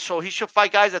 Okay, so he should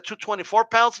fight guys at 224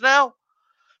 pounds now.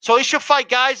 So he should fight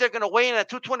guys that are going to weigh in at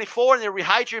 224 and then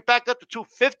rehydrate back up to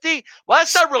 250. Well,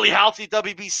 that's not really healthy,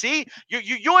 WBC.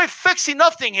 You ain't fixing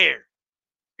nothing here.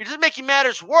 You're just making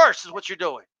matters worse, is what you're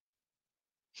doing.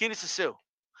 He needs to sue.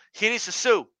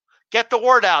 Get the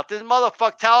word out. This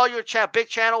motherfucker, tell all your big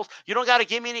channels. You don't got to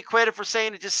give me any credit for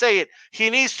saying it. Just say it. He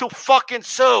needs to fucking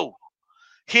sue.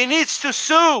 He needs to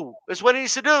sue is what he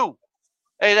needs to do.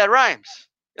 Hey, that rhymes.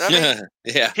 You know what I mean?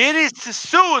 Yeah. He needs to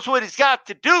sue is what he's got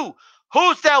to do.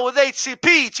 Who's down with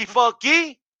HCP,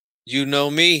 G-Funky? You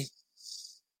know me.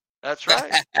 That's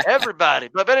right. Everybody.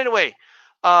 But anyway,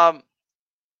 well,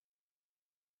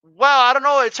 I don't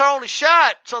know. It's our only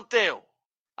shot, something.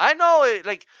 I know it.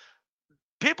 Like,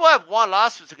 people have won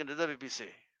lawsuits against the WBC.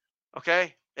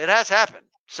 Okay? It has happened.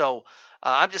 So,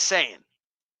 I'm just saying.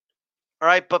 All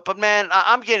right, but man,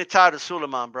 I'm getting tired of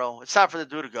Suleiman, bro. It's time for the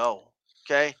dude to go.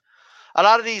 Okay, a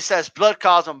lot of these says blood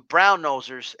calls them brown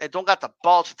nosers and don't got the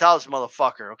balls to tell this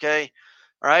motherfucker. Okay,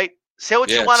 all right. Say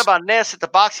what you want about Ness at the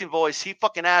Boxing Voice. He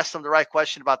fucking asked him the right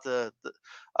question about the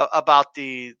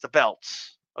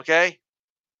belts. Okay.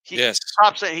 He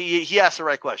asked the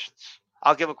right questions.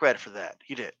 I'll give him credit for that.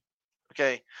 He did.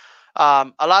 Okay.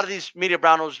 A lot of these media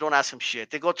browners don't ask him shit.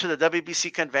 They go to the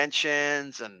WBC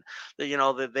conventions and they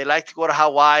like to go to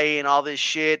Hawaii and all this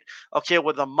shit. Okay,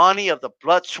 with the money of the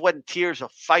blood, sweat, and tears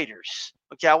of fighters.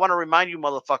 Okay, I want to remind you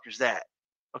motherfuckers that.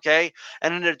 Okay,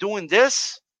 and then they're doing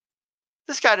this.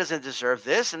 This guy doesn't deserve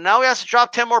this, and now he has to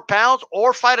drop 10 more pounds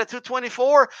or fight at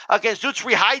 224 against dudes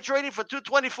rehydrating for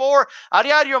 224. Are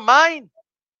you out of your mind?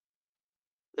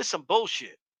 This is some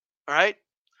bullshit. All right,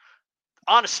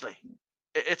 honestly.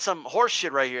 It's some horse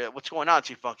shit right here. What's going on,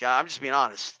 G-Funky? I'm just being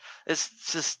honest. This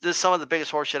is some of the biggest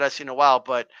horse shit I've seen in a while.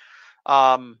 But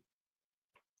I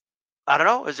don't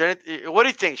know. Is there what do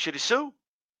you think? Should he sue?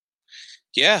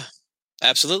 Yeah,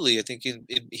 absolutely. I think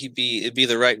it'd be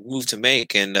the right move to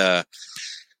make. And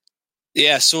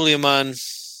yeah, Suleiman,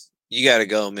 you got to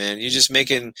go, man.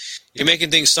 You're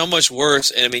making things so much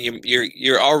worse. And I mean,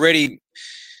 you're already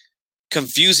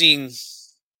confusing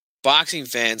boxing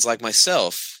fans like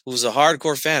myself, who's a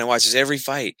hardcore fan and watches every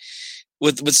fight,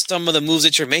 with some of the moves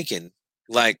that you're making.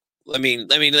 Like, I mean,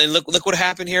 look what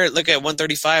happened here. Look at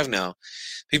 135 now.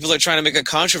 People are trying to make a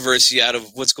controversy out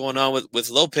of what's going on with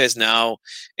Lopez now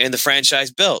and the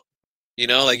franchise belt. You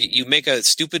know, like you make a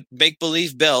stupid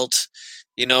make-believe belt.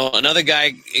 You know, another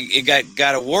guy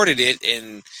got awarded it,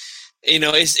 and you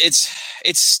know it's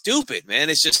stupid, man.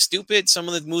 It's just stupid. Some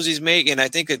of the moves he's making, and I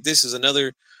think that this is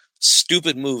another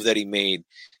stupid move that he made.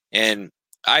 And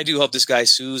I do hope this guy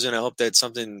sues, and I hope that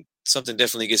something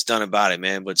definitely gets done about it,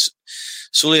 man. But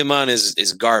Suleiman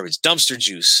is garbage, dumpster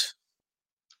juice.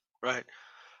 Right.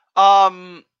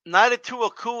 92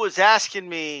 Aku is asking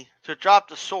me to drop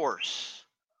the source.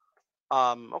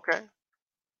 Okay.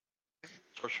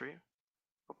 Source for you.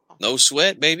 No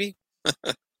sweat, baby. You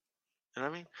know what I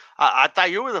mean? I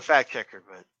thought you were the fact checker,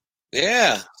 but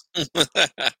yeah.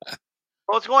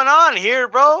 What's going on here,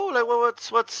 bro? Like,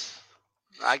 what's?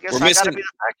 I guess I gotta be the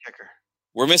fact checker.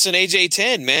 We're missing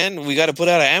AJ10, man. We got to put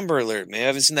out an Amber Alert, man. I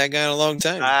haven't seen that guy in a long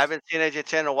time. I haven't seen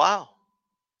AJ10 in a while.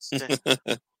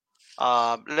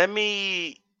 I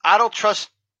don't trust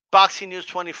Boxing News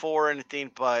 24 or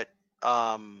anything, but so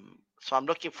I'm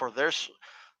looking for theirs.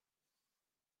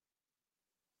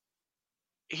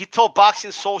 He told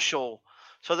Boxing Social,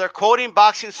 so they're quoting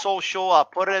Boxing Social. I'll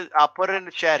put it in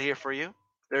the chat here for you.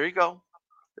 There you go.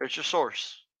 There's your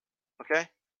source. Okay,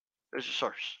 there's your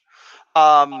source.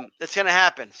 It's gonna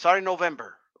happen starting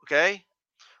November. Okay.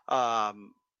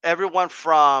 Everyone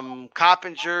from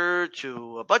Coppinger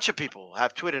to a bunch of people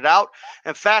have tweeted out.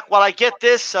 In fact, while I get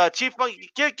this, Chief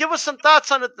Monkey, give us some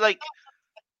thoughts on it. Like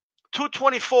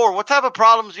 224, what type of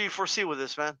problems do you foresee with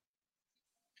this, man?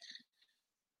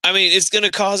 I mean, it's going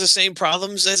to cause the same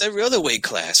problems as every other weight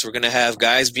class. We're going to have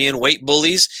guys being weight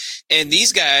bullies. And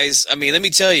these guys, I mean, let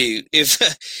me tell you,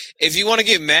 if you want to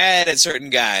get mad at certain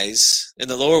guys in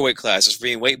the lower weight classes for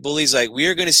being weight bullies, like we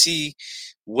are going to see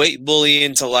weight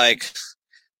bullying to like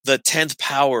the 10th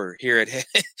power here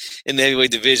in the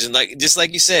heavyweight division. Like, just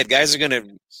like you said, guys are going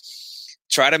to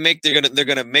try to make, they're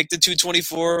going to make the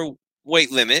 224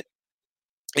 weight limit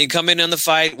and come in on the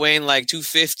fight weighing like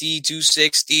 250,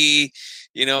 260,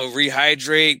 you know,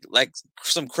 rehydrate like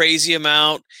some crazy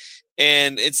amount.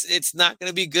 And it's not going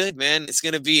to be good, man. It's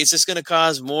just going to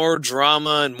cause more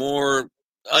drama and more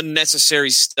unnecessary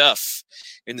stuff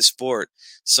in the sport.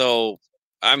 So,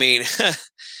 I mean,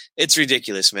 it's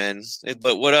ridiculous, man.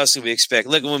 But what else do we expect?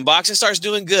 Look, when boxing starts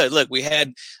doing good, look, we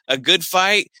had a good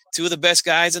fight, two of the best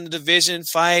guys in the division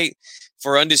fight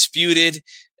for undisputed,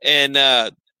 and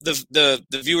the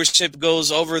viewership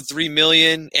goes over 3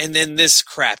 million, and then this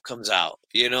crap comes out.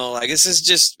 You know, like this is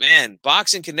just, man,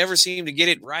 boxing can never seem to get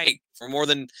it right for more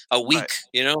than a week, right.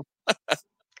 You know?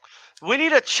 We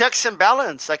need a checks and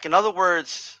balance. Like, in other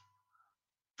words,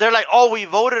 they're like, oh, we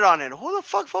voted on it. Who the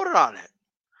fuck voted on it?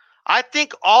 I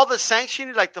think all the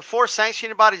sanctioning, like the 4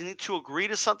 sanctioning bodies, need to agree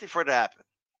to something for it to happen.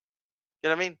 You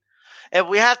know what I mean? If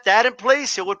we had that in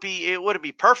place, it wouldn't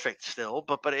be perfect still,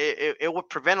 but it would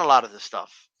prevent a lot of this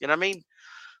stuff. You know what I mean?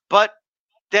 But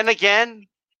then again,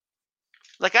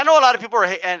 like I know a lot of people are,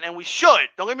 and we should,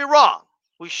 don't get me wrong,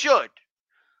 we should,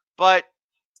 but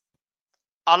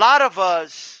a lot of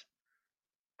us,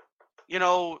 you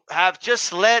know, have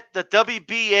just let the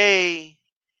WBA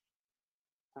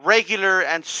regular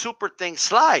and super thing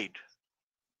slide,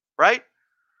 right?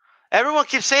 Everyone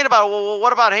keeps saying about, well,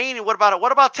 what about Haney? What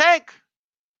about Tank?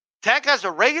 Tank has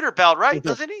a regular belt, right?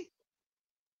 Doesn't he?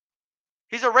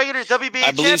 He's a regular WBA champion.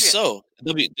 I believe so.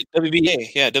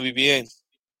 WBA, yeah, WBA.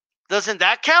 Doesn't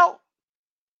that count?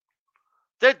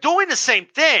 They're doing the same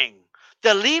thing.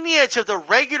 The lineage of the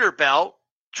regular belt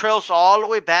trails all the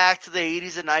way back to the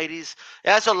 80s and 90s.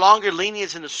 It has a longer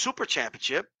lineage in the Super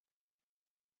Championship.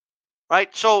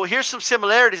 Right? So here's some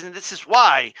similarities, and this is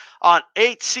why on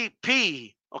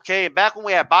HCP, okay, back when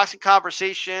we had boxing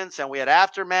conversations and we had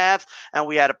aftermath and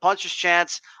we had a puncher's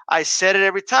chance, I said it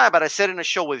every time, but I said it in a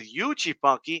show with you, Chief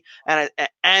Monkey, and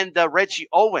Reggie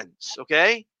Owens,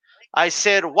 okay? I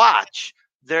said, watch,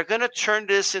 they're going to turn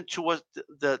this into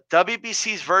the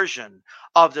WBC's version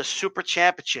of the Super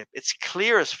Championship. It's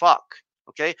clear as fuck,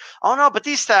 okay? Oh, no,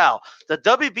 Batista, the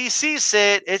WBC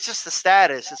said it's just a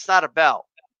status. It's not a belt.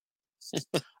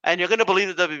 And you're going to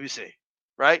believe the WBC,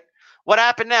 right? What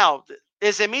happened now?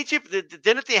 Is Amici,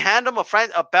 didn't they hand him a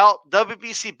belt,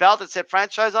 WBC belt that said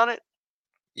franchise on it?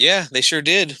 Yeah, they sure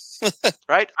did.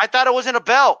 Right? I thought it wasn't a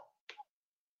belt.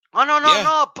 Oh, no,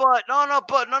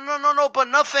 but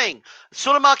nothing.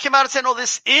 Suleiman came out and said, no,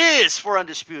 this is for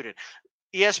undisputed.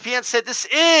 ESPN said this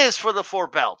is for the 4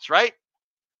 belts, right?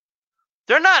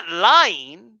 They're not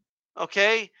lying,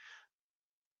 okay?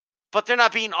 But they're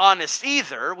not being honest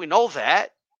either. We know that,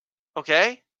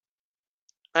 okay?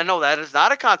 I know that is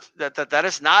not that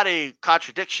is not a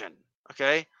contradiction.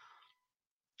 Okay.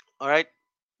 All right.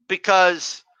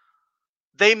 Because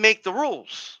they make the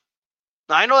rules.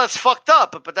 Now I know that's fucked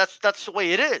up, but that's the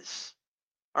way it is.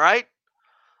 All right.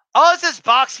 Us as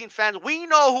boxing fans, we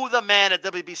know who the man at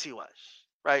WBC was.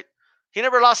 Right. He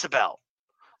never lost a belt.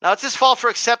 Now it's his fault for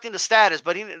accepting the status,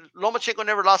 but Lomachenko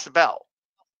never lost a belt.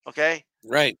 Okay.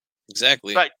 Right.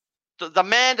 Exactly. Right. The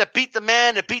man that beat the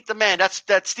man that beat the man. That's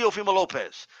Teofimo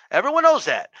Lopez. Everyone knows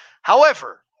that.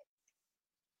 However,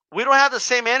 we don't have the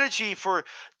same energy for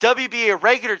WBA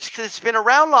regulars because it's been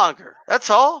around longer. That's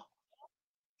all.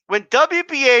 When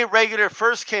WBA regular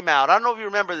first came out, I don't know if you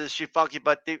remember this, G-Funky,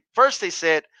 but first they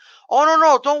said, oh,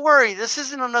 no, don't worry. This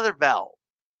isn't another belt.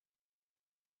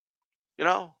 You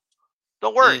know?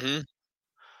 Don't worry. Mm-hmm.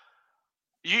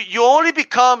 You only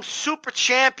become super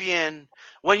champion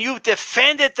when you've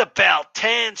defended the belt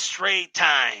 10 straight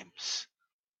times.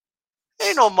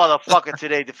 Ain't no motherfucker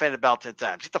today defended the belt 10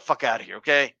 times. Get the fuck out of here,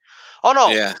 okay? Oh, no.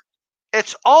 Yeah.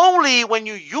 It's only when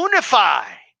you unify.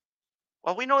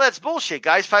 Well, we know that's bullshit.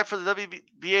 Guys fight for the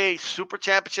WBA Super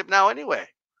Championship now anyway.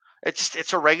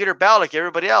 It's a regular belt like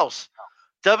everybody else.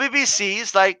 WBC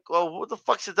is like, well, who the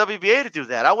fuck's the WBA to do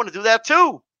that? I want to do that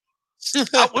too.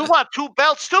 We want 2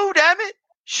 belts too, damn it.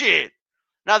 Shit.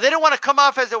 Now, they didn't want to come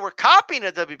off as they were copying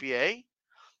the WBA.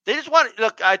 They just want to,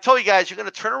 look, I told you guys, you're going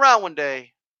to turn around one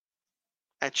day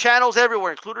and channels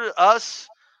everywhere, including us,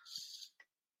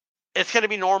 it's going to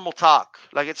be normal talk.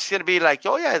 Like, it's going to be like,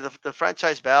 oh, yeah, the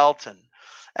franchise belt and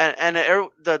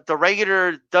the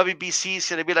regular WBC is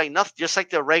going to be like nothing, just like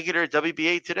the regular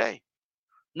WBA today.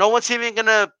 No one's even going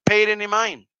to pay it any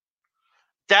mind.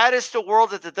 That is the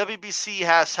world that the WBC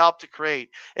has helped to create.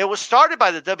 It was started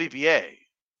by the WBA,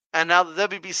 and now the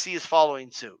WBC is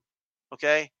following suit.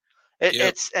 Okay?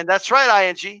 And that's right,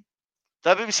 ING.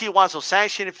 WBC wants those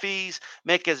sanctioning fees,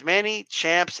 make as many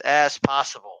champs as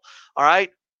possible. All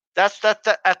right? That's at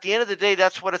the end of the day,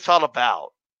 that's what it's all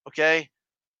about. Okay?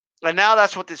 And now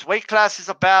that's what this weight class is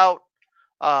about.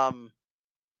 I'm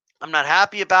not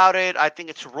happy about it. I think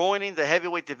it's ruining the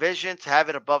heavyweight division to have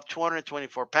it above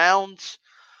 224 pounds.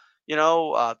 You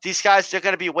know, these guys, they're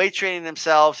going to be weight training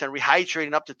themselves and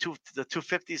rehydrating up to the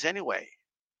 250s anyway.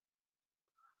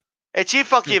 Hey, Chief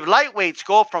Funky, if lightweights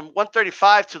go from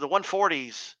 135 to the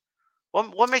 140s,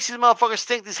 what makes these motherfuckers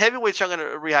think these heavyweights are going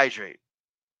to rehydrate?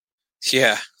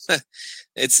 Yeah.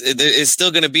 It's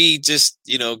still going to be just,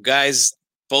 you know,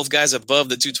 both guys above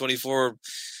the 224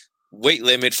 weight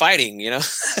limit fighting, you know?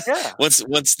 Yeah.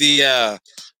 Once the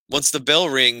bell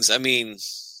rings, I mean,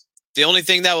 the only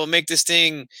thing that will make this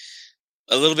thing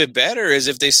a little bit better is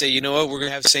if they say, you know what, we're going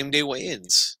to have same-day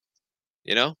weigh-ins,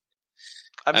 you know?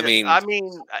 I mean,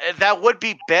 that would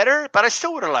be better, but I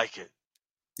still wouldn't like it.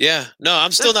 Yeah. No,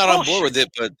 I'm still not on board with it,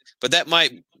 but that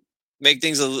might make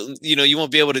things a little, you know, you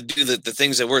won't be able to do the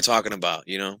things that we're talking about,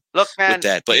 you know? Look, man, with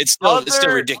that, but it's still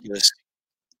ridiculous.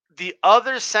 The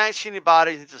other sanctioning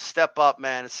bodies need to step up,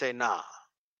 man, and say, nah.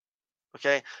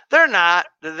 Okay? They're not.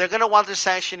 They're going to want their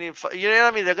sanctioning. You know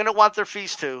what I mean? They're going to want their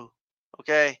fees too.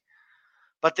 Okay?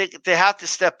 But they have to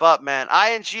step up, man.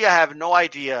 ING, I have no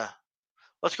idea.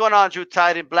 What's going on, Drew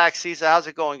Tide in Black Caesar? How's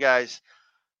it going, guys?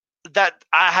 That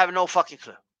I have no fucking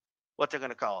clue what they're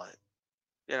going to call it.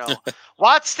 You know?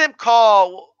 Watch them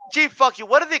call. Gee, Funky,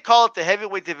 what do they call it? The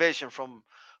heavyweight division from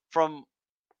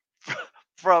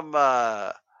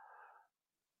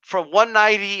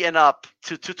 190 and up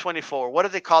to 224. What do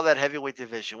they call that heavyweight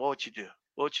division? What would you do?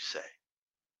 What would you say?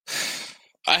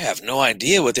 I have no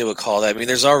idea what they would call that. I mean,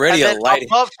 there's already a light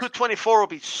above 224 will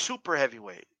be super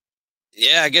heavyweight.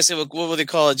 Yeah, I guess what would they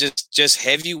call it? Just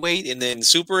heavyweight and then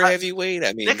super heavyweight.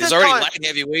 I mean, there's already light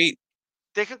heavyweight.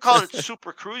 They can call it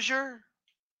super cruiser.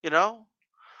 You know,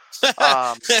 they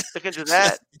can do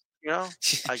that. You know,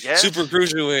 I guess super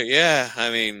cruiserweight. Yeah,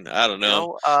 I mean, I don't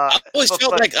know. I always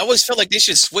felt like they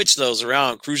should switch those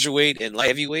around, cruiserweight and light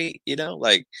heavyweight. You know,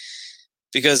 like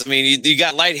because I mean, you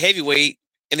got light heavyweight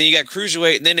and then you got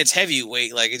cruiserweight and then it's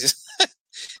heavyweight. Like it just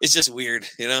it's just weird.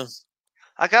 You know.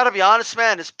 I gotta be honest,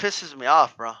 man. This pisses me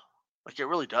off, bro. Like it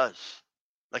really does.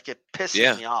 Like it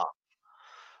pisses me off.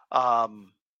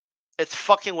 It's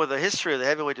fucking with the history of the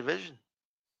heavyweight division.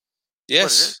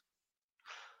 Yes.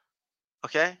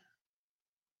 Okay.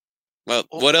 Well,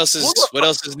 what else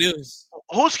is new?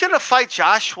 Who's gonna fight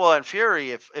Joshua and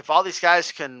Fury if all these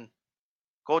guys can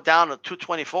go down to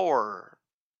 224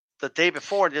 the day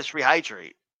before and just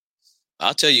rehydrate?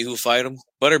 I'll tell you who fight him.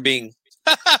 Butterbean.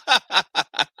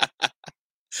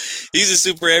 He's a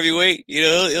super heavyweight, you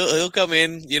know. He'll come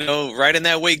in, you know, right in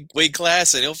that weight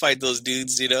class, and he'll fight those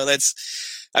dudes. You know,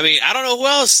 that's I mean, I don't know who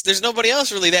else. There's nobody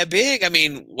else really that big. I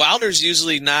mean, Wilder's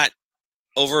usually not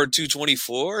over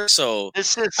 224. So,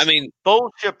 This is I mean,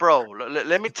 bullshit, bro.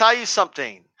 Let me tell you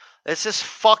something. This is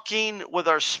fucking with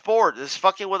our sport. This is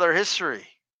fucking with our history.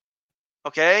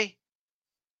 Okay?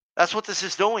 That's what this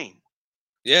is doing.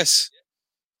 yes.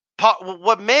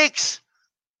 What makes...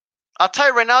 I'll tell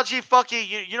you right now, G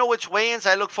Funky, you know which weigh-ins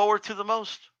I look forward to the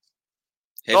most?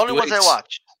 The only ones I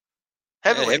watch.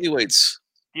 Yeah, heavyweights.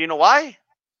 Do you know why?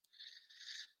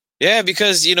 Yeah,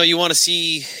 because, you want to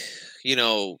see,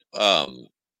 the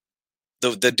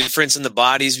difference in the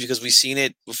bodies, because we've seen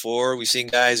it before. We've seen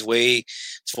guys weigh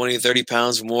 20 to 30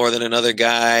 pounds more than another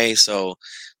guy. So,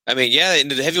 I mean, yeah, in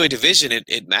the heavyweight division,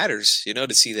 it matters,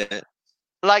 to see that.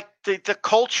 Like the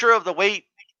culture of the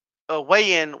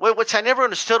weigh-in, which I never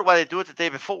understood why they do it the day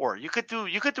before. You could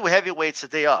do heavyweights the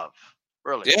day of,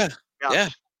 really. Yeah.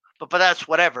 But that's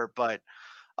whatever. But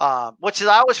which is,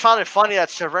 I always found it funny that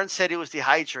Severn said he was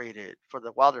dehydrated for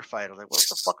the Wilder fight. I'm like, what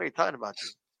the fuck are you talking about,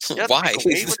 dude? Why?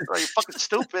 Are you fucking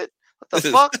stupid? What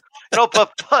the fuck?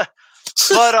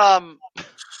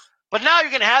 But now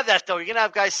you're gonna have that though. You're gonna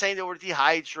have guys saying they were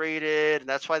dehydrated, and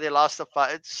that's why they lost the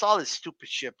fight. It's all this stupid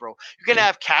shit, bro. You're gonna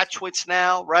have catchweights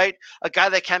now, right? A guy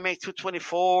that can't make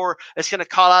 224 is gonna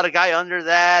call out a guy under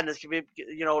that, and it's gonna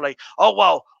be, like, oh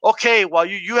well, okay, well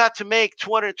you have to make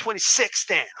 226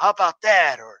 then. How about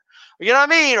that? Or you know what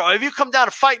I mean? Or if you come down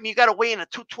to fight me, you gotta weigh in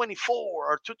at 224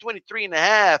 or 223 and a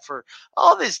half, or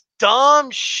all this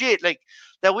dumb shit like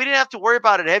that we didn't have to worry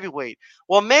about at heavyweight.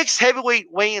 What makes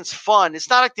heavyweight weigh-ins fun, it's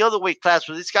not like the other weight class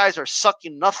where these guys are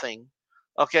sucking nothing,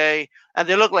 okay? And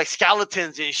they look like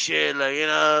skeletons and shit,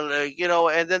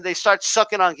 and then they start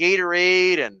sucking on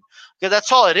Gatorade, and because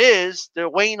that's all it is. They're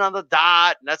weighing on the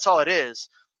dot, and that's all it is.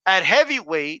 At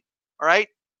heavyweight, all right,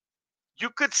 you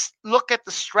could look at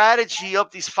the strategy of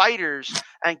these fighters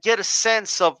and get a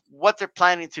sense of what they're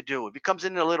planning to do. If he comes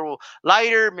in a little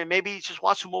lighter, maybe he just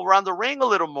wants to move around the ring a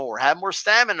little more, have more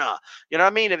stamina. You know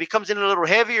what I mean? If he comes in a little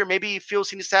heavier, maybe he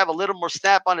feels he needs to have a little more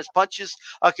snap on his punches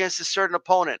against a certain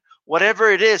opponent.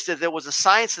 Whatever it is, that there was a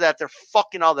science to that, they're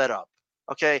fucking all that up.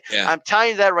 Okay? Yeah. I'm telling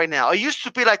you that right now. It used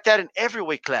to be like that in every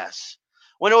weight class.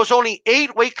 When it was only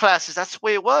 8 weight classes, that's the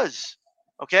way it was.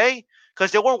 Okay?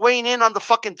 Because they weren't weighing in on the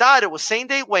fucking dot. It was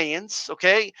same-day weigh-ins,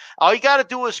 okay? All you got to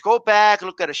do is go back,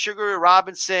 look at a Sugar Ray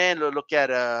Robinson, or look at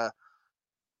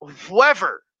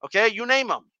whoever, okay? You name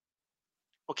them,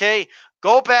 okay?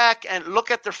 Go back and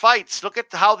look at their fights. Look at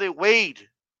how they weighed.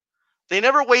 They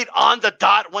never weighed on the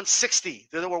dot 160.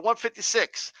 They were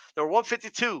 156. They were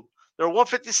 152. They were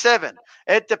 157.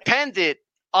 It depended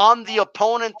on the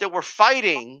opponent they were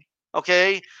fighting,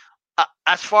 okay?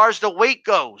 As far as the weight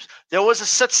goes, there was a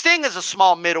such thing as a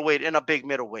small middleweight and a big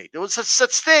middleweight. There was a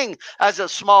such thing as a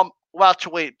small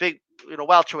welterweight, big,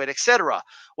 welterweight, etc.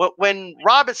 When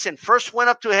Robinson first went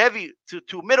up to middleweight,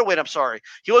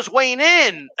 he was weighing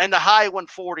in the high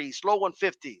 140s, low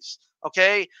 150s,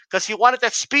 okay, because he wanted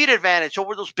that speed advantage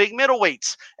over those big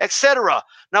middleweights, etc.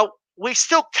 Now we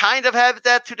still kind of have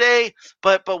that today,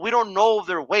 but we don't know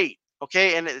their weight.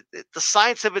 Okay, and the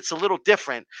science of it's a little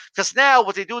different because now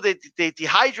what they do, they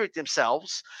dehydrate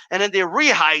themselves and then they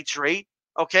rehydrate.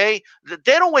 Okay,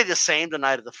 they don't weigh the same the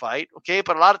night of the fight. Okay,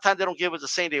 but a lot of times they don't give us the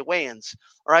same day weigh-ins.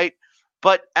 All right,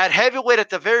 but at heavyweight,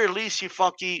 at the very least, you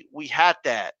funky, we had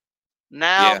that.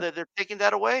 Now they're taking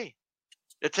that away.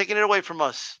 They're taking it away from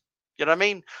us. You know what I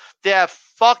mean? They have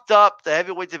fucked up the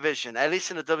heavyweight division, at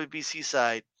least in the WBC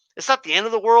side. It's not the end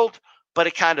of the world, but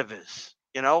it kind of is.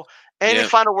 Any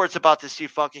final words about this, Chief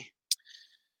Funky?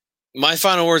 My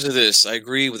final words are this. I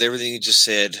agree with everything you just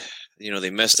said.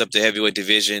 They messed up the heavyweight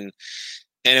division.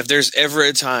 And if there's ever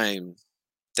a time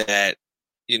that,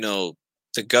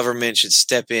 the government should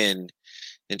step in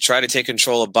and try to take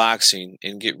control of boxing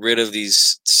and get rid of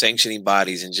these sanctioning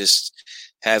bodies and just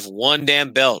have one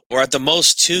damn belt, or at the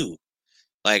most 2,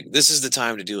 like, this is the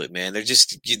time to do it, man.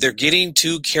 They're getting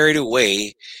too carried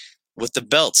away with the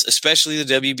belts, especially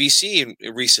the WBC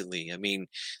recently. I mean,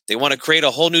 they want to create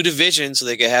a whole new division so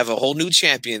they can have a whole new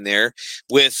champion there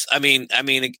with,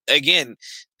 again,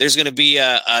 there's going to be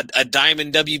a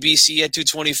diamond WBC at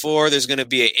 224. There's going to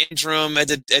be an interim at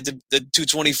the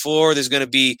 224. There's going to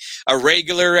be a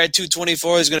regular at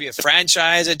 224. There's going to be a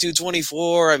franchise at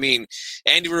 224. I mean,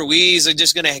 Andy Ruiz are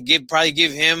just going to probably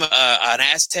give him an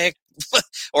Aztec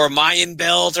or a Mayan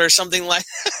belt or something like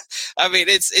that. I mean,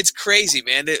 it's crazy,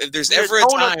 man. If there's ever a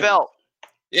time,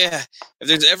 if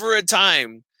there's ever a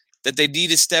time that they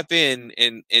need to step in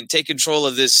and take control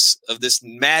of this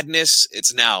madness,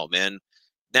 it's now, man.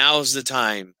 Now's the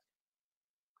time.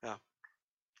 Yeah.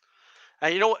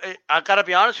 And I gotta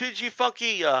be honest with you,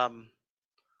 Funky.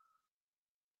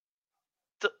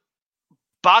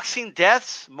 boxing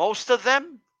deaths, most of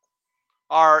them,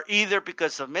 are either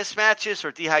because of mismatches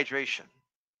or dehydration.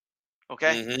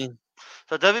 Okay? Mm-hmm.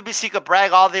 So WBC could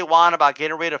brag all they want about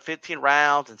getting rid of 15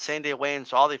 rounds and same-day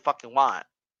weigh-ins, all they fucking want.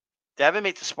 They haven't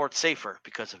made the sport safer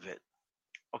because of it.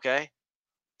 Okay?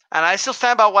 And I still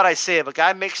stand by what I say. If a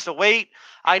guy makes the weight,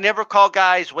 I never call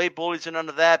guys weight bullies and none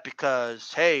of that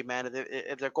because, hey, man,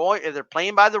 if they're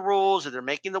playing by the rules, if they're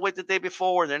making the weight the day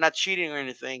before, they're not cheating or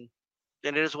anything,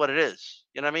 then it is what it is.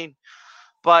 You know what I mean?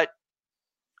 But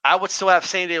I would still have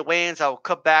same-day weigh-ins. I would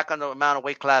cut back on the amount of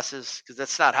weight classes because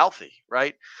that's not healthy,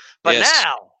 right? But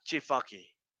now, G-Funky,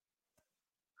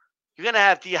 you're going to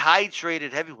have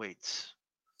dehydrated heavyweights.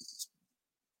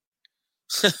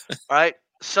 All right?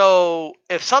 So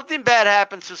if something bad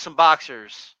happens to some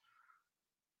boxers,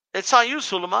 it's on you,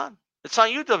 Suleiman. It's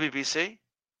on you, WBC.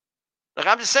 Like,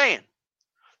 I'm just saying.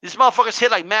 These motherfuckers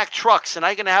hit like Mack trucks, and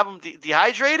are you going to have them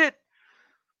dehydrated?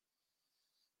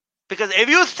 Because if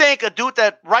you think a dude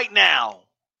that right now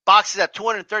boxes at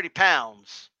 230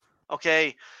 pounds,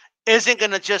 okay, isn't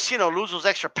going to just, lose those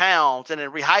extra pounds and then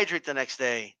rehydrate the next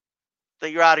day,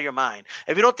 then you're out of your mind.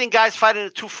 If you don't think guys fighting in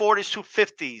the 240s,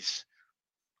 250s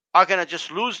are going to just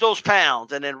lose those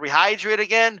pounds and then rehydrate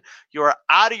again, you're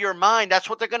out of your mind. That's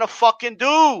what they're going to fucking do.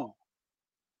 All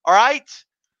right?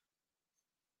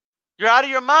 You're out of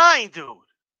your mind, dude.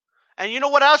 And you know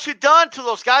what else you've done to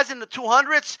those guys in the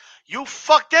 200s? You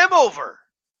fucked them over.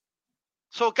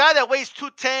 So a guy that weighs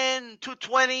 210,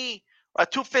 220, or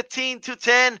 215,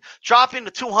 210, dropping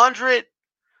to 200,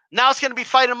 now it's going to be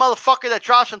fighting a motherfucker that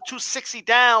drops from 260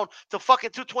 down to fucking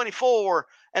 224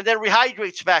 and then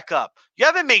rehydrates back up. You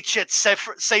haven't made shit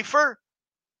safer.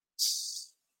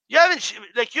 You haven't,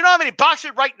 you know how many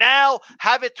boxers right now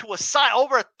have it to a science,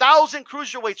 over 1,000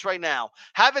 cruiserweights right now,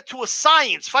 have it to a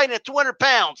science, fighting at 200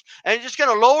 pounds, and you're just going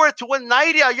to lower it to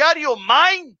 190? Are you out of your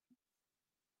mind?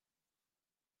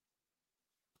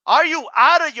 Are you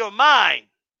out of your mind?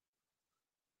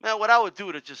 Man, what I would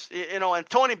do to just, and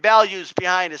Tony Bellew's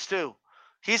behind us too.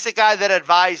 He's the guy that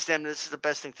advised them this is the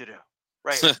best thing to do.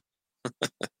 Right here.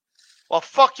 Well,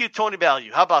 fuck you, Tony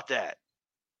Bellew. How about that?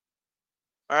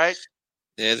 All right?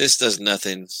 Yeah, this does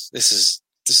nothing. This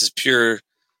is pure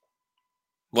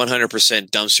 100%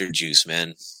 dumpster juice, man.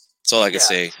 That's all I can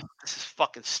say. This is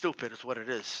fucking stupid is what it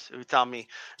is. You tell me.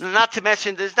 Not to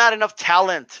mention, there's not enough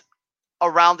talent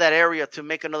around that area to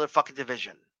make another fucking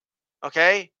division.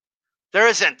 Okay? There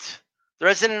isn't. There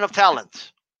isn't enough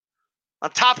talent.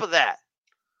 On top of that,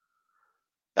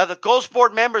 now the Ghost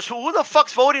Board members, who the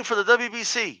fuck's voting for the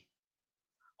WBC?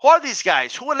 Who are these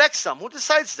guys? Who elects them? Who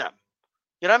decides them?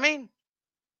 You know what I mean?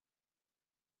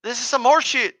 This is some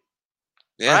horseshit.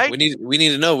 Yeah, right? we need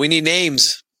to know. We need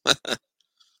names.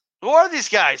 Who are these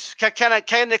guys?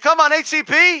 Can they come on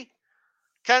HCP?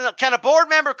 Can a board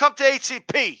member come to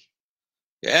HCP?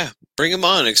 Yeah, bring them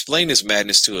on. Explain this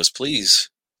madness to us, please.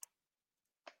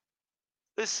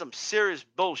 This is some serious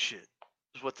bullshit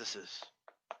is what this is.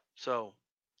 So,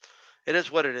 it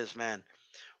is what it is, man.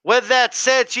 With that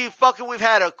said, G-Fucking, we've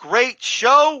had a great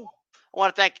show. I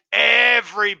want to thank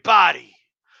everybody,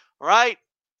 right?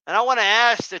 And I want to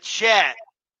ask the chat,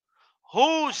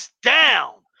 who's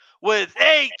down with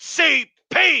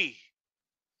HCP?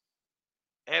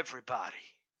 Everybody.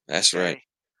 That's right.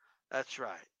 That's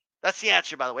right. That's the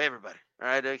answer, by the way, everybody. All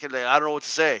right? I don't know what to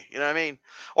say. You know what I mean?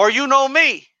 Or you know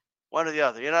me. One or the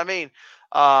other. You know what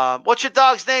I mean? What's your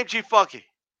dog's name, G-Funky?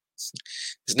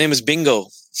 His name is Bingo.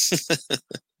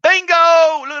 Bingo!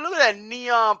 Look at that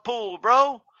neon pool,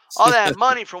 bro. All that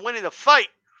money from winning the fight.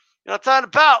 You know what I'm talking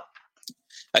about?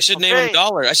 I should name him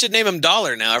Dollar. I should name him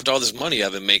Dollar now after all this money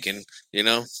I've been making,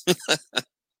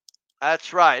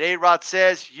 That's right. A-Rod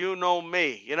says, you know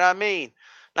me. You know what I mean?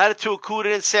 Not a Tuakuda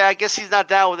didn't say, I guess he's not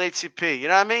down with HCP. You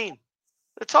know what I mean?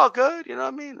 It's all good. You know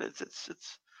what I mean?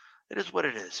 It is what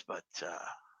it is. But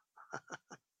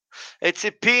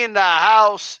HCP in the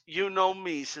house, you know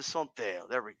me. Sisontel.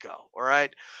 There we go. All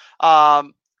right.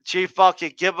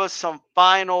 G-Funky, give us some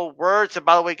final words. And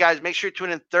by the way, guys, make sure you tune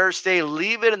in Thursday.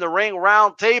 Leave it in the ring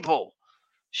round table.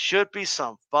 Should be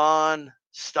some fun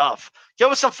stuff. Give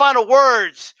us some final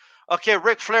words. Okay,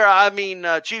 Ric Flair,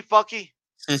 G-Funky.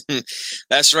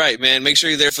 That's right, man. Make sure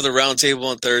you're there for the round table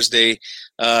on Thursday.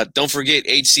 Don't forget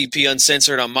HCP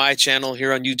Uncensored on my channel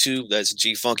here on YouTube. That's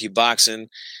G-Funky Boxing.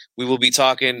 We will be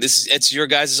talking. It's your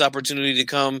guys' opportunity to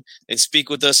come and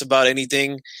speak with us about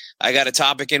anything. I got a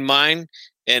topic in mind,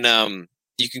 and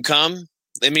you can come.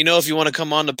 Let me know if you want to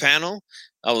come on the panel.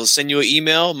 I will send you an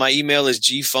email. My email is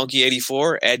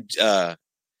gfunky84 at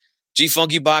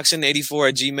gfunkyboxing84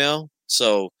 at gmail.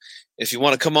 So If you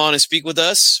want to come on and speak with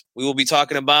us, we will be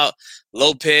talking about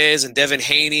Lopez and Devin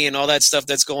Haney and all that stuff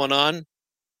that's going on.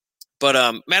 But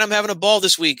man, I'm having a ball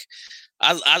this week.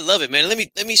 I love it, man.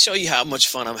 Let me show you how much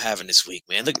fun I'm having this week,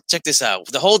 man. Look, check this out.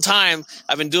 The whole time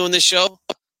I've been doing this show,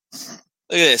 look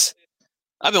at this.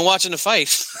 I've been watching the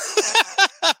fight.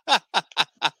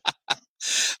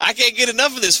 I can't get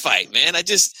enough of this fight, man.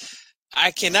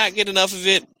 I cannot get enough of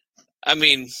it. I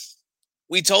mean,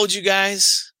 we told you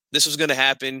guys this was going to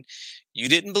happen. You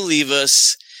didn't believe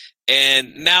us,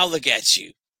 and now look at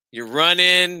you. You're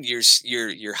running.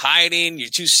 You're hiding. You're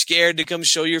too scared to come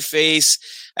show your face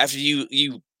after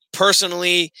you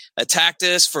personally attacked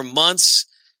us for months.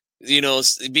 You know,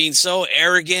 being so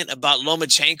arrogant about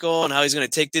Lomachenko and how he's going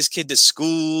to take this kid to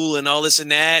school and all this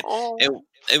and that. Oh.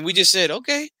 And we just said,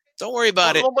 okay, don't worry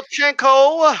about it.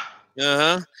 Lomachenko.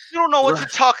 Uh-huh. You don't know what you're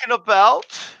talking about.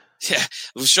 Yeah,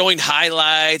 we're showing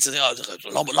highlights. And,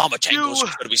 Lomachenko's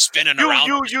going to be spinning around.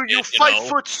 You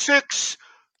 5'6",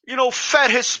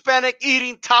 fat Hispanic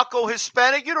eating taco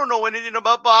Hispanic. You don't know anything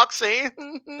about boxing.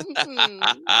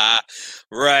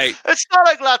 Right. It's not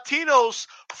like Latinos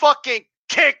fucking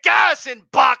kick ass in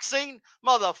boxing,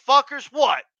 motherfuckers.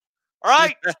 What? All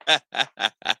right?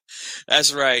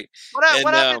 That's right.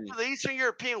 What happened to the Eastern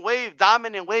European wave,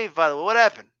 dominant wave, by the way? What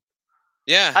happened?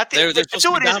 Yeah, I think they're supposed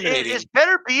to be dominating. Is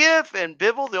Better BF and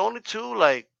Bivol the only two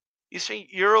Eastern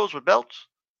Euros with belts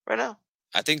right now?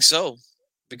 I think so,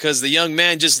 because the young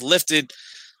man just lifted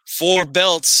 4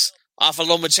 belts off of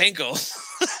Lomachenko.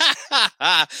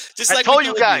 Just I told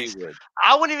you guys,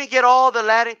 I wouldn't even get all the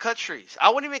Latin countries. I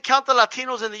wouldn't even count the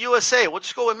Latinos in the USA. We'll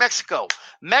just go with Mexico.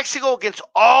 Mexico against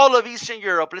all of Eastern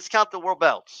Europe. Let's count the world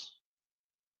belts.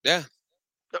 Yeah.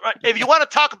 If you want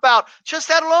to talk about just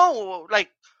that alone,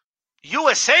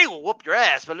 USA will whoop your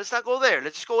ass, but let's not go there.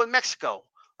 Let's just go with Mexico,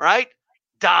 right?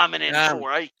 Dominant tour.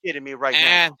 Are you kidding me right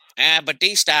now? But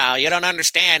D-Style, you don't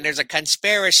understand. There's a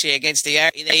conspiracy against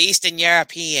the Eastern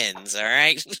Europeans, all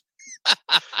right?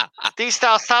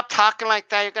 D-Style, stop talking like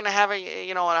that. You're going to have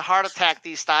a heart attack,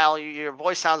 D-Style. Your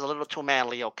voice sounds a little too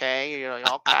manly, okay?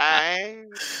 Okay?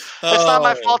 It's not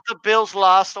my fault the Bills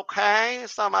lost, okay?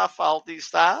 It's not my fault,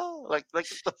 D-Style. Get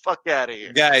the fuck out of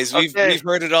here. Guys, we've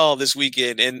heard it all this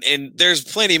weekend, and there's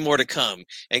plenty more to come.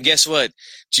 And guess what?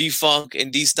 G-Funk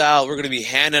and D-Style, we're going to be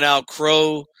handing out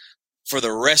Crow for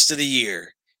the rest of the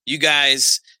year. You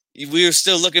guys, we're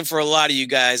still looking for a lot of you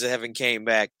guys that haven't came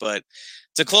back, but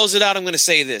to close it out, I'm going to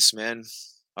say this, man.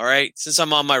 All right? Since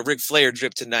I'm on my Ric Flair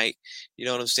drip tonight, you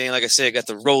know what I'm saying? Like I said, I got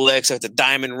the Rolex, I got the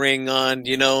diamond ring on,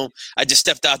 I just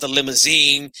stepped out the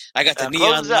limousine. I got the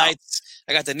neon lights.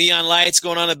 I got the neon lights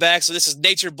going on the back. So this is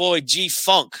Nature Boy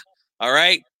G-Funk. All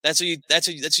right? That's what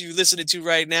you're listening to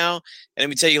right now. And let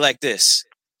me tell you like this.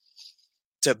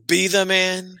 To be the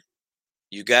man,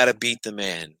 you got to beat the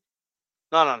man.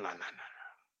 No.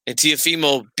 And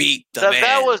Teofimo beat the man.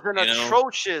 That was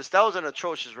an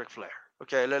atrocious Ric Flair.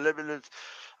 Okay, let's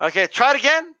okay, try it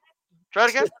again.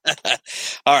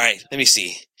 All right, let me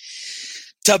see.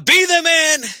 To be the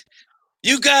man,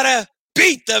 you gotta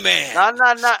beat the man.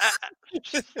 No.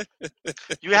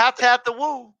 You have to have the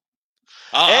woo.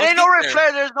 It ain't no Ric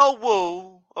Flair, there's no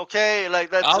woo. Okay,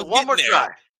 that's one more try.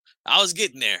 I was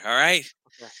getting there, all right?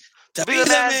 Okay. To be the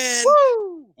man,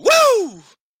 woo!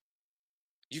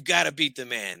 You got to beat the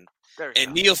man.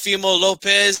 And Teofimo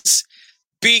Lopez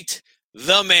beat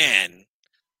the man.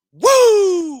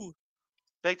 Woo!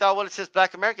 Big Dog, well, it says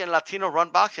Black American Latino run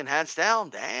boxing, hands down.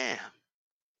 Damn.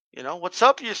 What's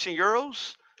up, you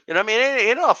Euros? You know what I mean? It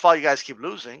ain't our fault you guys keep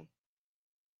losing.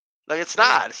 It's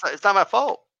not. It's not my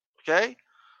fault. Okay?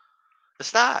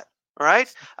 It's not. All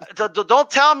right? Don't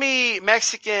tell me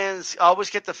Mexicans always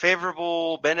get the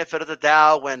favorable benefit of the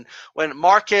doubt when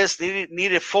Marquez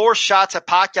needed 4 shots at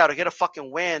Pacquiao to get a fucking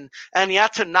win, and he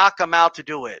had to knock him out to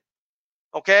do it.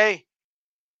 Okay?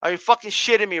 Are you fucking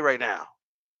shitting me right now?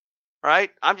 All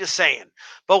right? I'm just saying.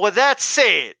 But with that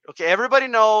said, okay, everybody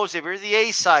knows if you're the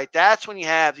A side, that's when you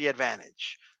have the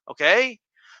advantage. Okay?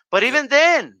 But even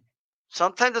then,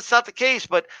 sometimes it's not the case,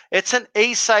 but it's an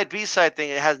A side, B side thing.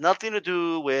 It has nothing to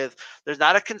do with,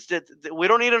 we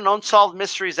don't need an Unsolved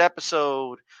Mysteries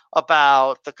episode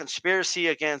about the conspiracy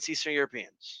against Eastern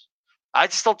Europeans. I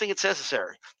just don't think it's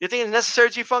necessary. Do you think it's necessary,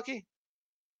 G-Funky?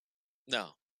 No.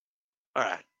 All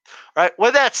right.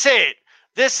 With that said,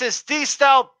 this is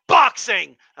D-Style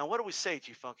Boxing. And what do we say,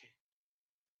 G-Funky?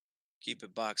 Keep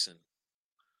it boxing.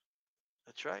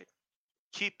 That's right.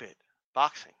 Keep it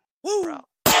boxing. Woo!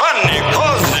 Panic,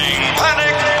 causing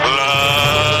panic,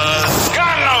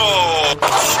 Cano!